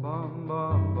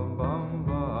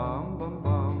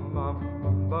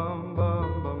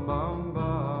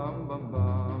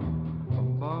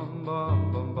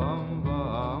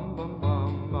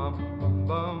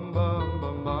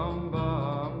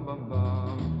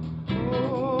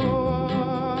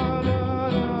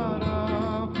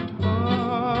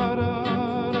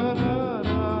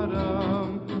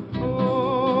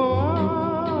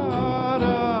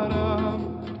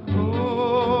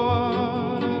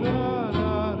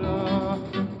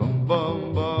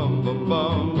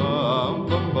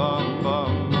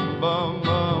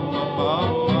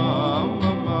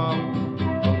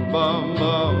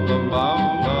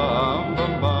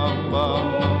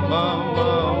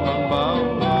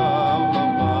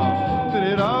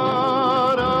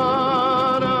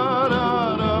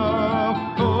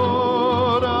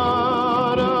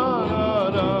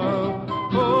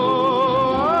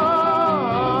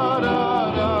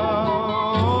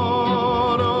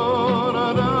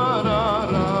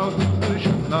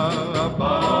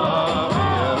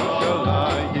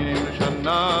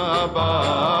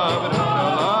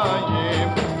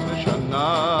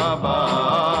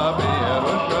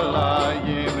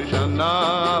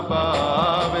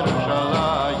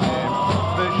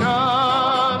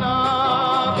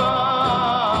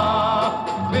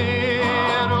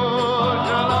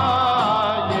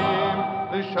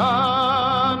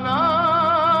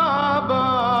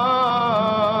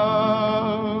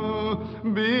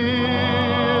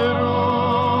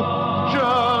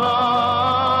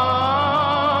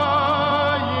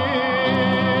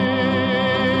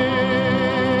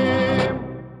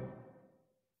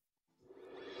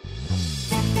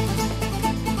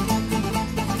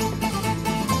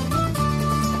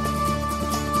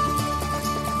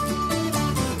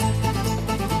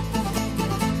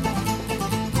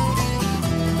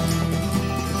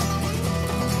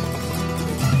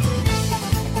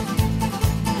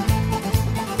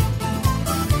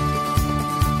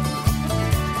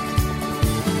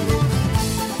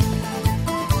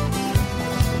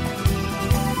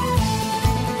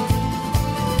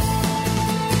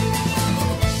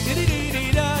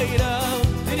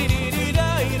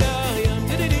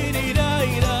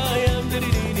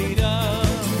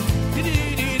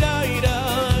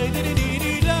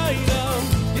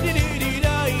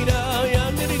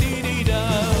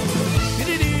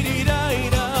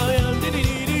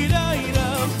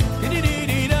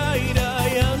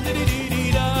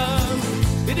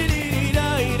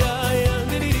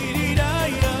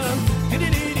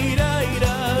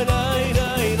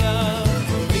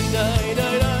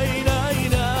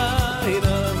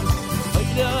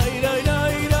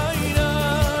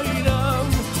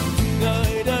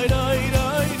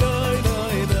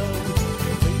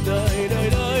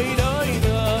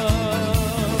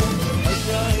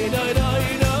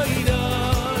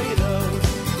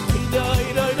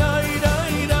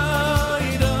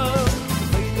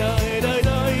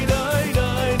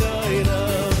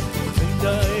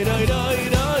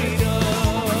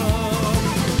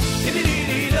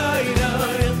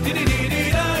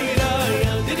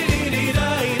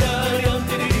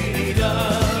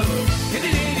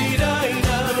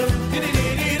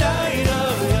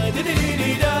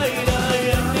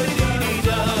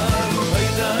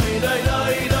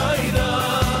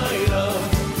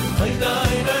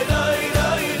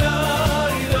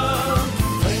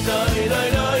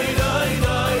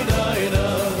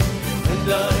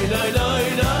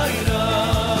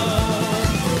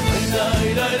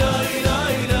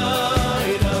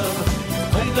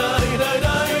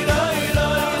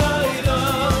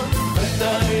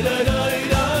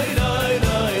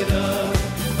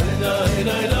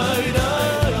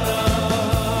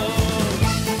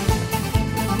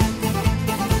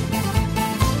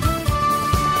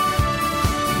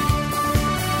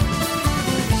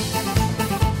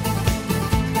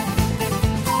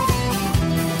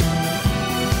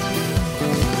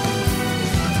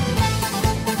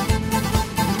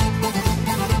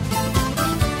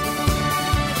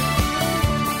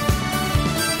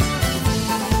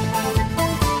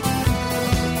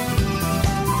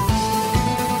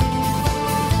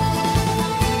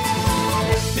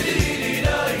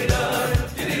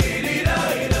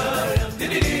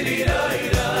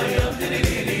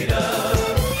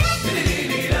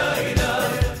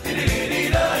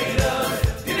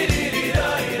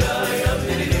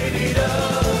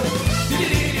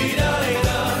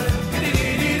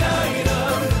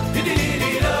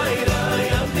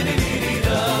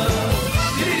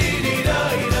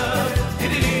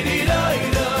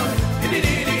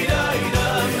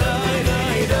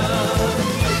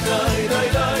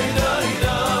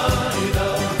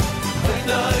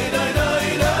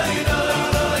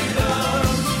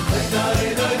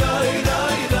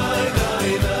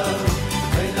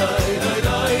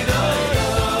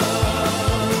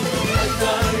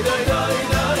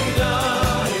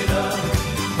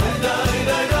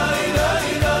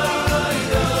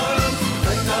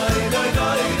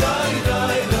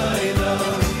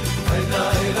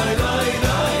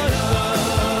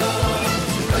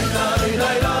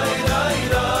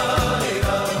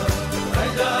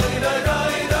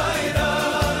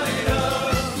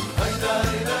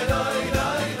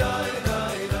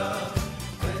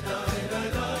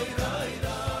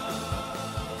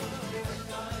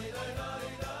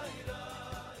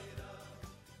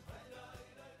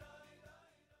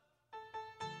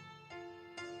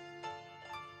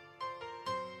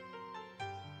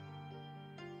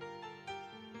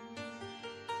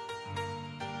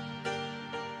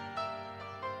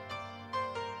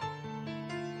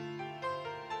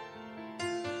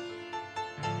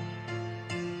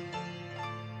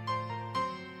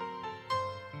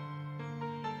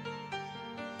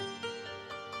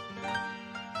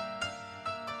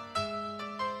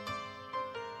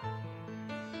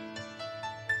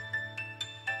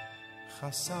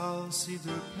 Chasal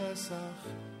Sidur Pesach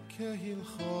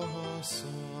Kehilchosoi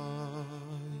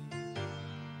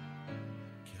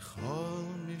Kechol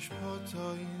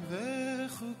Mishpotoi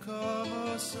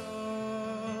Vechukosoi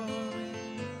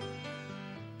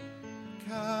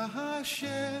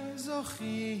Kasher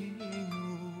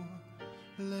Zochinu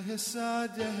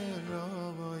Lesader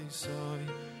Oisoi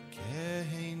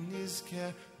Kein Nizke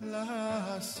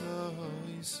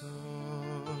Lasoi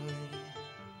Soi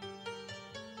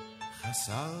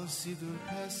Chasal Sidur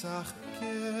Pesach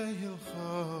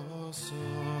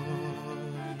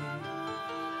Kehilchosoi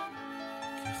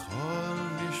Kechol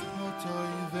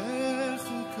Mishpotoi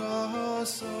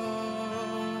Vechukosoi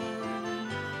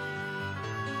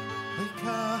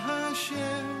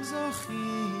Kasher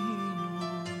Zochinu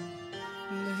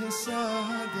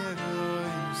Lesader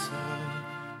Oisoi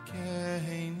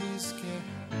Kein Nizke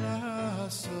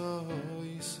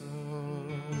Lasoi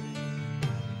Soi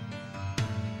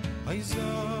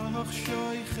Ayzach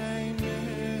shoychein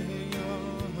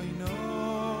meyoyno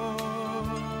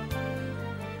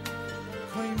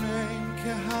Koymein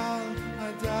kehal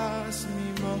adas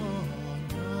mimono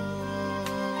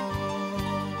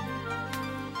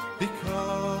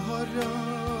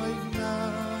Bikoroy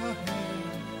nahem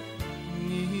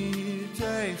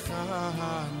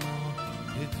niteichano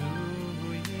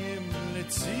Eduyim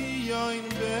letzion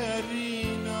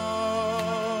berino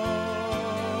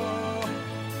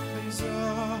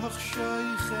Zach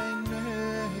shoychein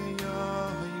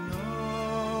meyoyno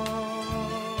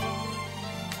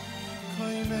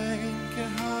Koymein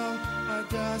kehal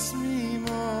adas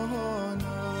mimono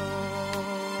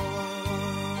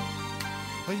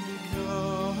Oy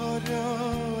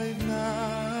bikoroy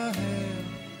nahem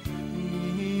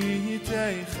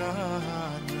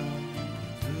niteichano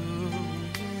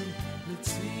Eduyim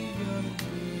letzion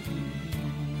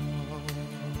berino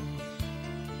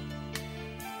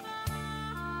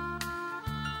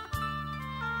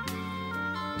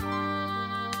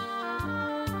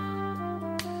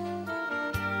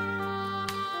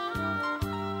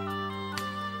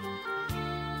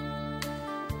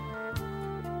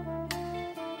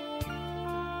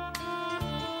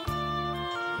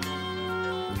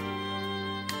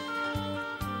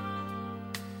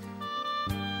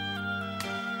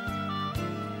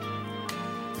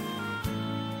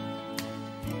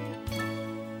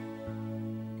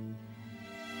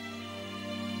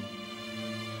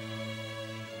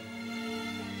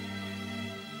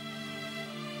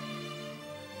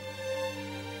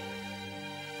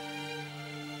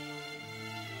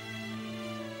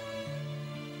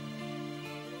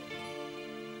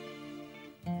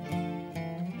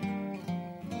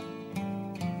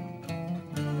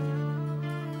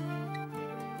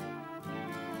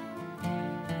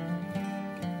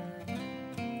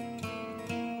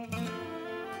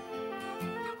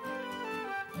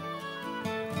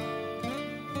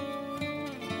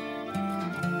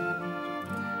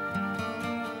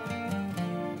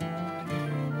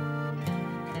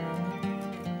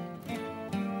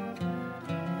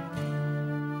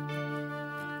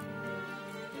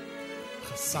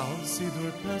Chasal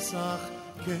Sidur Pesach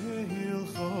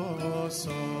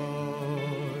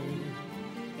Kehilchosoi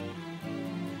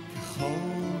Kechol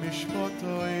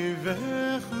Mishpotoi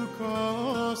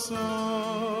Vechukosoi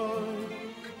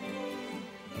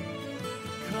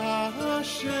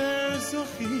Kasher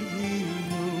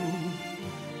Zochinu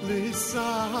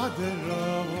Lisader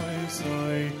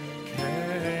Oisoi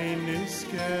Kein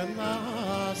Nizke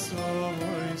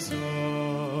Lasoi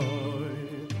Soi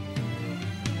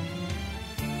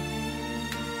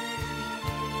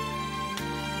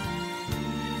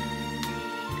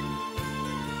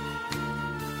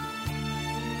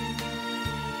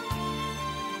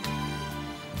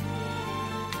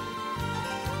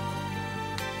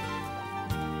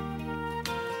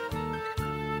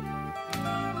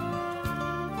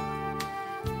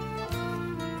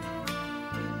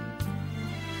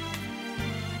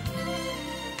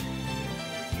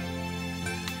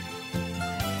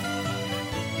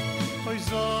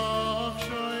Zach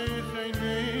shoychein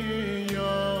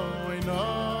meyoyno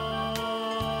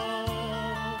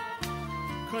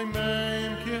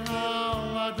Koymein kehal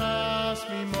adas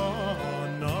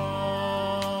mimono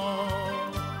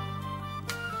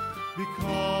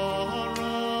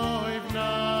Bikoroy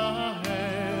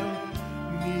v'nahel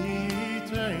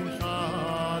nitein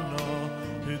chano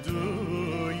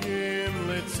Eduyim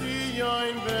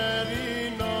letzion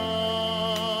berino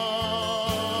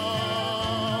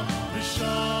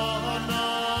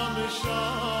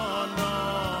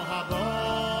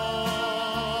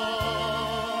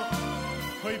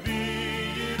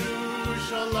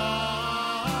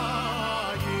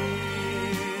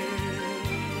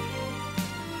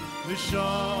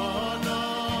Shana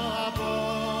haba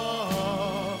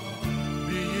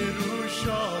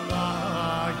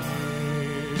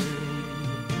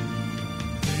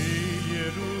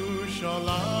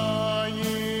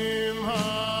B'Yerushalayim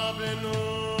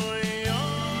habenuya.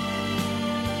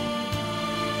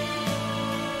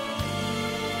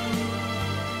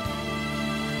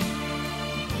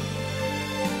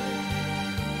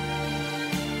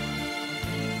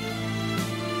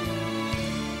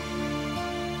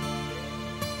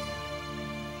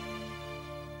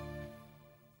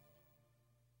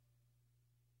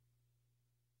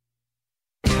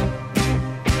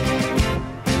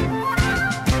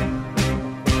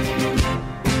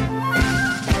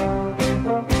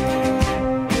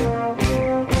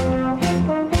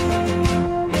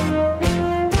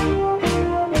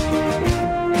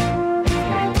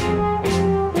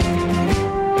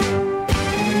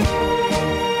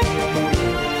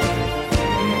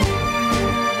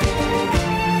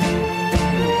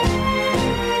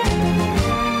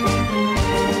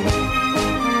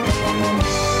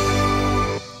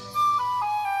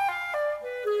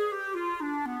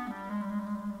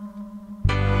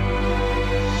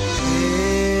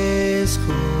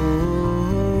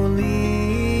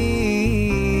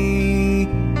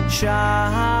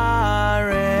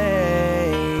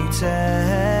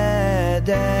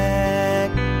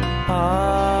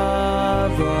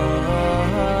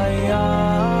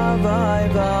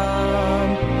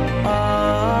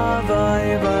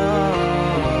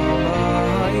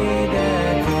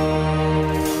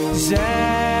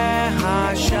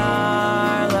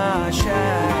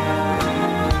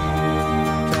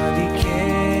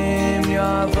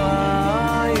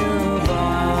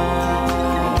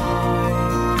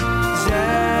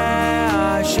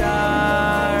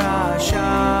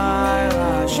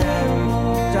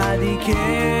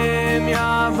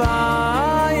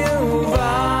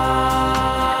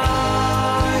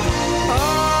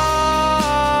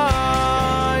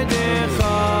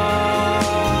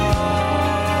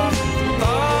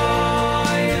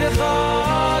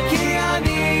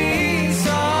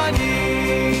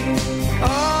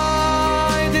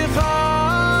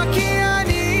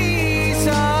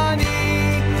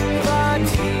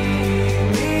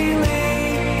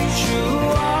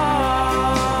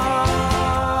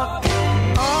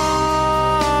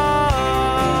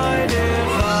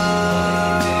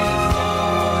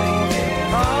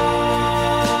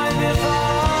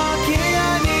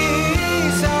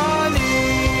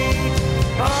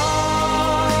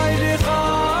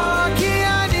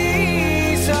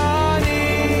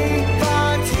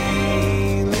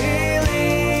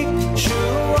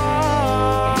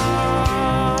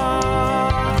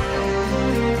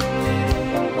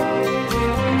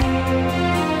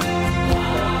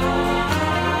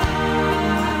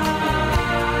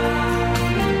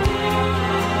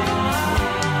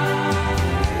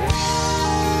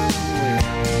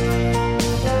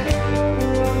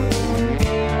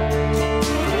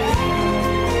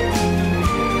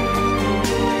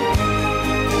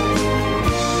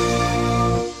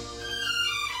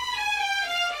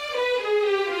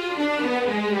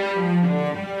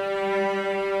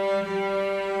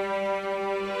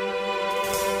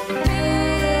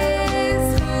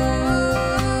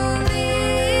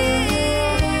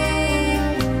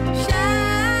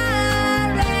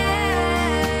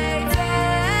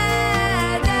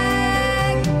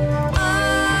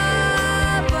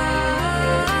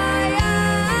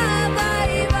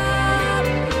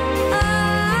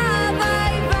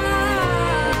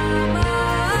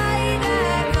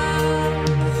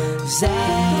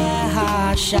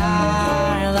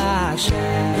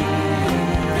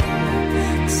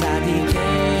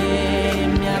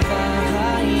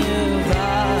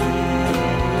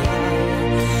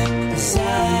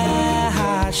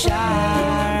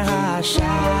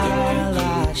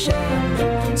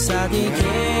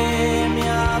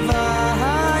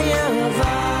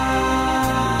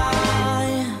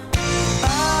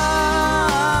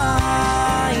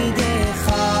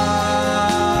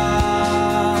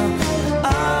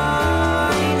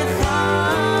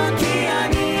 Ki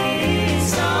ani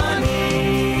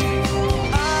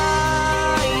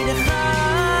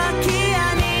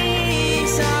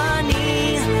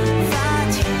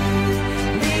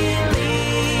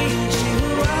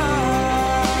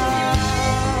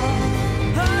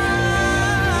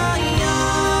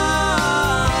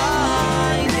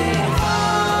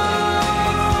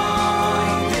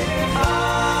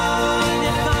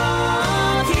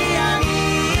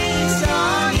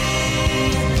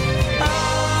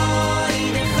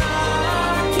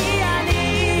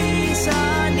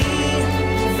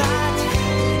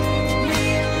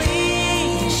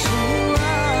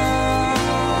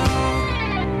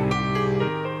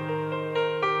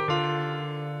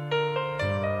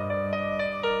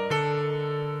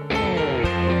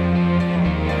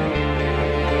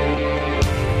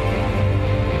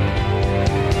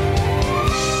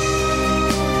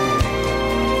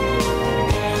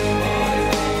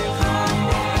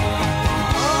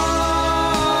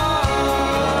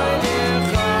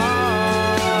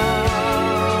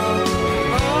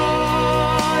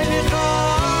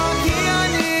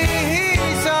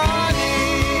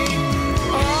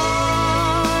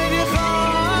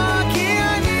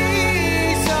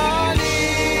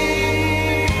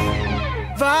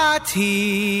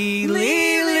Ati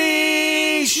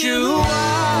Lili Shua.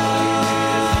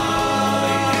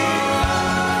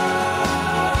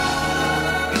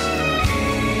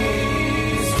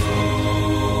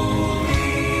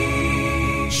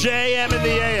 JM in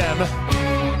the AM.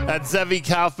 That's Zevi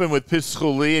Kaufman with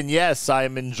Pischuli. And yes, I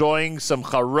am enjoying some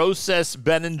Charoses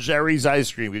Ben & Jerry's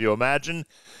ice cream. Can you imagine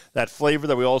that flavor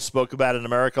that we all spoke about in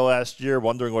America last year,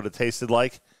 wondering what it tasted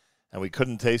like? And we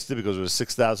couldn't taste it because it was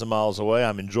 6,000 miles away.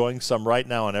 I'm enjoying some right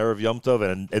now on Erev Yom Tov.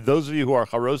 And those of you who are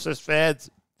Charoses fans,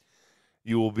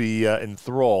 you will be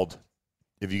enthralled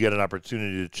if you get an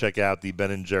opportunity to check out the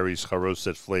Ben & Jerry's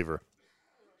Charoses flavor.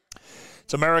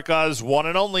 It's America's one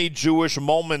and only Jewish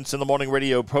Moments in the Morning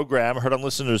radio program, heard on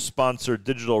listeners-sponsored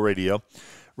digital radio.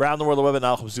 Around the world, the web at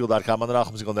NachumSegal.com, on the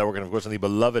Nachum Segal Network, and, of course, on the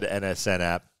beloved NSN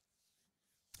app.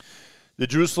 The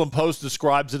Jerusalem Post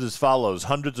describes it as follows.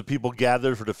 Hundreds of people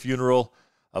gathered for the funeral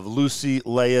of Lucy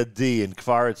Leah D. in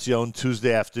Kfar Etzion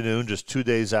Tuesday afternoon, just 2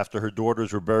 days after her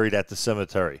daughters were buried at the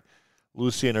cemetery.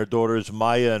 Lucy and her daughters,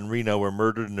 Maya and Rina, were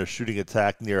murdered in a shooting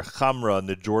attack near Hamra in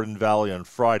the Jordan Valley on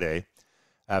Friday.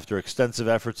 After extensive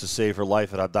efforts to save her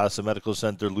life at Hadassah Medical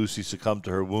Center, Lucy succumbed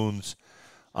to her wounds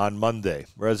on Monday.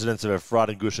 Residents of Efrat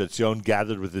and Gush Etzion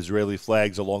gathered with Israeli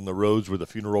flags along the roads where the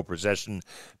funeral procession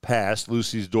passed.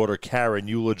 Lucy's daughter Karen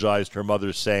eulogized her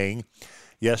mother, saying,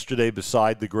 "Yesterday,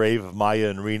 beside the grave of Maya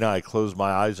and Rina, I closed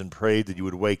my eyes and prayed that you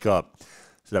would wake up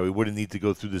so that we wouldn't need to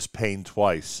go through this pain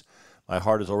twice. My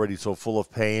heart is already so full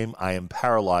of pain, I am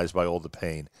paralyzed by all the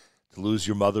pain. To lose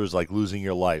your mother is like losing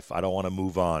your life. I don't want to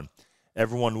move on.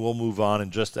 Everyone will move on,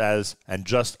 and just us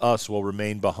will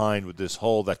remain behind with this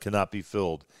hole that cannot be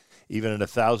filled. Even in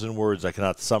 1,000 words, I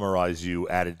cannot summarize you,"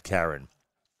 added Karen.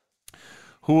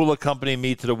 "Who will accompany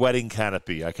me to the wedding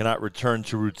canopy? I cannot return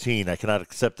to routine. I cannot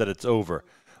accept that it's over.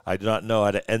 I do not know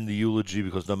how to end the eulogy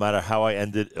because no matter how I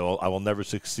end it, I will never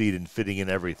succeed in fitting in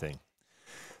everything."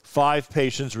 5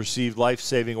 patients received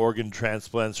life-saving organ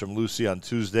transplants from Lucy on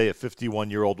Tuesday. A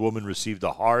 51-year-old woman received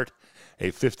a heart,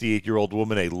 a 58-year-old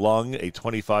woman a lung, a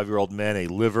 25-year-old man a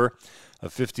liver, a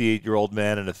 58-year-old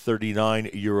man and a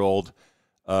 39-year-old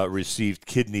received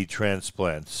kidney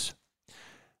transplants.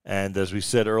 And as we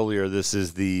said earlier, this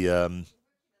is the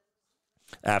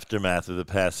aftermath of the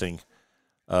passing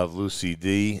of Lucy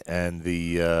D., and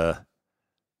the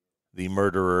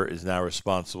murderer is now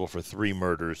responsible for 3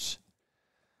 murders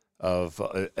of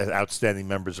outstanding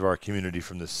members of our community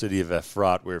from the city of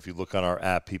Efrat, where if you look on our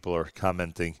app, people are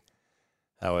commenting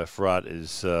how Efrat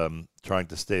is trying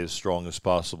to stay as strong as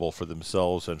possible for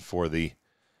themselves and for the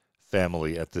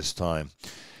family at this time.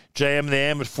 JM and the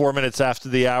AM at 4 minutes after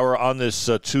the hour on this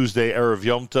Tuesday, Erev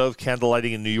Yom Tov.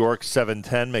 Candlelighting in New York,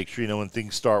 7:10. Make sure you know when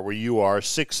things start where you are.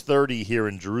 6:30 here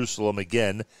in Jerusalem.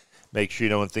 Again, make sure you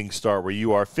know when things start where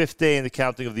you are. 5th day in the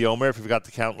counting of the Omer. If you forgot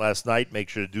to count last night, make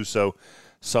sure to do so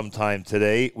sometime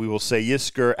today. We will say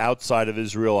Yisker outside of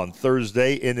Israel on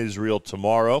Thursday, in Israel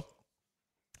tomorrow.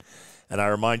 And I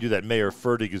remind you that Mayor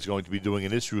Fertig is going to be doing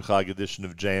an Isru Chag edition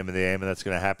of JM and the AM, and that's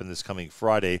going to happen this coming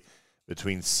Friday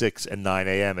between 6 and 9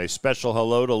 a.m. A special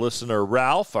hello to listener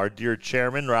Ralph, our dear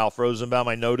chairman, Ralph Rosenbaum,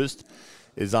 I noticed,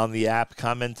 is on the app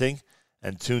commenting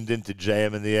and tuned into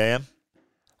JM and the AM.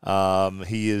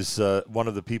 He is one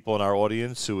of the people in our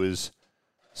audience who is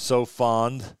so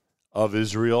fond of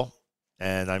Israel,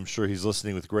 and I'm sure he's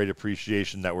listening with great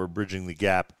appreciation that we're bridging the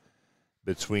gap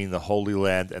between the Holy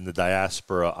Land and the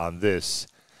diaspora on this,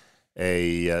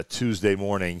 a Tuesday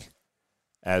morning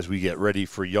as we get ready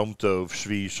for Yom Tov,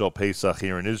 Shvi Shal Pesach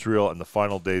here in Israel, and the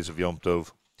final days of Yom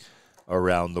Tov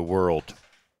around the world.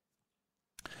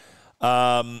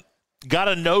 Got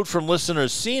a note from listener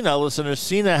Sina. Listener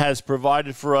Sina has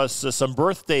provided for us some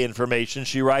birthday information.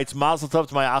 She writes, Mazel Tov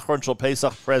to my Achron Shal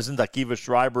Pesach present, Akiva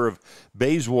Schreiber of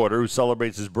Bayswater, who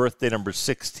celebrates his birthday number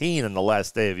 16 on the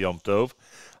last day of Yom Tov.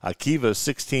 Akiva,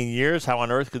 16 years. How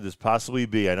on earth could this possibly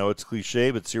be? I know it's cliche,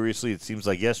 but seriously, it seems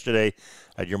like yesterday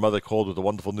I had your mother called with the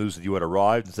wonderful news that you had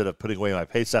arrived. Instead of putting away my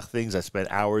Pesach things, I spent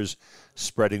hours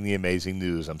spreading the amazing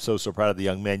news. I'm so proud of the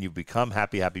young man you've become.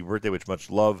 Happy birthday, with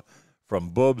much love from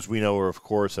Boobs. We know her, of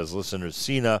course, as listener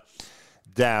Sina,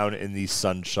 down in the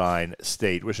Sunshine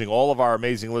State. Wishing all of our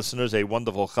amazing listeners a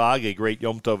wonderful Chag, a great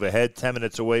Yom Tov ahead. 10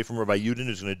 minutes away from Rabbi Yudin,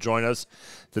 who's going to join us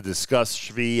to discuss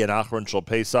Shvi and Achron Shal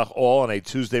Pesach, all on a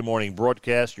Tuesday morning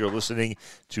broadcast. You're listening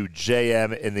to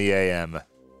JM in the AM.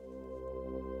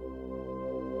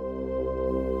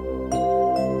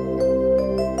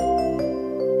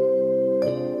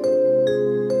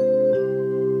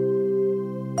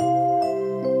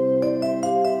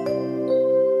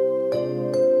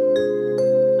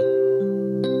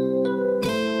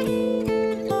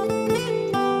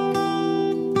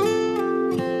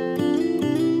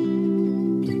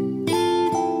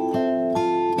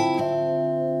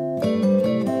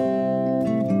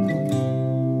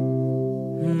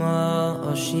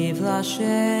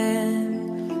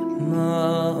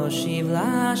 Moshiv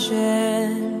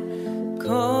Lashem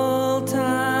Kol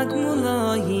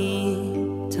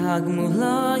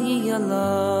Tagmulai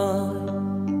Yalai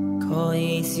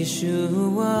Kois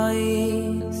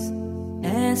Yeshuais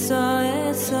Esa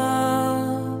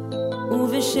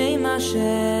Uveshem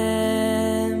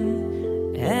Hashem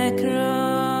Ekra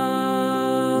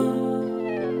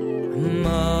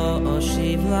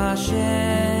Moshiv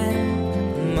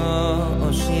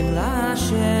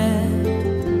Lashem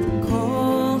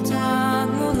Kol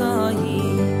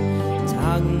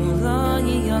Tagmulai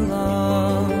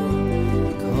Yalai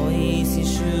Kois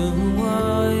Yeshuais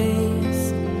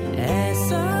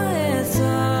Esa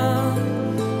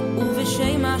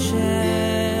Uveshem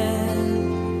Hashem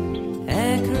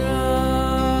Ekra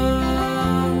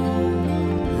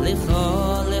Licha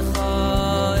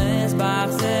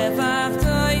Esbach Zevach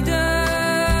Toida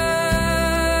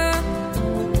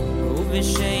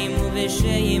Uveshem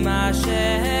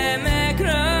Hashem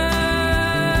Ekra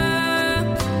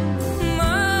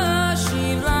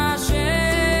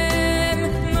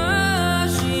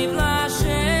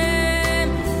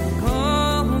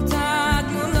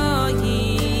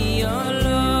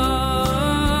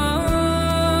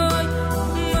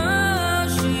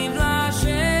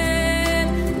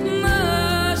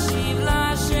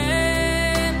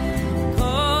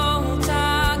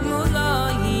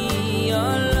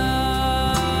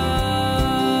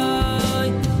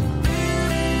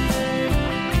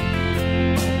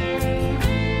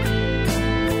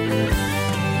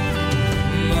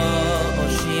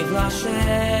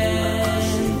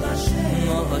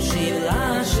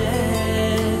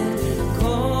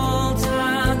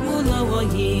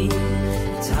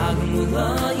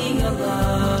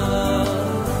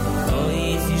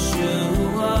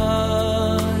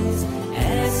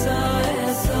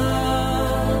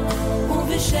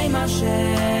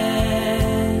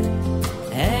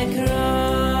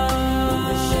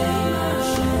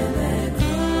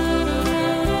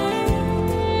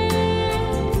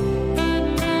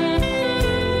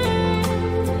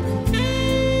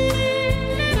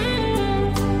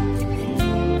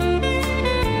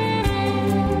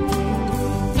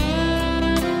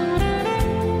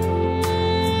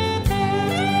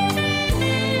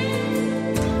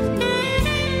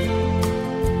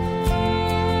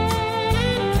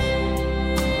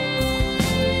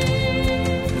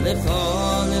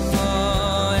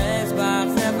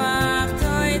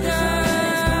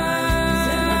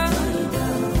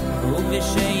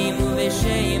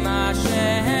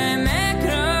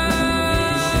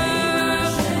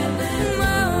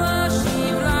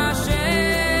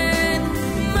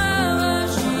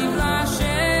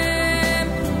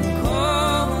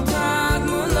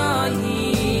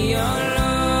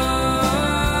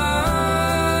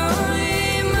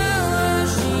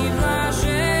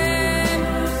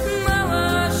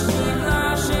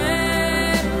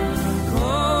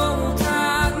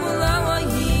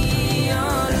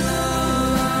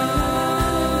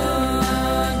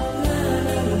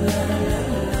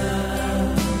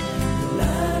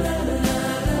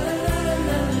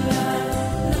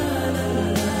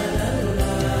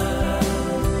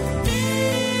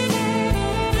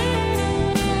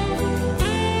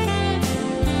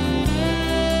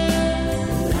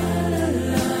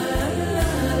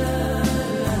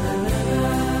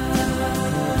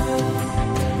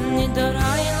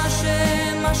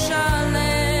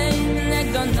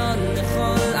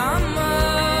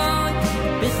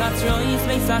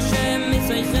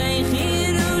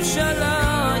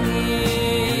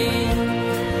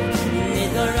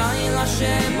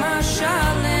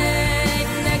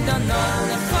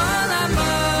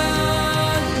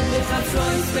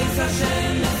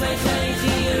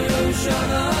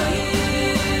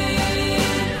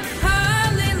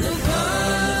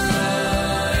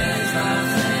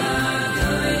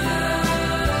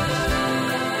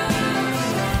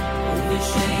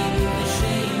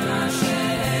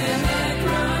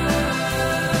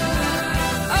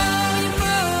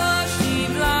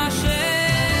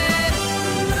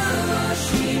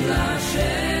Hashem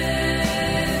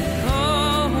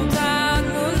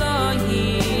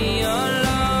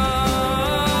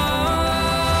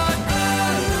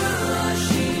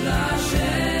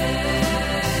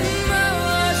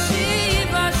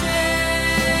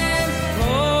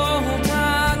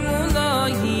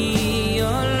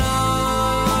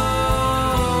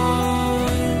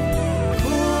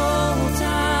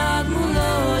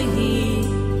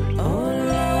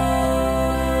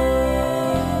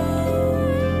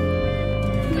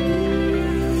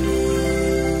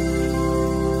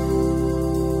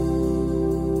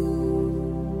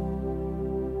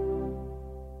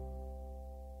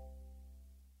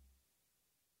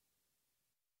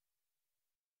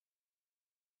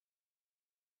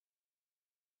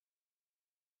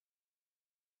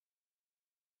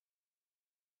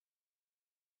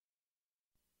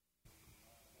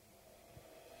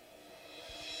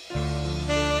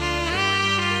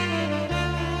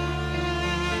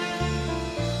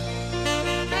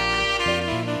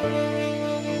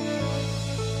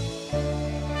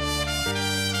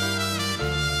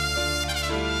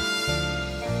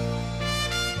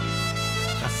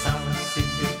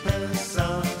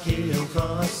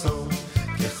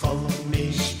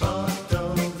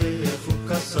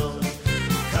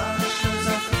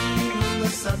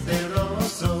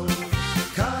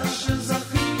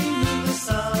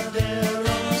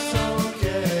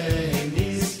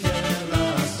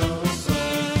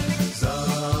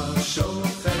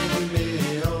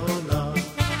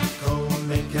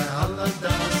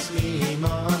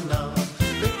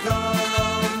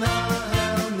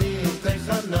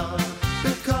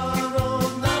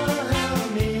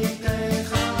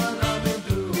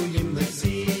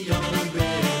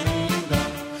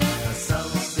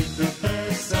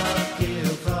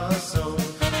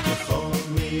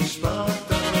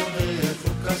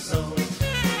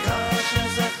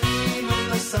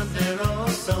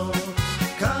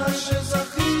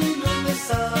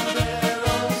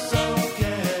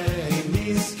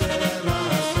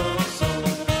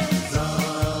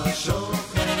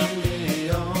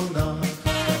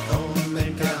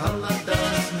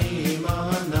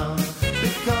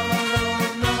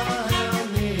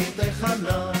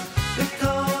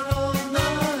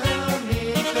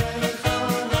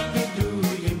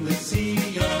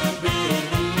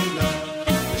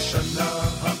לשנה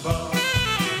הבאה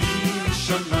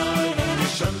בירושלים,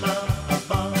 לשנה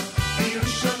הבאה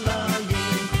בירושלים,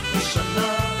 לשנה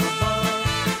הבאה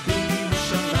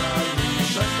בירושלים,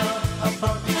 לשנה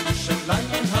הבאה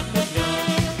בירושלים הבנויה,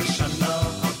 לשנה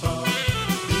הבאה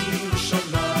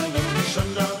בירושלים,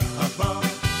 לשנה הבאה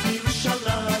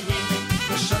בירושלים,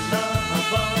 לשנה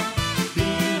הבאה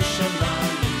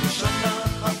בירושלים, לשנה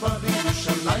הבאה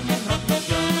בירושלים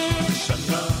הבנויה,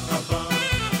 לשנה הבאה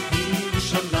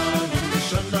בירושלים,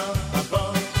 לשנה הבאה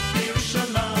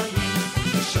בירושלים,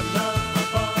 לשנה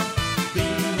הבאה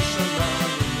בירושלים,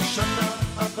 לשנה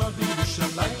הבאה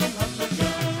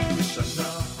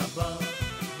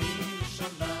בירושלים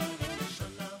הבנויה,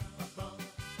 לשנה הבאה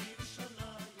בירושלים,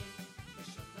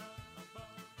 לשנה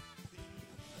הבאה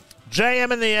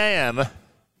JM in the AM.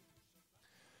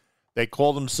 They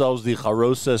call themselves the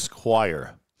Charoses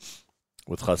Choir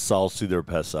with Chasal Siddur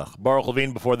Pesach. Baruch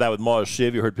Levine before that with Moaz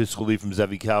Shiv. You heard Pischuli from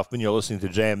Zevi Kaufman. You're listening to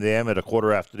JM in the AM at a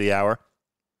quarter after the hour.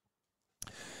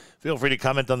 Feel free to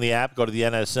comment on the app. Go to the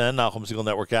NSN, Nahum Single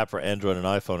Network app for Android and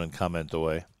iPhone and comment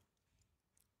away.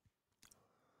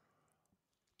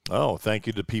 Oh, thank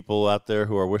you to people out there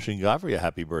who are wishing Gavri a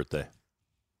happy birthday.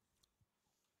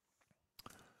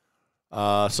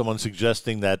 Someone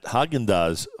suggesting that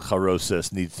Haagen-Dazs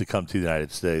Charoses needs to come to the United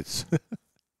States.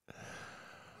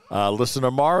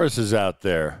 Listener Morris is out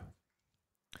there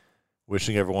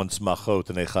wishing everyone smachot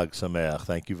and echag sameach.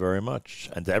 Thank you very much.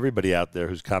 And to everybody out there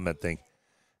who's commenting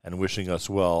and wishing us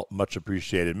well, much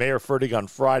appreciated. Mayor Fertig on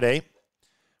Friday.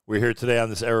 We're here today on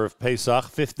this Erev Pesach,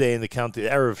 fifth day in the counting,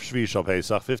 Erev Shvi Shal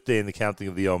Pesach, fifth day in the counting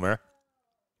of the Omer.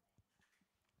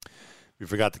 We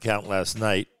forgot to count last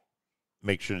night.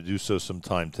 Make sure to do so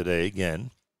sometime today. Again,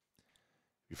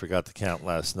 if you forgot to count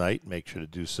last night, make sure to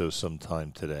do so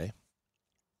sometime today.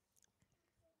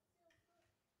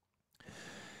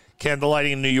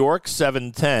 Candlelighting in New York,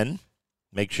 7:10.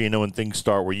 Make sure you know when things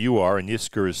start where you are. And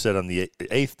Yizkor is set on the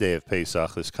 8th day of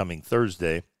Pesach, this coming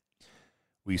Thursday.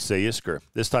 We say Yizkor.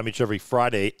 This time each every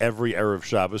Friday, every Erev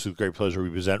Shabbos, with great pleasure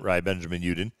we present Rabbi Benjamin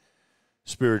Yudin,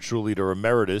 Spiritual Leader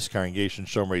Emeritus, Congregation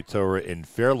Shomrei Torah in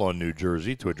Fair Lawn, New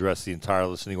Jersey, to address the entire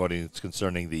listening audience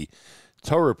concerning the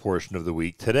Torah portion of the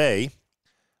week. Today,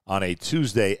 on a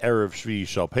Tuesday, Erev Shvi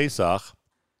Shal Pesach,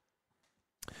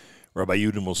 Rabbi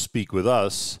Yudin will speak with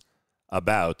us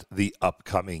about the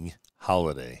upcoming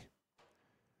holiday.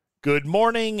 Good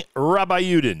morning, Rabbi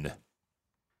Yudin.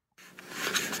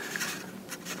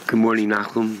 Good morning,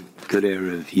 Nachum. Good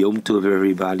Erev Yom Tov,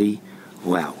 everybody.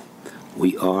 Wow,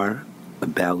 we are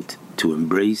about to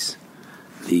embrace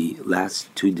the last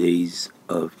 2 days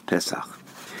of Pesach.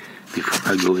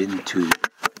 Before I go into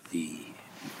the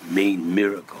main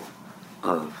miracle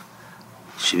of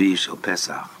Shvi Shel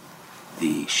Pesach,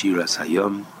 the Shiras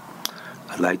Hayom,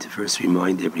 I'd like to first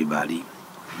remind everybody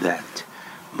that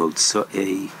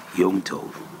Motzei Yom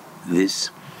Tov,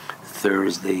 this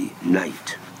Thursday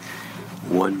night,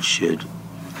 one should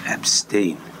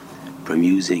abstain from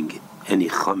using any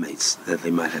chametz that they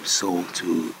might have sold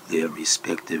to their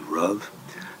respective Rav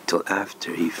till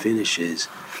after he finishes,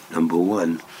 number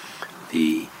one,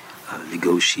 the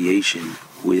negotiation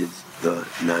with the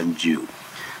non-Jew.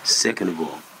 Second of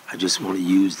all, I just want to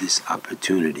use this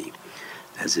opportunity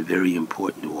as a very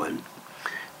important one,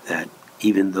 that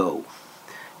even though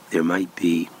there might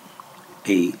be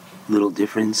a little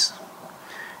difference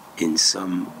in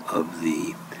some of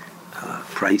the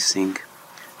pricing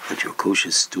that your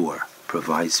kosher store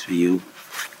provides for you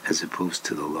as opposed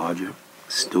to the larger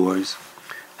stores,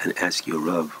 and ask your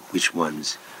Rav which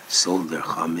ones sold their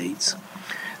chametz.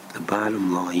 The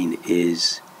bottom line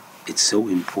is, it's so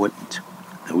important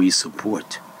that we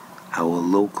support our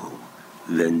local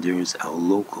vendors, our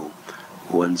local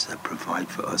ones that provide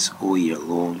for us all year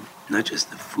long, not just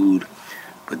the food,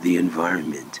 but the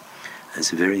environment.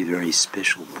 That's a very, very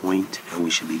special point, and we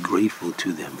should be grateful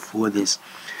to them for this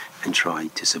and try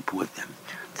to support them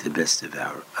to the best of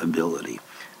our ability,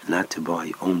 not to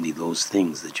buy only those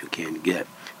things that you can get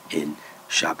in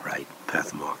ShopRite,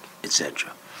 Pathmark,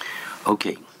 etc.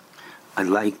 Okay, I'd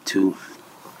like to,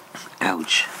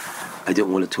 I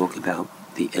don't want to talk about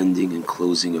the ending and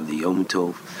closing of the Yom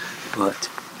Tov, but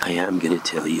I am going to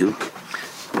tell you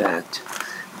that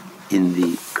in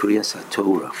the Kriyas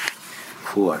HaTorah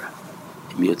for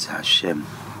Yom Hashem,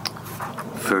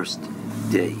 first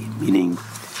day, meaning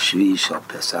Shvi Shal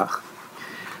Pesach,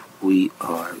 we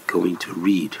are going to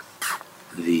read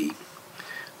the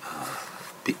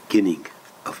beginning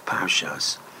of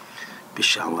Parshas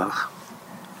Bishalach,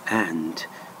 and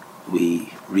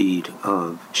we read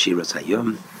of Shiras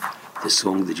Hayom, the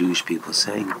song the Jewish people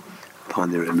sang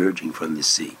upon their emerging from the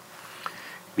sea.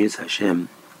 Mirz Hashem,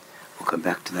 We'll come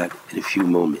back to that in a few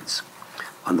moments.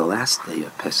 On the last day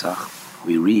of Pesach,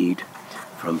 we read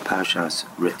from Parshas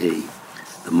Re'eh,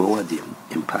 the Moadim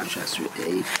in Parshas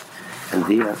Re'eh, and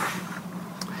there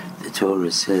the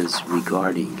Torah says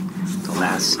regarding the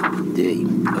last day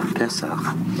of Pesach,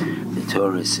 the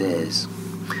Torah says,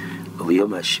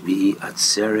 V'yom hashvi'i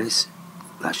atzeres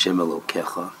l'Hashem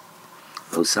Elokecha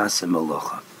lo saseh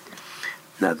melacha.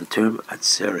 Now the term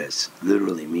atzeres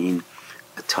literally means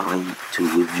a time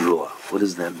to withdraw. What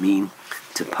does that mean?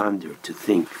 To ponder, to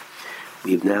think.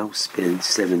 We've now spent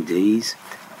 7 days,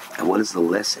 and what is the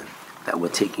lesson that we're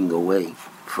taking away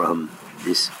from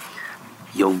this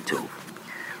Yom Tov?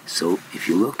 So if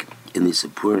you look in the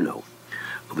Sapurno,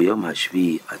 V'yom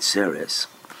hashvi'i atzeres,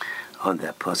 on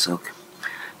that pasuk,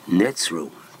 Netzru,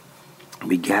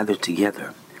 we gather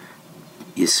together,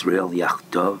 Yisrael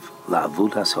Yachdov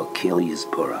La'avudas Hakel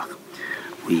Yizborach.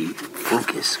 We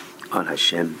focus on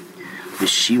Hashem.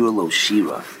 V'shira lo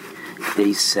shira,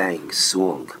 they sang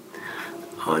song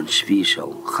on Shvi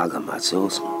Shel Chag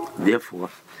HaMatzos. Therefore,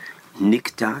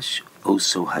 Nikdash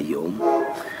Oso Hayom,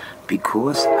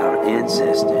 because our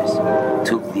ancestors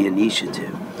took the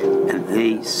initiative and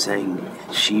they sang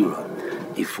Shira,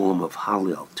 a form of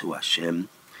Hallel to Hashem.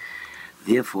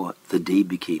 Therefore, the day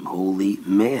became holy.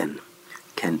 Man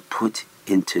can put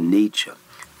into nature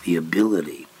the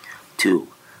ability to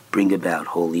bring about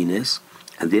holiness,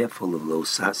 and therefore, lo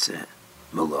saseh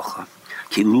melacha,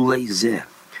 ki lulei zeh,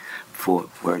 for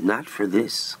were it not for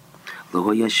this, lo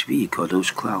yashvi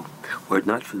kadosh klal, were it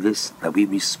not for this that we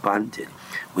responded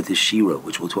with the shira,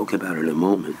 which we'll talk about in a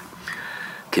moment,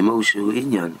 kemo shu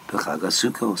inyan b'chag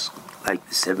HaSukkos, like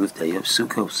the 7th day of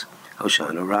Sukkos,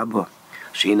 Hoshana Rabbah.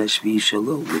 Sheina Shvi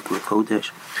Shalom, Mikra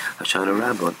Kodesh. Hoshana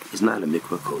Rabbah is not a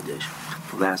Mikra Kodesh.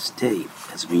 The last day,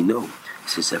 as we know,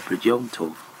 is a separate Yom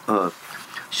Tov of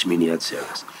Shmini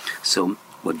Atzeres. So,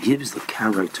 what gives the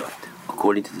character,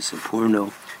 according to the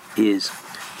Sapurno, is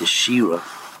the Shira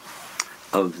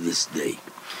of this day.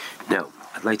 Now,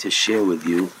 I'd like to share with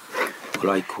you what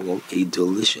I call a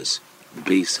delicious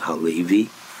Beis Halevi,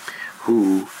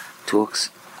 who talks,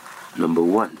 number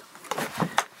one,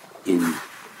 in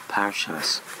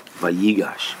Parshas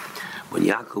Vayigash, when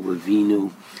Yaakov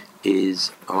Avinu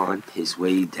is on his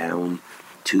way down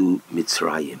to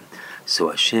Mitzrayim. So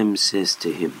Hashem says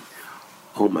to him,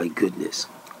 oh my goodness,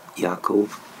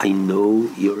 Yaakov, I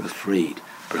know you're afraid,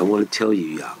 but I want to tell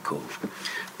you, Yaakov,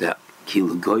 that Ki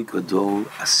l'goy gadol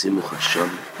asim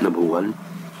Hashem, number one,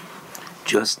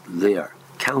 just there,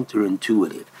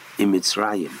 counterintuitive, in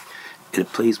Mitzrayim, in a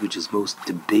place which is most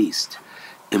debased,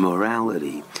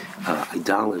 immorality,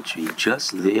 idolatry,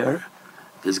 just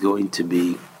there's going to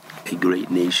be a great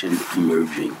nation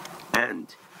emerging.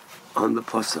 And on the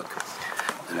pasuk,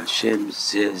 that Hashem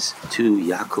says to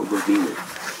Yaakov Avinu,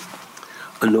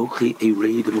 Anochi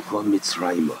eredim kol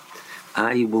Mitzrayim,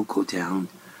 I will go down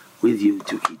with you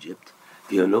to Egypt,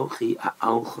 V'anochi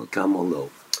a'alcha kamalo,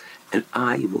 and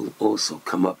I will also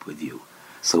come up with you.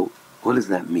 So what does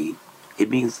that mean? It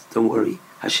means, don't worry,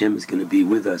 Hashem is going to be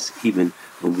with us even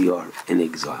when we are in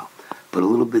exile. But a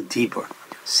little bit deeper,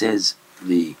 says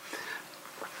the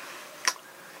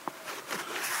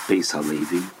Beis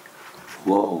Halevi,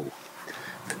 whoa,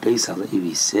 the Beis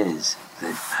Halevi says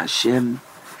that Hashem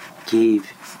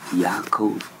gave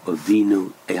Yaakov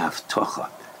Avinu a haftocha,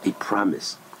 a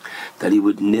promise, that he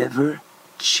would never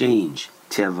change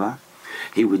teva,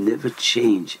 he would never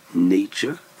change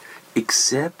nature,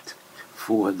 except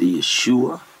for the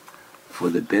Yeshua, for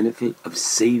the benefit of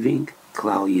saving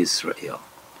Klal Yisrael.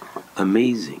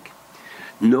 Amazing.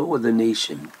 No other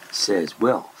nation says,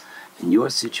 well, in your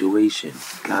situation,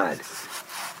 God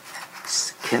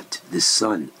kept the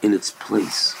sun in its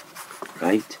place,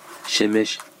 right?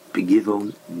 Shemesh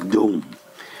begivon dom.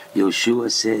 Yeshua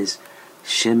says,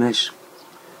 Shemesh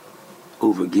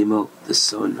over Gimel, the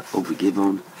sun over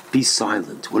Givon, be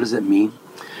silent. What does that mean?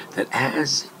 That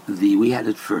we had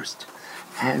it first,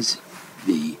 as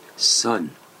the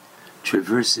sun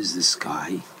traverses the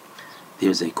sky,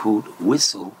 there's a quote,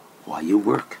 whistle while you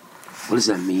work. What does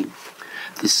that mean?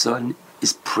 The sun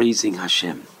is praising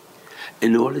Hashem.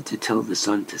 In order to tell the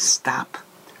sun to stop,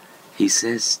 he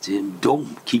says to him,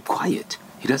 don't, keep quiet.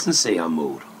 He doesn't say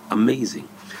Hamoed. Amazing.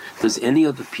 Does any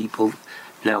other people,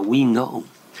 now we know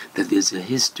that there's a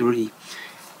history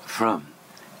from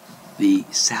the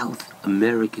South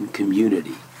American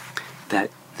community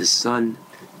that the sun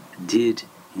did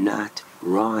not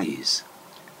rise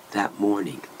that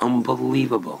morning.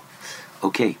 Unbelievable.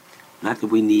 Okay, not that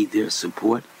we need their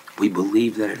support. We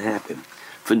believe that it happened.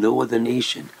 For no other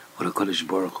nation would HaKadosh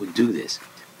Baruch Hu do this.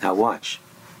 Now watch.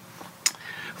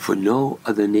 For no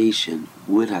other nation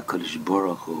would HaKadosh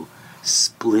Baruch Hu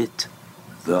split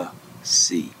the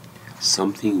sea.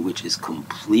 Something which is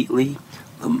completely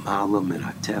l'mala min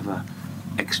hateva,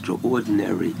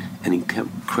 extraordinary and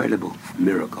incredible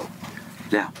miracle.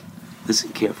 Now,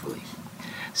 listen carefully.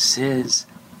 Says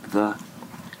the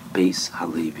Beis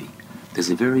Halevi, there's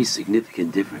a very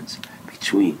significant difference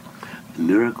between the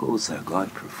miracles that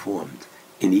God performed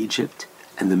in Egypt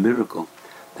and the miracle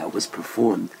that was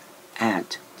performed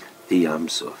at the Yam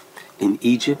Suf. In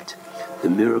Egypt, the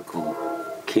miracle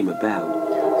came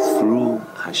about through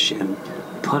Hashem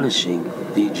punishing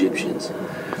the Egyptians.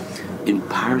 In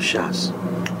Parshas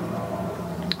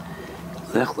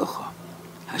Lech Lecha,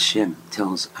 Hashem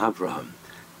tells Abraham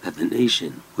that the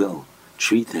nation will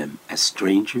treat them as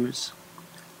strangers,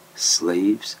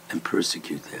 slaves, and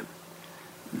persecute them.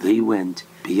 They went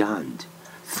beyond.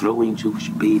 Throwing Jewish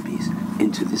babies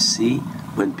into the sea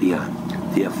went beyond.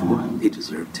 Therefore, they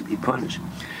deserve to be punished.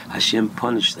 Hashem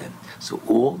punished them. So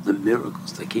all the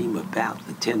miracles that came about,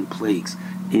 the 10 plagues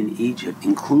in Egypt,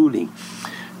 including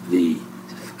the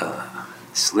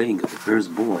slaying of the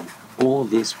firstborn, all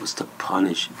this was to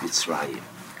punish Mitzrayim.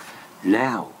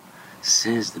 Now,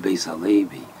 says the Beis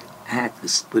Halevi, at the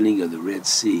splitting of the Red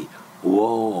Sea,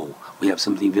 whoa, we have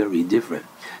something very different.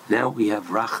 Now we have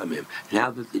Rachamim.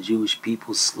 Now that the Jewish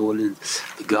people slaughtered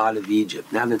the god of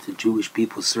Egypt, now that the Jewish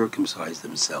people circumcised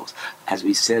themselves, as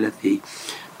we said at the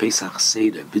Pesach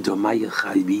Seder, B'domaya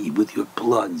Chaybi, with your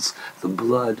bloods, the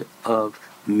blood of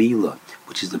Milah,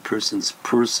 which is the person's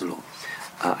personal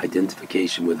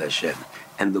identification with Hashem,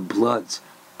 and the bloods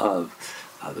of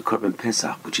the Korban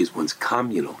Pesach, which is one's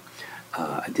communal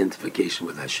identification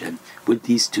with Hashem. With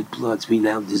these two bloods, we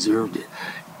now deserved it.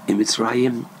 In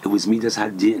Mitzrayim, it was Midas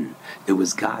Hadin. It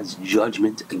was God's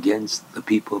judgment against the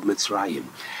people of Mitzrayim.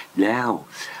 Now,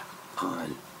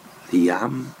 on the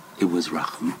Yam, it was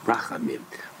Rachamim.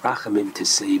 Rachamim to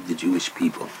save the Jewish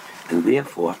people. And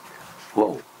therefore,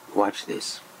 whoa, watch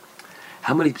this.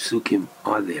 How many psukim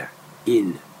are there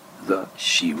in the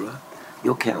Shira?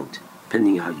 You'll count,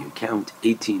 depending on how you count,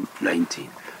 18, 19.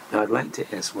 Now, I'd like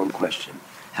to ask one question.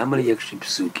 How many extra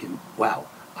psukim,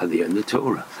 are there in the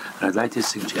Torah? And I'd like to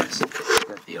suggest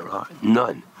that there are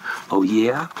none. Oh,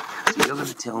 yeah? So you're going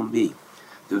to tell me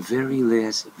the very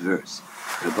last verse,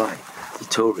 Rabbi, the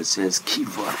Torah says,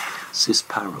 Kiva sis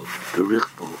Paro,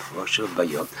 berichbo Rosha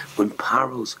Bayom, when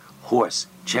Paro's horse,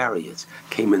 chariots,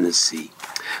 came in the sea.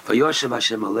 Vayoshev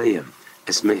Hashem Aleim,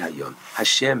 Esmei Hayom.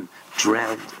 Hashem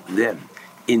drowned them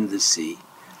in the sea.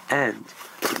 And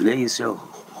Bnei Yisrael,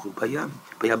 Bayam,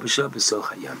 Bayabashah B'Soch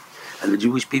Hayam. And the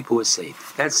Jewish people were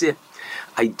saved. That's it.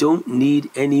 I don't need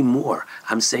any more.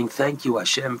 I'm saying thank you,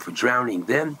 Hashem, for drowning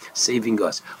them, saving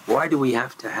us. Why do we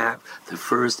have to have the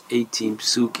first 18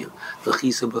 psukim?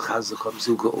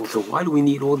 Why do we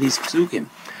need all these psukim?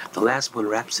 The last one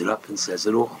wraps it up and says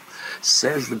it all.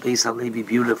 Says the Beis Halevi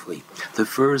beautifully. The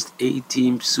first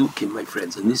 18 psukim, my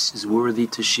friends, and this is worthy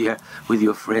to share with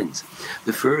your friends.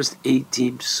 The first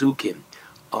 18 psukim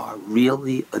are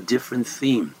really a different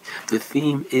theme. The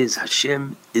theme is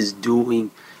Hashem is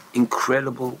doing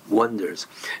incredible wonders.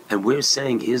 And we're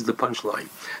saying, here's the punchline.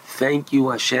 Thank you,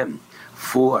 Hashem,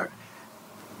 for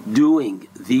doing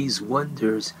these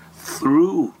wonders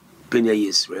through Bnei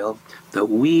Yisrael, that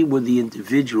we were the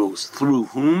individuals through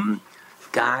whom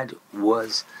God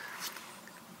was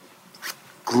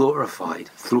glorified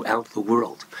throughout the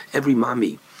world. Every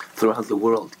mommy throughout the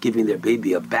world giving their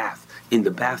baby a bath in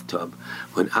the bathtub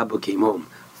when Abba came home.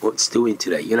 What's doing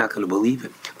today? You're not going to believe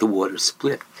it. The water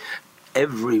split.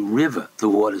 Every river, the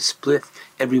water split.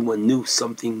 Everyone knew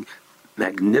something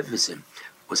magnificent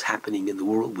was happening in the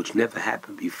world which never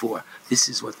happened before. This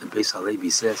is what the Beis Halevi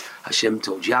says. Hashem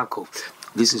told Yaakov.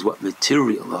 This is what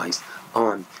materialized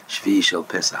on Shvi Shel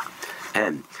Pesach.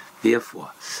 And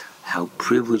therefore, how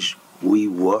privileged we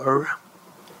were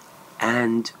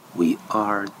and we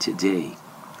are today,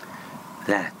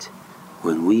 that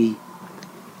when we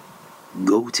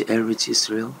go to Eretz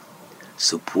Yisrael,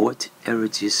 support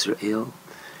Eretz Yisrael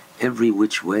every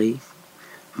which way,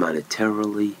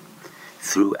 monetarily,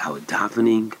 through our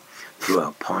davening, through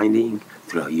our pining,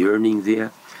 through our yearning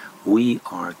there, we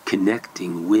are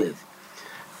connecting with,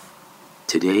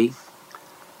 today,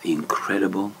 the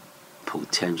incredible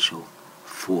potential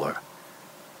for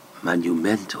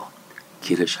monumental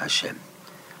Kiddush Hashem.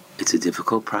 It's a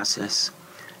difficult process.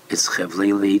 It's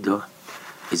Chevlei Leidah.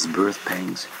 It's birth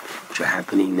pangs, which are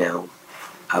happening now.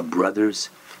 Our brothers,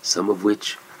 some of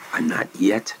which are not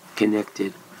yet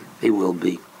connected, they will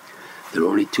be. There are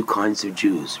only two kinds of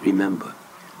Jews, remember.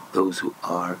 Those who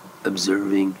are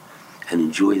observing and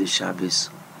enjoy the Shabbos,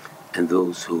 and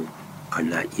those who are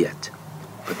not yet.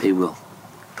 But they will.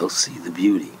 They'll see the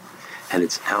beauty. And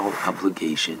it's our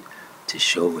obligation to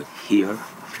show it here,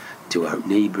 to our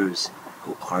neighbors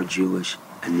who are Jewish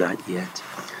and not yet,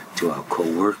 to our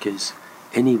co-workers,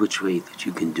 any which way that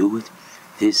you can do it.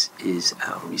 This is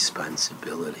our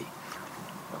responsibility.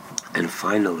 And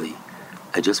finally,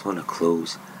 I just want to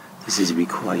close. This is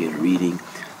required reading.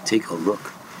 Take a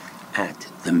look at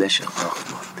the Meshech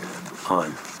Chochmah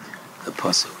on the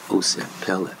Pasuk Oseh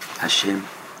Pele. Hashem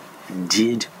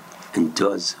did and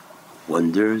does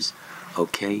wonders.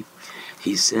 Okay?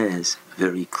 He says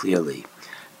very clearly,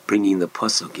 bringing the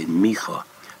Pasuk in Micha,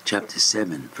 chapter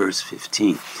 7, verse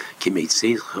 15,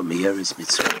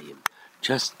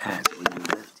 just as when you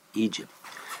left Egypt,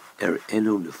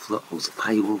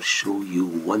 I will show you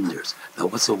wonders. Now,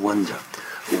 what's a wonder?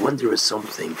 A wonder is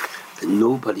something that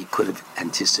nobody could have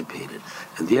anticipated.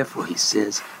 And therefore, he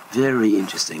says, very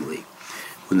interestingly,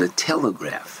 when the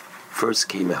telegraph first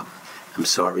came out, I'm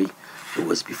sorry, it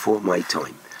was before my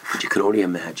time, but you can only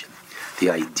imagine the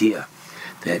idea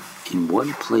that in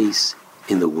one place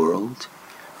in the world,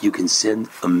 you can send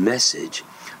a message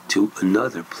to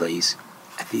another place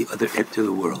at the other end of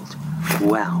the world.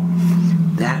 Wow.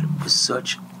 That was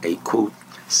such a, quote,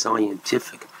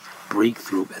 scientific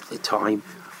breakthrough at the time.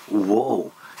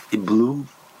 Whoa. It blew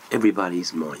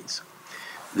everybody's minds.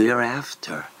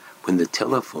 Thereafter, when the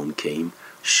telephone came,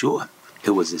 sure,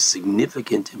 it was a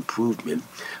significant improvement,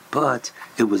 but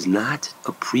it was not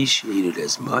appreciated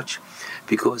as much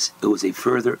because it was a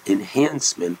further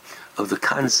enhancement of the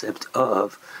concept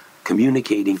of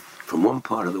communicating from one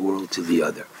part of the world to the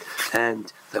other.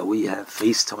 And that we have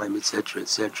FaceTime, etc.,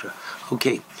 etc.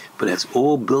 Okay, but that's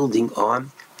all building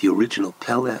on the original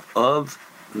Pele of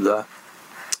the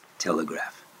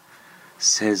telegraph.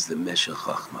 Says the Meshech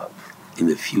Chochmah, in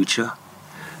the future,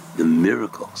 the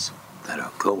miracles that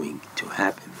are going to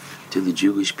happen to the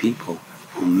Jewish people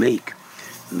who make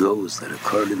those that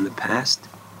occurred in the past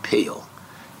pale.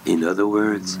 In other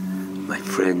words, my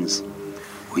friends,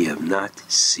 we have not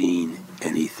seen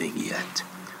anything yet.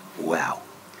 Wow.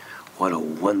 What a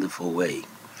wonderful way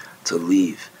to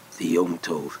leave the Yom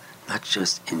Tov, not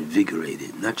just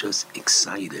invigorated, not just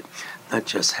excited, not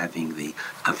just having the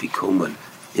afikoman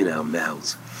in our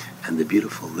mouths and the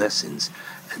beautiful lessons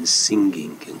and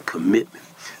singing and commitment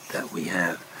that we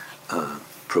have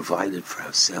provided for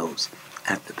ourselves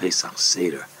at the Pesach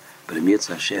Seder. But in Yitz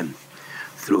Hashem,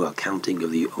 through our counting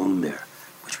of the Omer,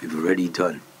 which we've already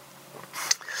done,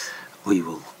 we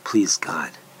will, please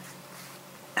God,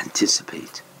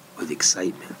 anticipate with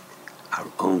excitement our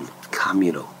own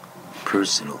communal,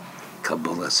 personal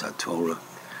Kabbalah Satorah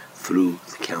through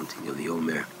the counting of the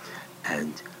Omer.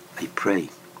 And I pray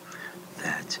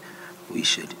that we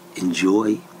should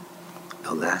enjoy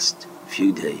the last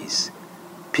few days,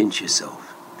 pinch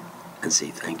yourself, and say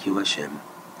thank you, Hashem,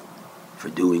 for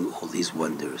doing all these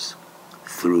wonders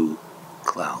through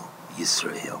Klal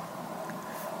Yisrael.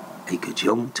 A good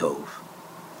Yom Tov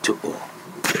to all.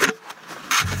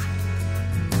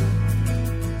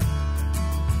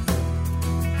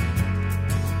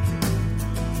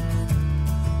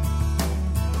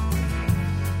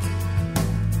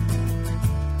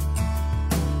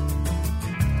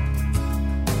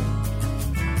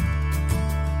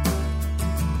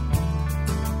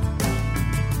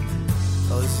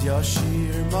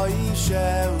 Yashir Moshe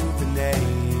B'nei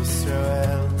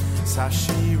Yisrael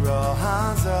Sashira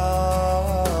Hazois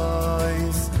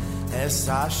Es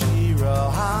Sashira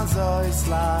Hazois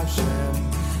Lashem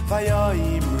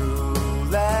Vayayimru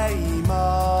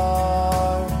Leimar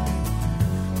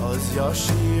Oz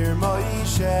Yashir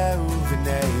Moshe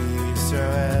B'nei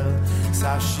Yisrael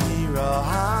Sashira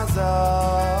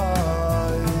Hazois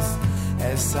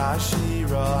Es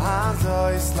Sashira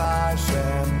Hazois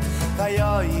Lashem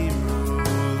Vayayimru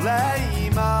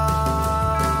leimar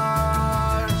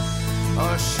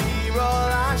Oshiro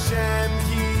Hashem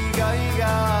ki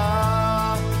gaiga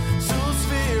Sus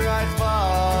virach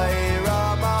vayra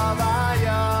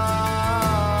mavayam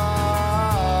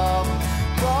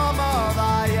Rama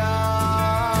vayam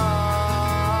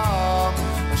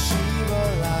Oshiro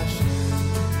Hashem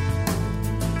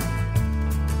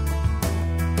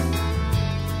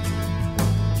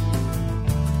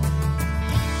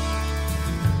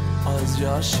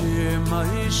Yashir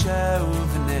Moshe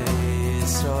Uvnei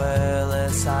Yisrael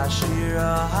Es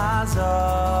Hashira Hazos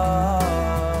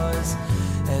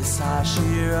Es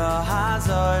Hashira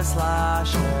Hazos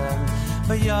Lashem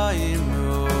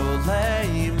Vayayimru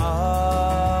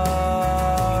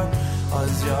Leimar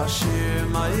Az Yashir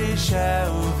Moshe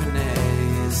Uvnei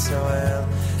Yisrael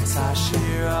Es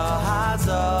Hashira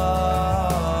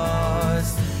Hazos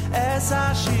Es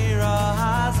Hashira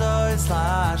Hazos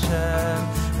Lashem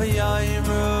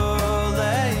Vayayimru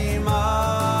Leimar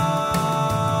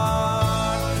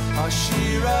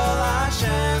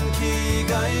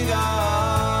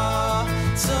gaiga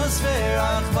sus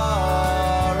verach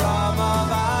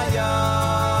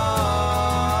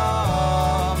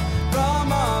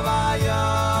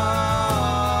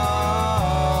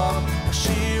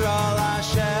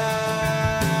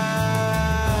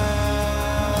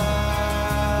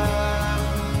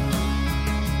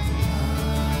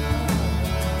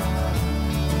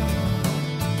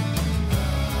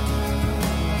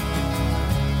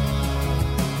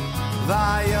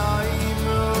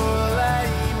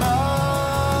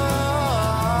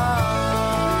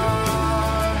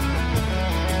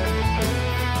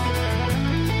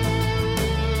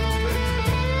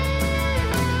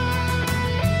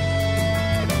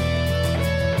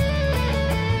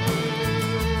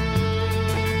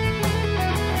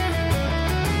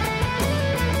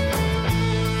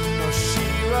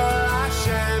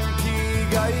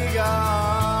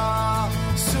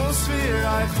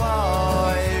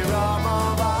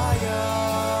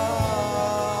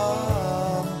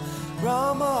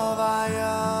Ramavaya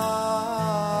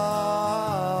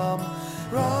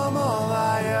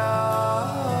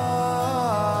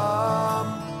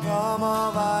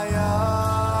Ramavaya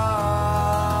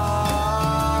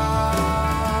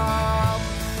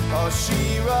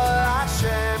Shira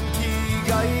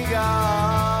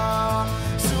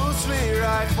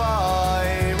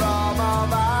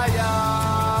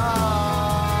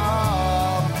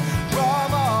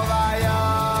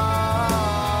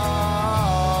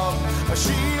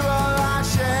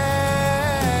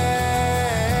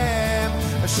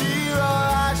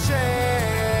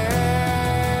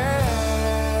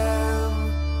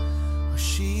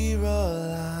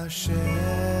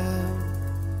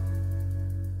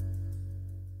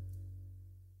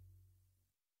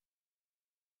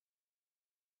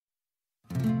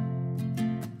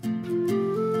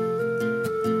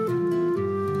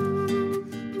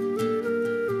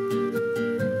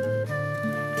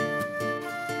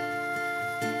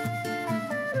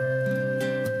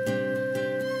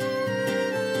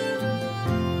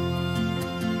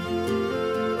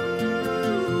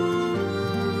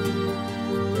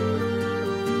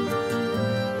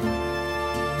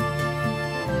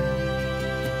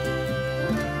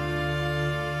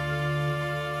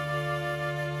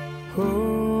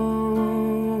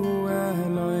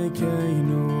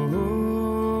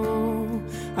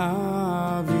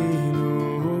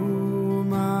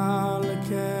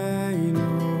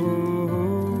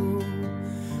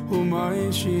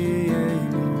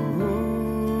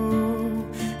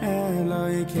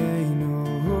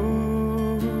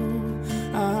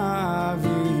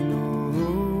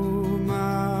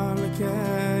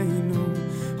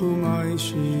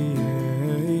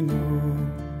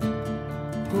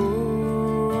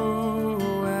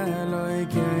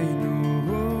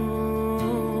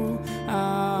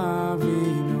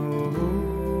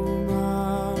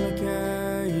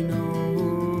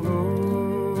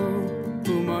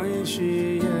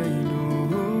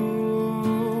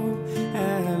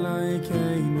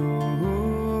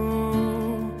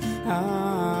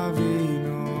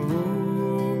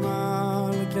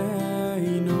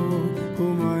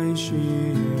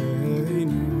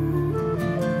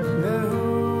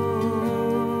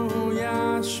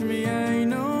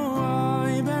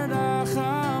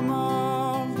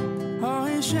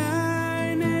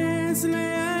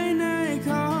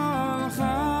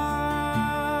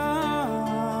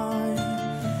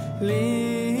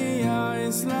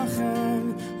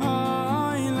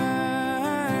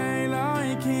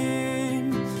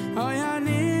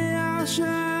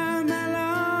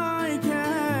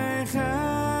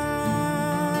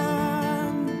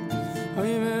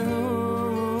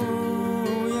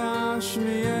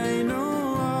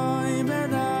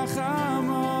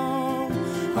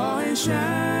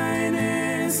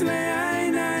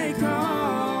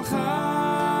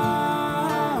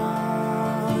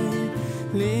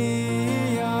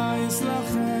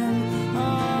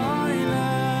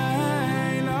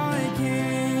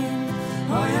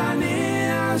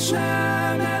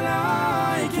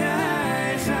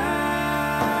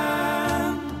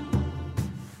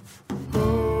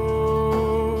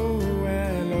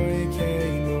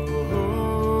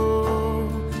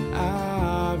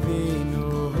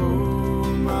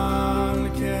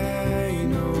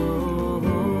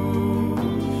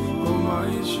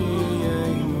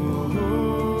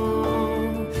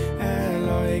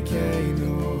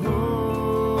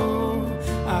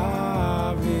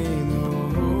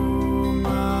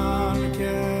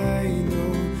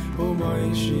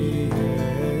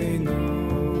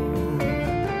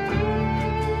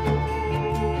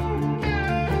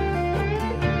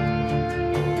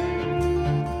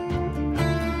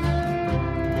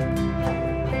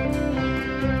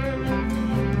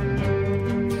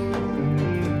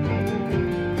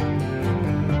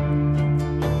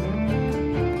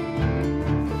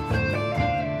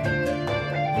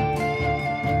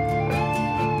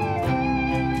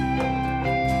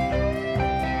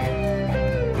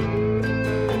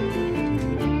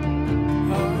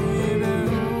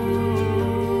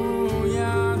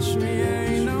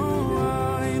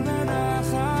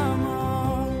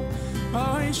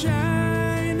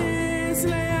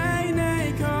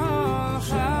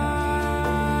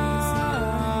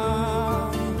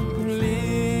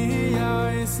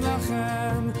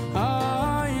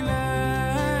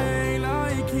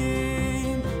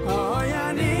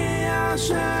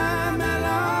Hashem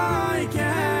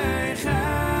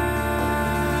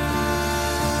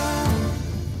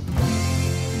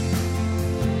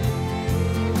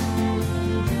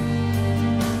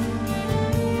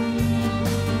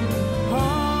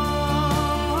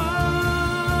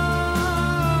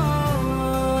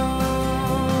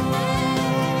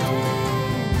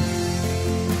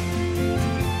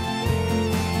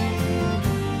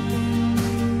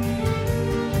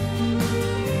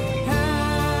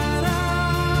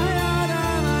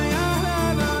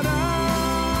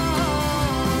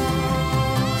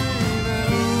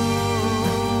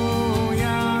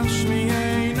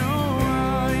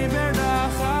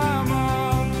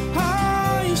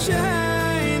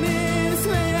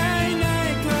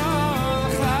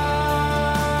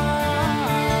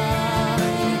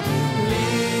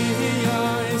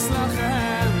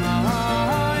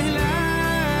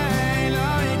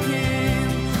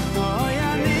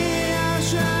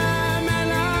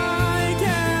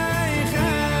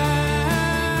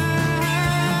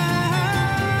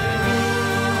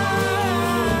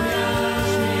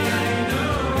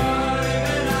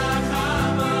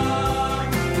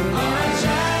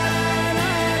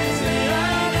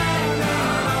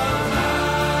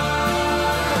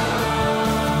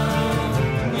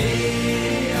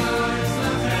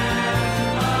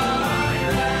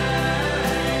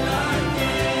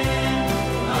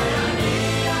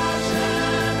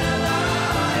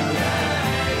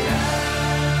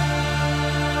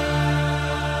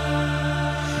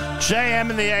JM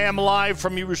in the AM live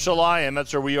from Yerushalayim.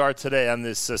 That's where we are today on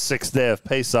this sixth day of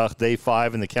Pesach, day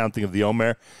 5 in the counting of the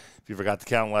Omer. If you forgot to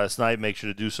count last night, make sure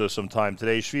to do so sometime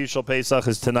today. Shvi Shel Pesach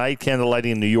is tonight.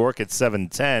 Candlelighting in New York at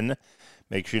 7:10.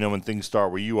 Make sure you know when things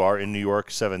start where you are. In New York,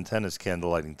 7:10 is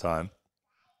candlelighting time.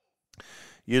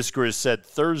 Yizkor is said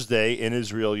Thursday. In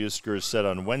Israel, Yizkor is said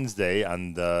on Wednesday,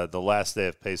 on the last day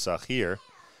of Pesach here.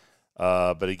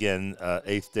 But again,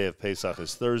 8th day of Pesach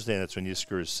is Thursday, and that's when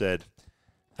Yizkor is said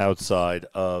outside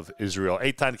of Israel.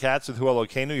 Eitan Katz with Hu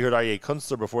Elokeinu. You heard Aryeh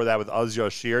Kunstler before that with Oz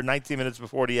Yoshir. 19 minutes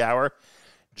before the hour.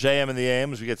 JM in the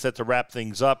AM as we get set to wrap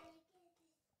things up.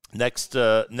 Next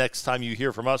time you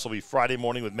hear from us will be Friday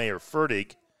morning with Mayor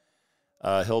Fertig.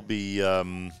 He'll be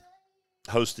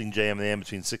hosting JM in the AM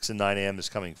between 6 and 9 a.m. this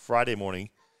coming Friday morning.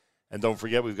 And don't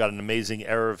forget, we've got an amazing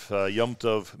Erev Yom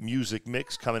Tov music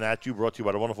mix coming at you, brought to you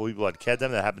by the wonderful people at Kedem.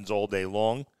 That happens all day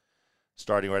long,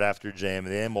 starting right after JM in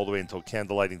the AM, all the way until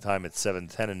candlelighting time at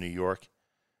 7:10 in New York.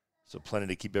 So plenty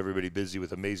to keep everybody busy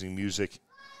with amazing music.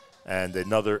 And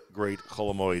another great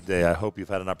Chol Hamoed day. I hope you've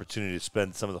had an opportunity to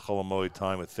spend some of the Chol Hamoed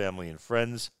time with family and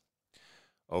friends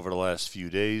over the last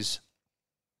few days.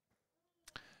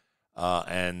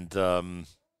 And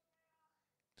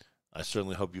I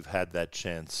certainly hope you've had that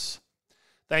chance.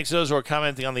 Thanks to those who are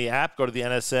commenting on the app. Go to the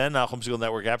NSN, Nachum Segal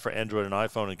Network app for Android and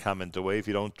iPhone, and comment away. If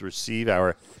you don't receive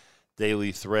our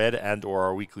daily thread and or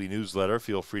our weekly newsletter,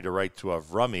 feel free to write to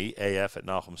Avrami,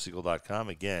 af@nachumsegal.com.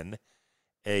 Again,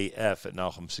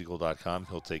 af@nachumsegal.com.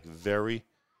 He'll take very,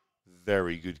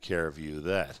 very good care of you.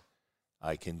 That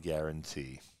I can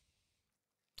guarantee.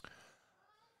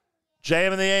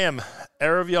 JM in the AM,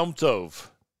 Erev Yom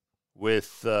Tov,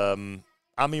 with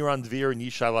Amiran Dvir and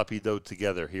Yishai Lapidot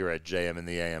together here at JM in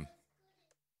the AM.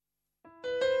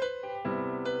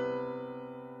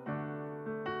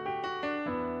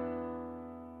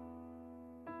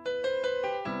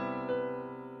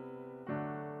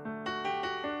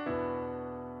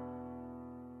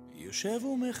 יושב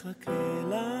ומחכה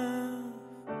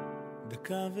לך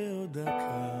דקה ועוד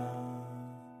דקה,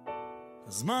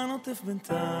 הזמן עוטף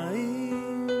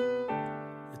בינתיים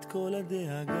את כל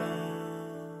הדאגה,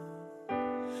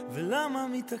 ולמה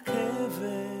מתעכבת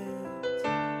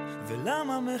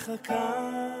ולמה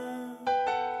מחכה,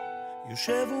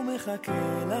 יושב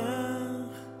ומחכה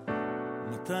לך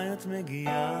מתי את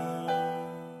מגיעה,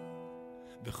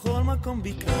 בכל מקום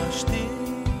ביקשתי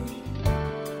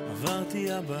עברתי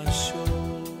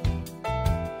יבשות,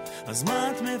 אז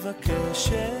מה את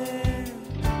מבקשת?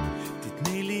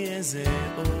 תתני לי איזה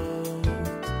אות,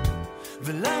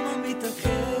 ולמה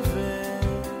מתעכבת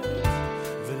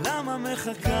ולמה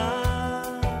מחכה,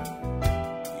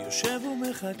 יושב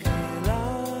ומחכה לך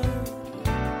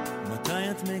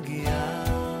מתי את מגיעה,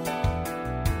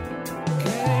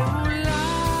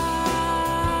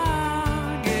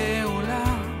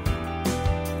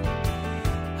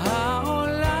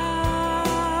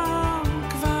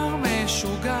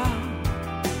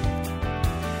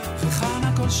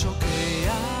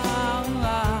 שוקע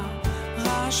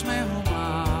רעש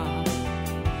מהומה,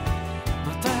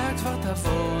 מתי כבר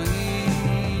תבואי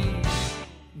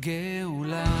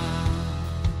גאולה.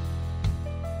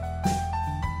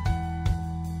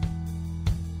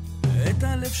 את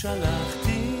הלב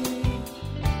שלחתי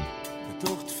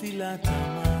בתוך תפילת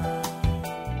המה,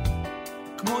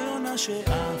 כמו יונה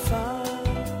שעפה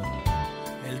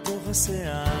אל תוך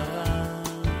הסערה,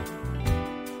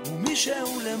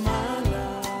 ומישהו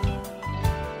למעלה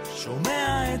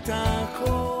שומע את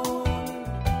הכל,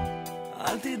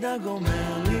 אל תדאג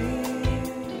אומר לי,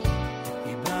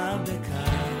 היא באה בקרוב.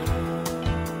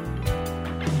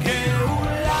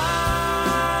 גאולה,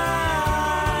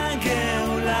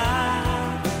 גאולה,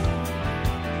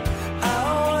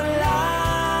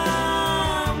 העולם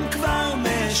כבר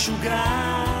משוגע,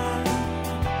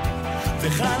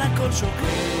 וכאן הכל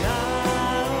שוקע,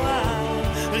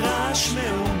 רעש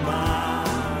מהומה,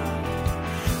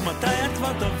 מתי את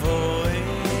כבר תבואי?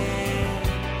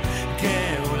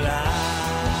 גאולה,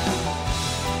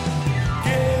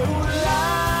 גאולה,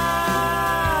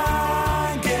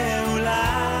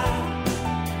 גאולה,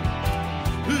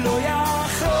 לא יכול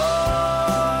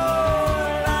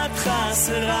את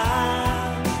חסרה,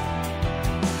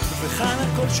 וכאן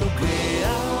הכל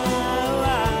שוקע,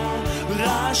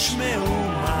 רעש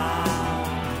מהומה,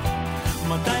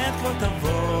 מתי את כבר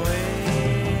תבואי?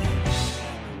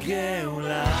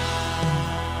 גאולה.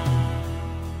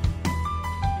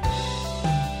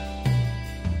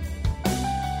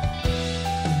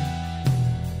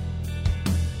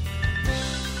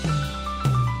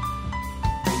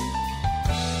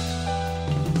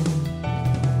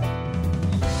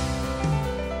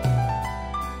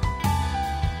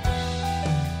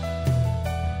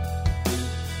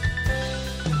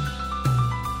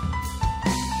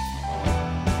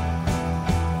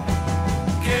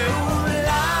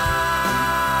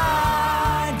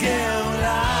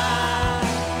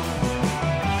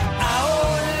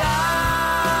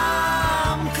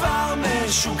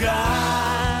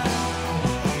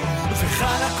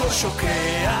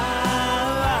 שוקע,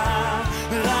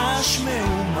 רעש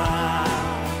מהומה,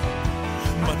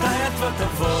 מתי את כבר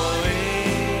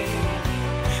תבואי?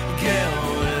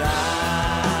 גאולה,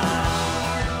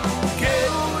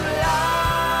 גאולה,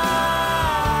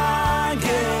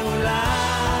 גאולה,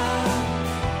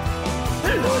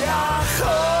 לא יכול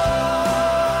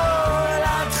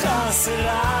את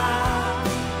חסרה,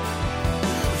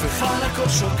 וכאן הכל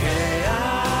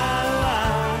שוקע,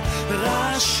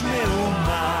 רעש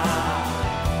מהומה,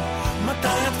 מתי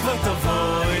את כבר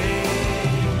תבואי?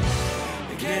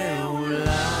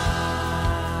 גאולה.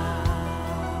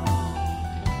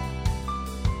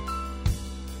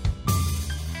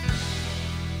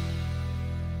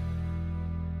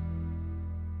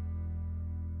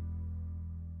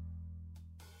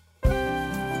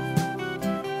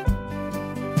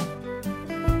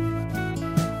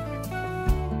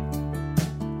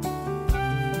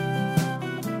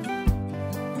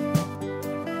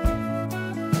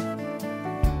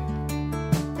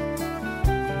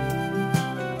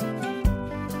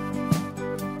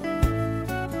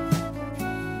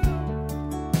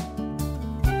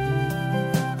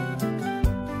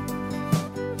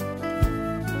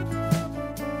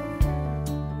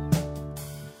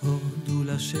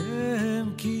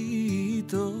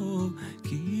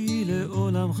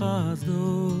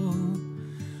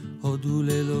 הודו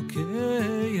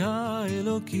לאלוקי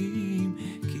האלוקים,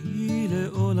 כי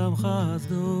לעולם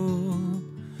חסדו.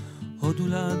 הודו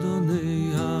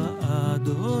לאדוני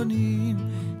האדונים,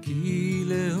 כי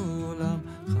לעולם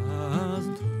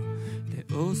חסדו.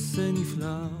 לעושה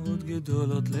נפלאות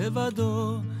גדולות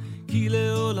לבדו, כי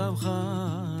לעולם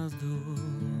חסדו.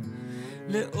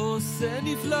 לעושה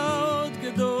נפלאות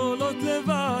גדולות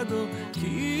לבדו,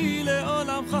 כי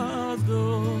לעולם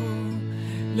חסדו.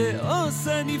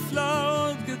 לעושה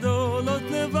נפלאות גדולות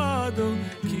לבדו,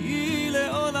 כי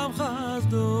לעולם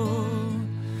חסדו.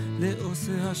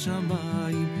 לעושה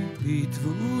השמיים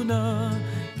בתבונה,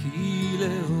 כי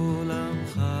לעולם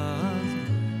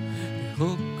חסדו.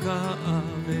 לחוק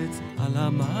הארץ על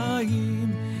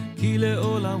המים, כי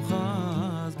לעולם חסדו.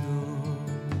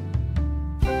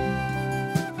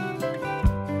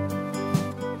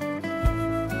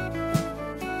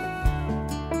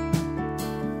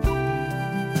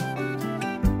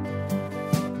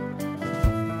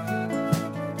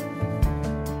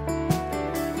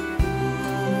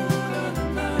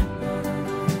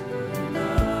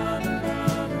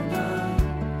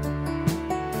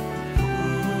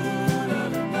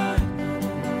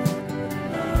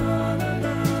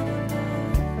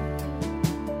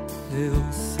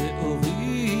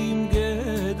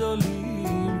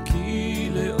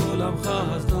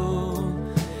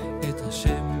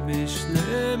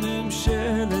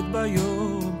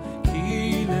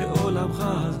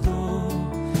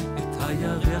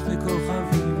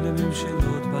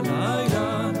 לממשלות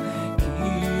בלילה,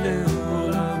 כי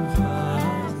לעולם חסדו.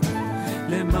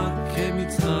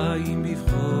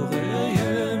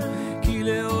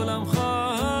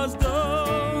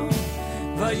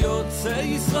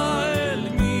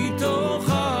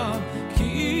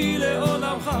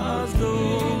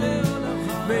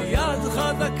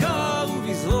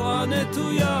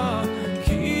 חצויה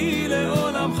כי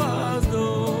לעולם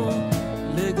חסדו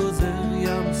לגוזר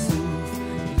ים סוף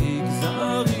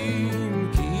לגזרים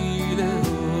כי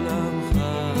לעולם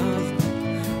חסדו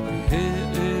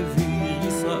העביר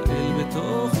ישראל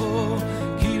בתוכו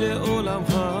כי לעולם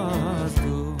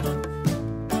חסדו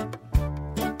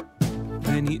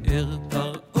וניער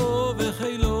פרעה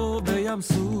וחילו בים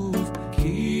סוף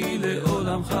כי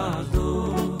לעולם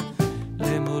חסדו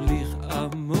למוליך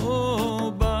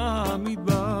עמו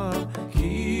במדבר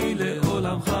כי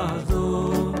לעולם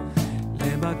חסדו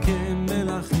למקם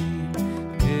מלכים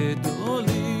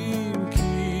גדולים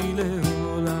כי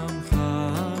לעולם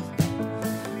חסדו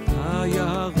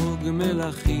הירוג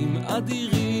מלכים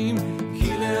אדירים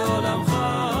כי לעולם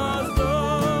חסדו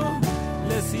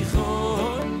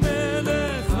לסיחון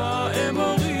מלך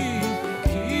האמורי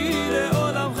כי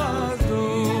לעולם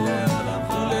חסדו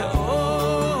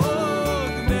ולעוד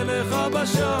מלך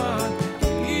הבשן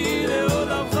כי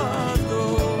לעולם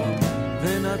חסדו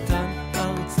ונתן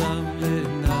ארצם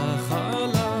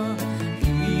לנחלה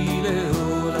כי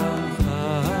לעולם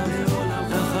חסדו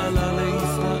נחלה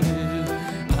לישראל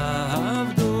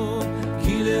עבדו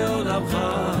כי לעולם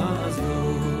חסדו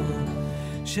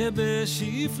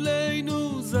שבשפלנו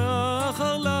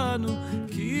זכר לנו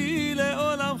כי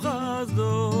לעולם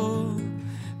חסדו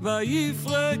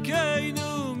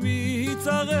ויפרקנו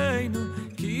מצרינו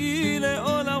כי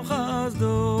לעולם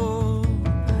חסדו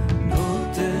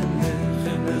נותן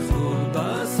לחם לכל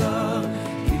בשר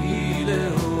כי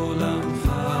לעולם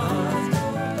חסדו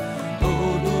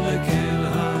הודו לקל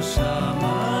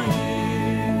השמיים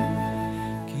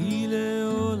כי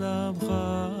לעולם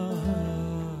חסדו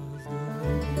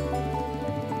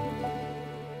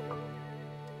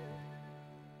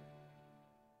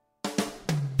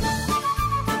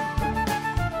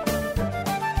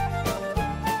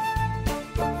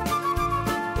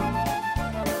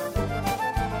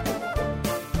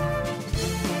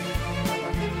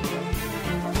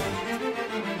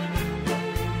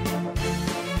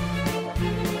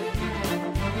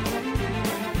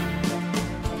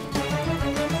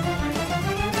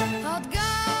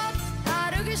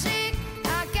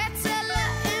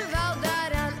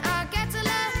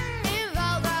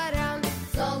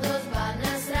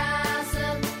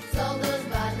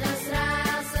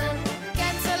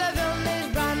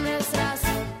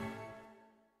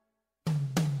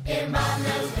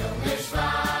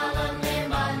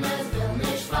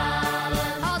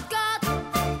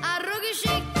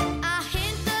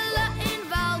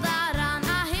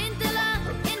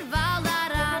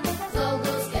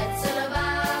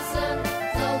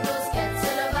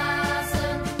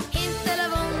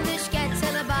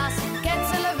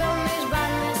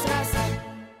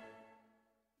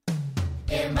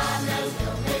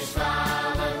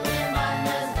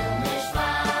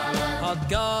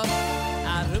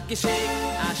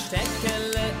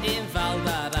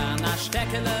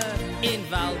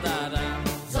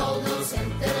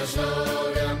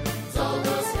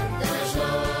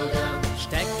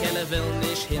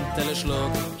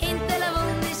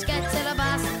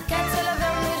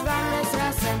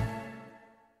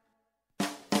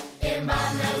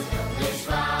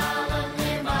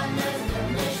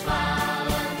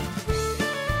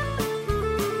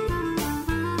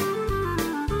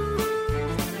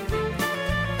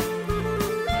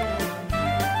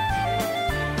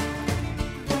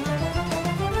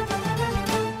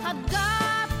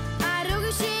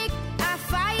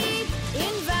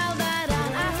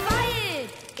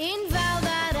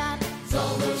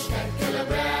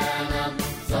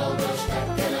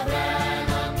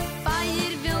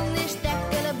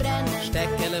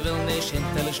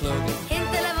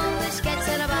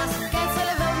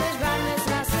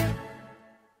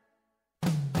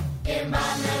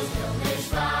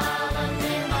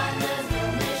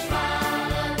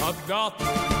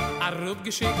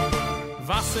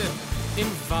Wasser im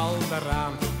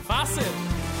Walderan, Wasser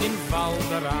im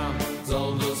Walderan.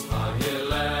 Soll das Feuer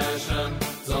löschen,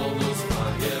 soll das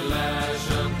Feuer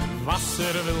löschen.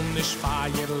 Wasser will nicht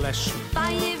Feuer löschen.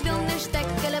 Feuer will nicht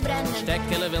Steckele brennen.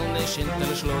 Steckele will nicht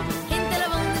Hinterle schlagen. Hinterle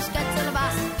will nicht Ketzele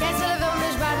was, Ketzele will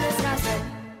nicht Barnes rassen.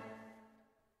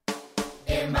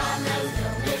 Im Barnes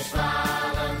will nicht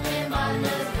fallen, im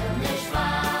Barnes will nicht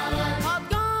fallen. Hat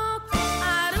Gott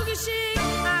a Rugeschik,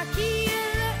 a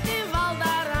Kiele im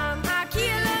Waldaran, a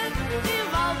Kiele im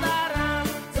Waldaran.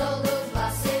 Soll das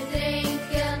Wasser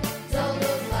trinken, soll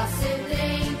das Wasser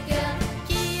trinken.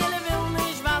 Kiele will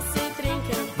nicht Wasser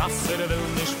trinken. Wasser will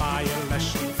nicht Feuer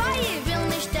löschen. Feuer will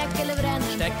nicht Steckele brennen.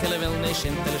 Steckele will nicht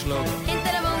Hinterle schlagen.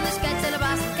 Hinterle will nicht Ketzele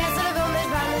was, Ketzele will nicht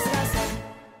Barnes rassen.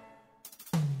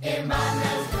 Im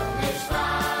Barnes will nicht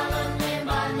fallen, im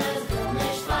Barnes will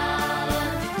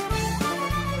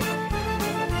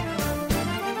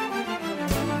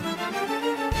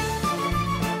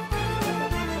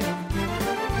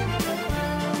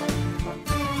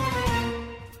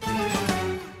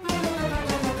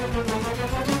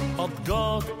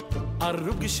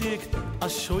geschickt, a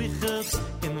scheuchet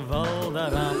in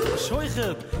Waldaran,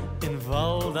 scheuchet in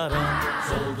Waldaran.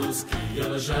 Soll dus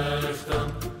kiele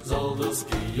schechten, soll dus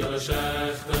kiele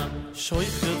schechten.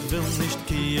 Scheuchet will nicht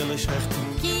kiele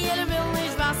schechten. Kiele will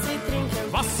nicht Wasser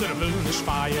trinken. Wasser will nicht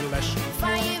Feier löschen.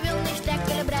 Feier will nicht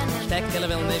Steckele brennen. Steckele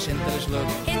will nicht hinter Schluck.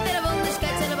 Hinter will nicht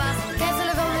Ketzele was.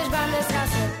 Ketzele will nicht Bandes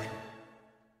rassen.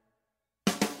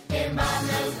 Im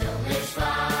Bandes will nicht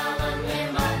fallen,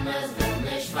 im Bandes will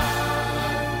nicht fallen.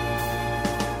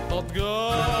 Hat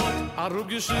Gott a Rug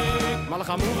geschickt,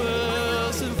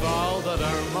 Malachamuves in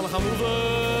Waldaran,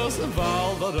 Malachamuves in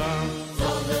Waldaran.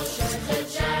 Soll dus scheuchet,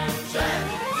 schech,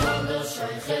 soll dus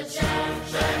scheuchet,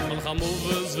 schech.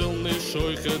 Malachamuves will nicht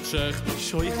scheuchet, schech.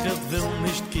 Scheuchet will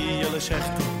nicht kiele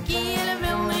schechten. Kiele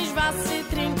will nicht Wasser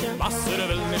trinken. Wasser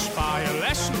will nicht Feier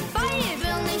löschen. Feier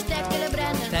will nicht Steckele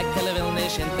brennen. Steckele will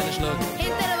nicht hinter Schluck.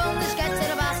 Hinter will nicht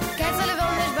Ketzele was. Ketzele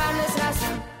will nicht Bandes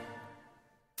rassen.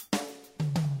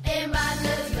 Im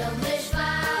Bandes will nicht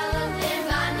fallen, im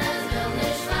Bandes will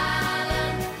nicht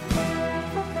fallen.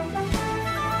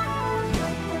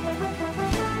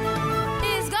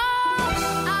 Is Gott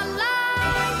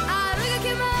allein. A ruhige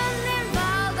Kimmen im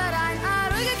Wald da rein. A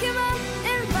ruhige Kimmen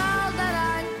im Wald da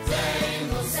rein. Sein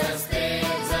muss es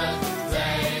lesen,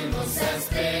 sein muss es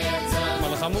lesen.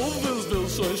 Malachamuves will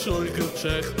schon scheuchet,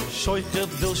 schech. Scheuchet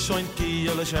will schon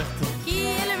kiele schechten.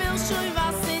 Kiele will schon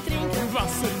Wasser trinken.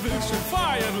 Wasser will schon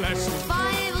Feier löschen.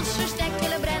 Feier will schon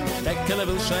Steckele brennen. Steckele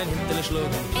will schon hinter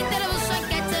Schluck. Hinter will schon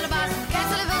Ketzele was.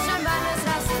 Ketzele will schon Bandes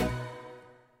rassen.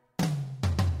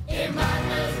 Im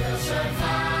Bandes will schon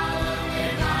fallen,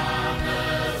 im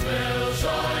Bandes will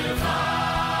schon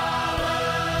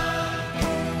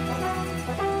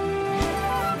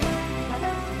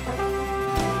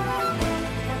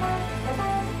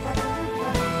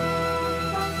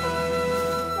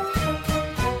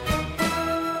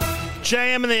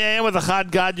JM in the AM with a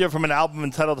Chad Gadya from an album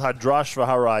entitled Hadrash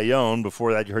V'Harayon.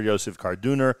 Before that, you heard Yosef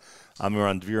Karduner. I'm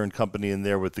Amiran Dvir and Company in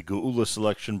there with the Geula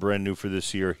selection, brand new for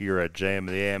this year here at JM in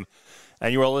the AM.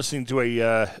 And you are listening to a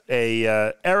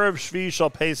Erev Shvi Shal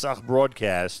Pesach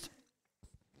broadcast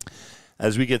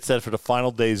as we get set for the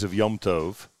final days of Yom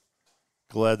Tov.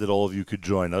 Glad that all of you could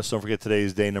join us. Don't forget, today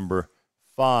is day number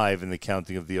 5 in the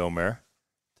counting of the Omer.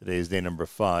 Today is day number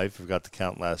 5. Forgot to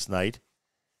count last night.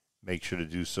 Make sure to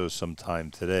do so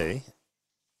sometime today.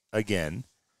 Again,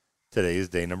 today is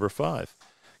day number 5.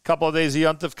 Couple of days of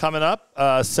Yom Tov coming up.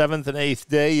 7th and 8th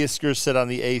day. Yisker said on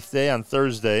the 8th day, on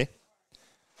Thursday.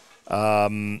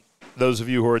 Those of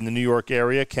you who are in the New York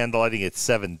area, candlelighting at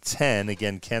 7:10.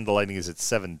 Again, candlelighting is at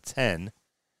 7:10.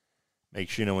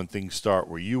 Make sure you know when things start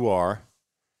where you are,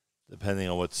 depending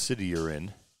on what city you're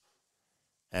in.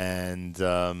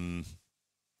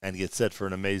 And get set for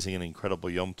an amazing and incredible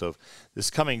Yom Tov.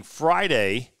 This coming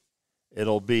Friday,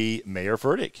 it'll be Mayor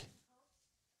Furtick.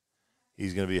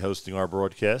 He's going to be hosting our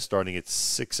broadcast starting at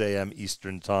 6 a.m.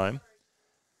 Eastern Time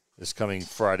this coming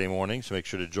Friday morning, so make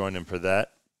sure to join him for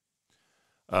that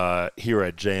here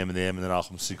at JM and the AM and the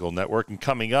Nachum Segal Network. And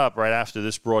coming up right after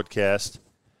this broadcast,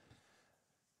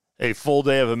 a full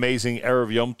day of amazing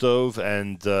Erev Yom Tov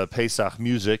and Pesach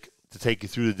music to take you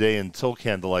through the day until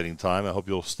candlelighting time. I hope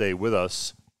you'll stay with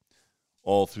us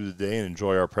all through the day and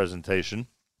enjoy our presentation.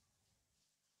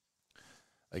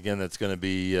 Again, that's going to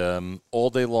be all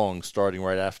day long, starting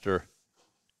right after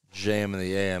JM and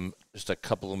the AM, just a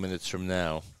couple of minutes from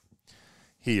now,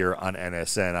 here on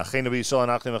NSN. Achenu b'Yisrael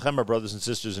and Achim Achem, our brothers and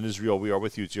sisters in Israel, we are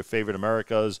with you. It's your favorite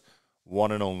America's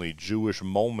one and only Jewish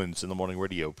Moments in the Morning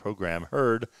radio program,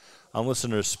 heard on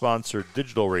listeners-sponsored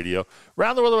digital radio.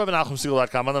 Around the world, web at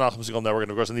NachumSegal.com, on the Nachum Segal Network,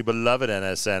 and of course on the beloved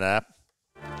NSN app.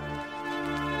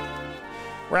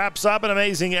 Wraps up an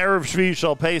amazing Erev Shvi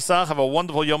Shal Pesach. Have a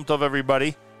wonderful Yom Tov,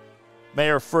 everybody.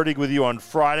 Mayor Fertig with you on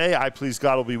Friday. I, please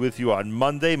God, will be with you on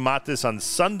Monday. Matis on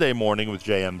Sunday morning with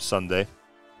JM Sunday.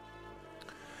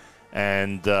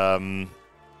 And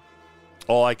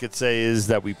all I could say is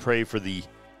that we pray for the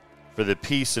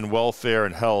peace and welfare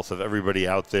and health of everybody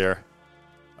out there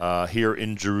here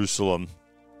in Jerusalem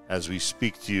as we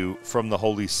speak to you from the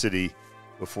Holy City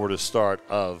before the start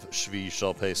of Shvi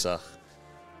Shal Pesach.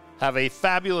 Have a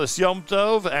fabulous Yom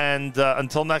Tov, and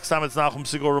until next time, it's Nachum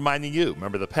Segal reminding you,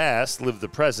 remember the past, live the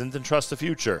present, and trust the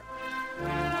future.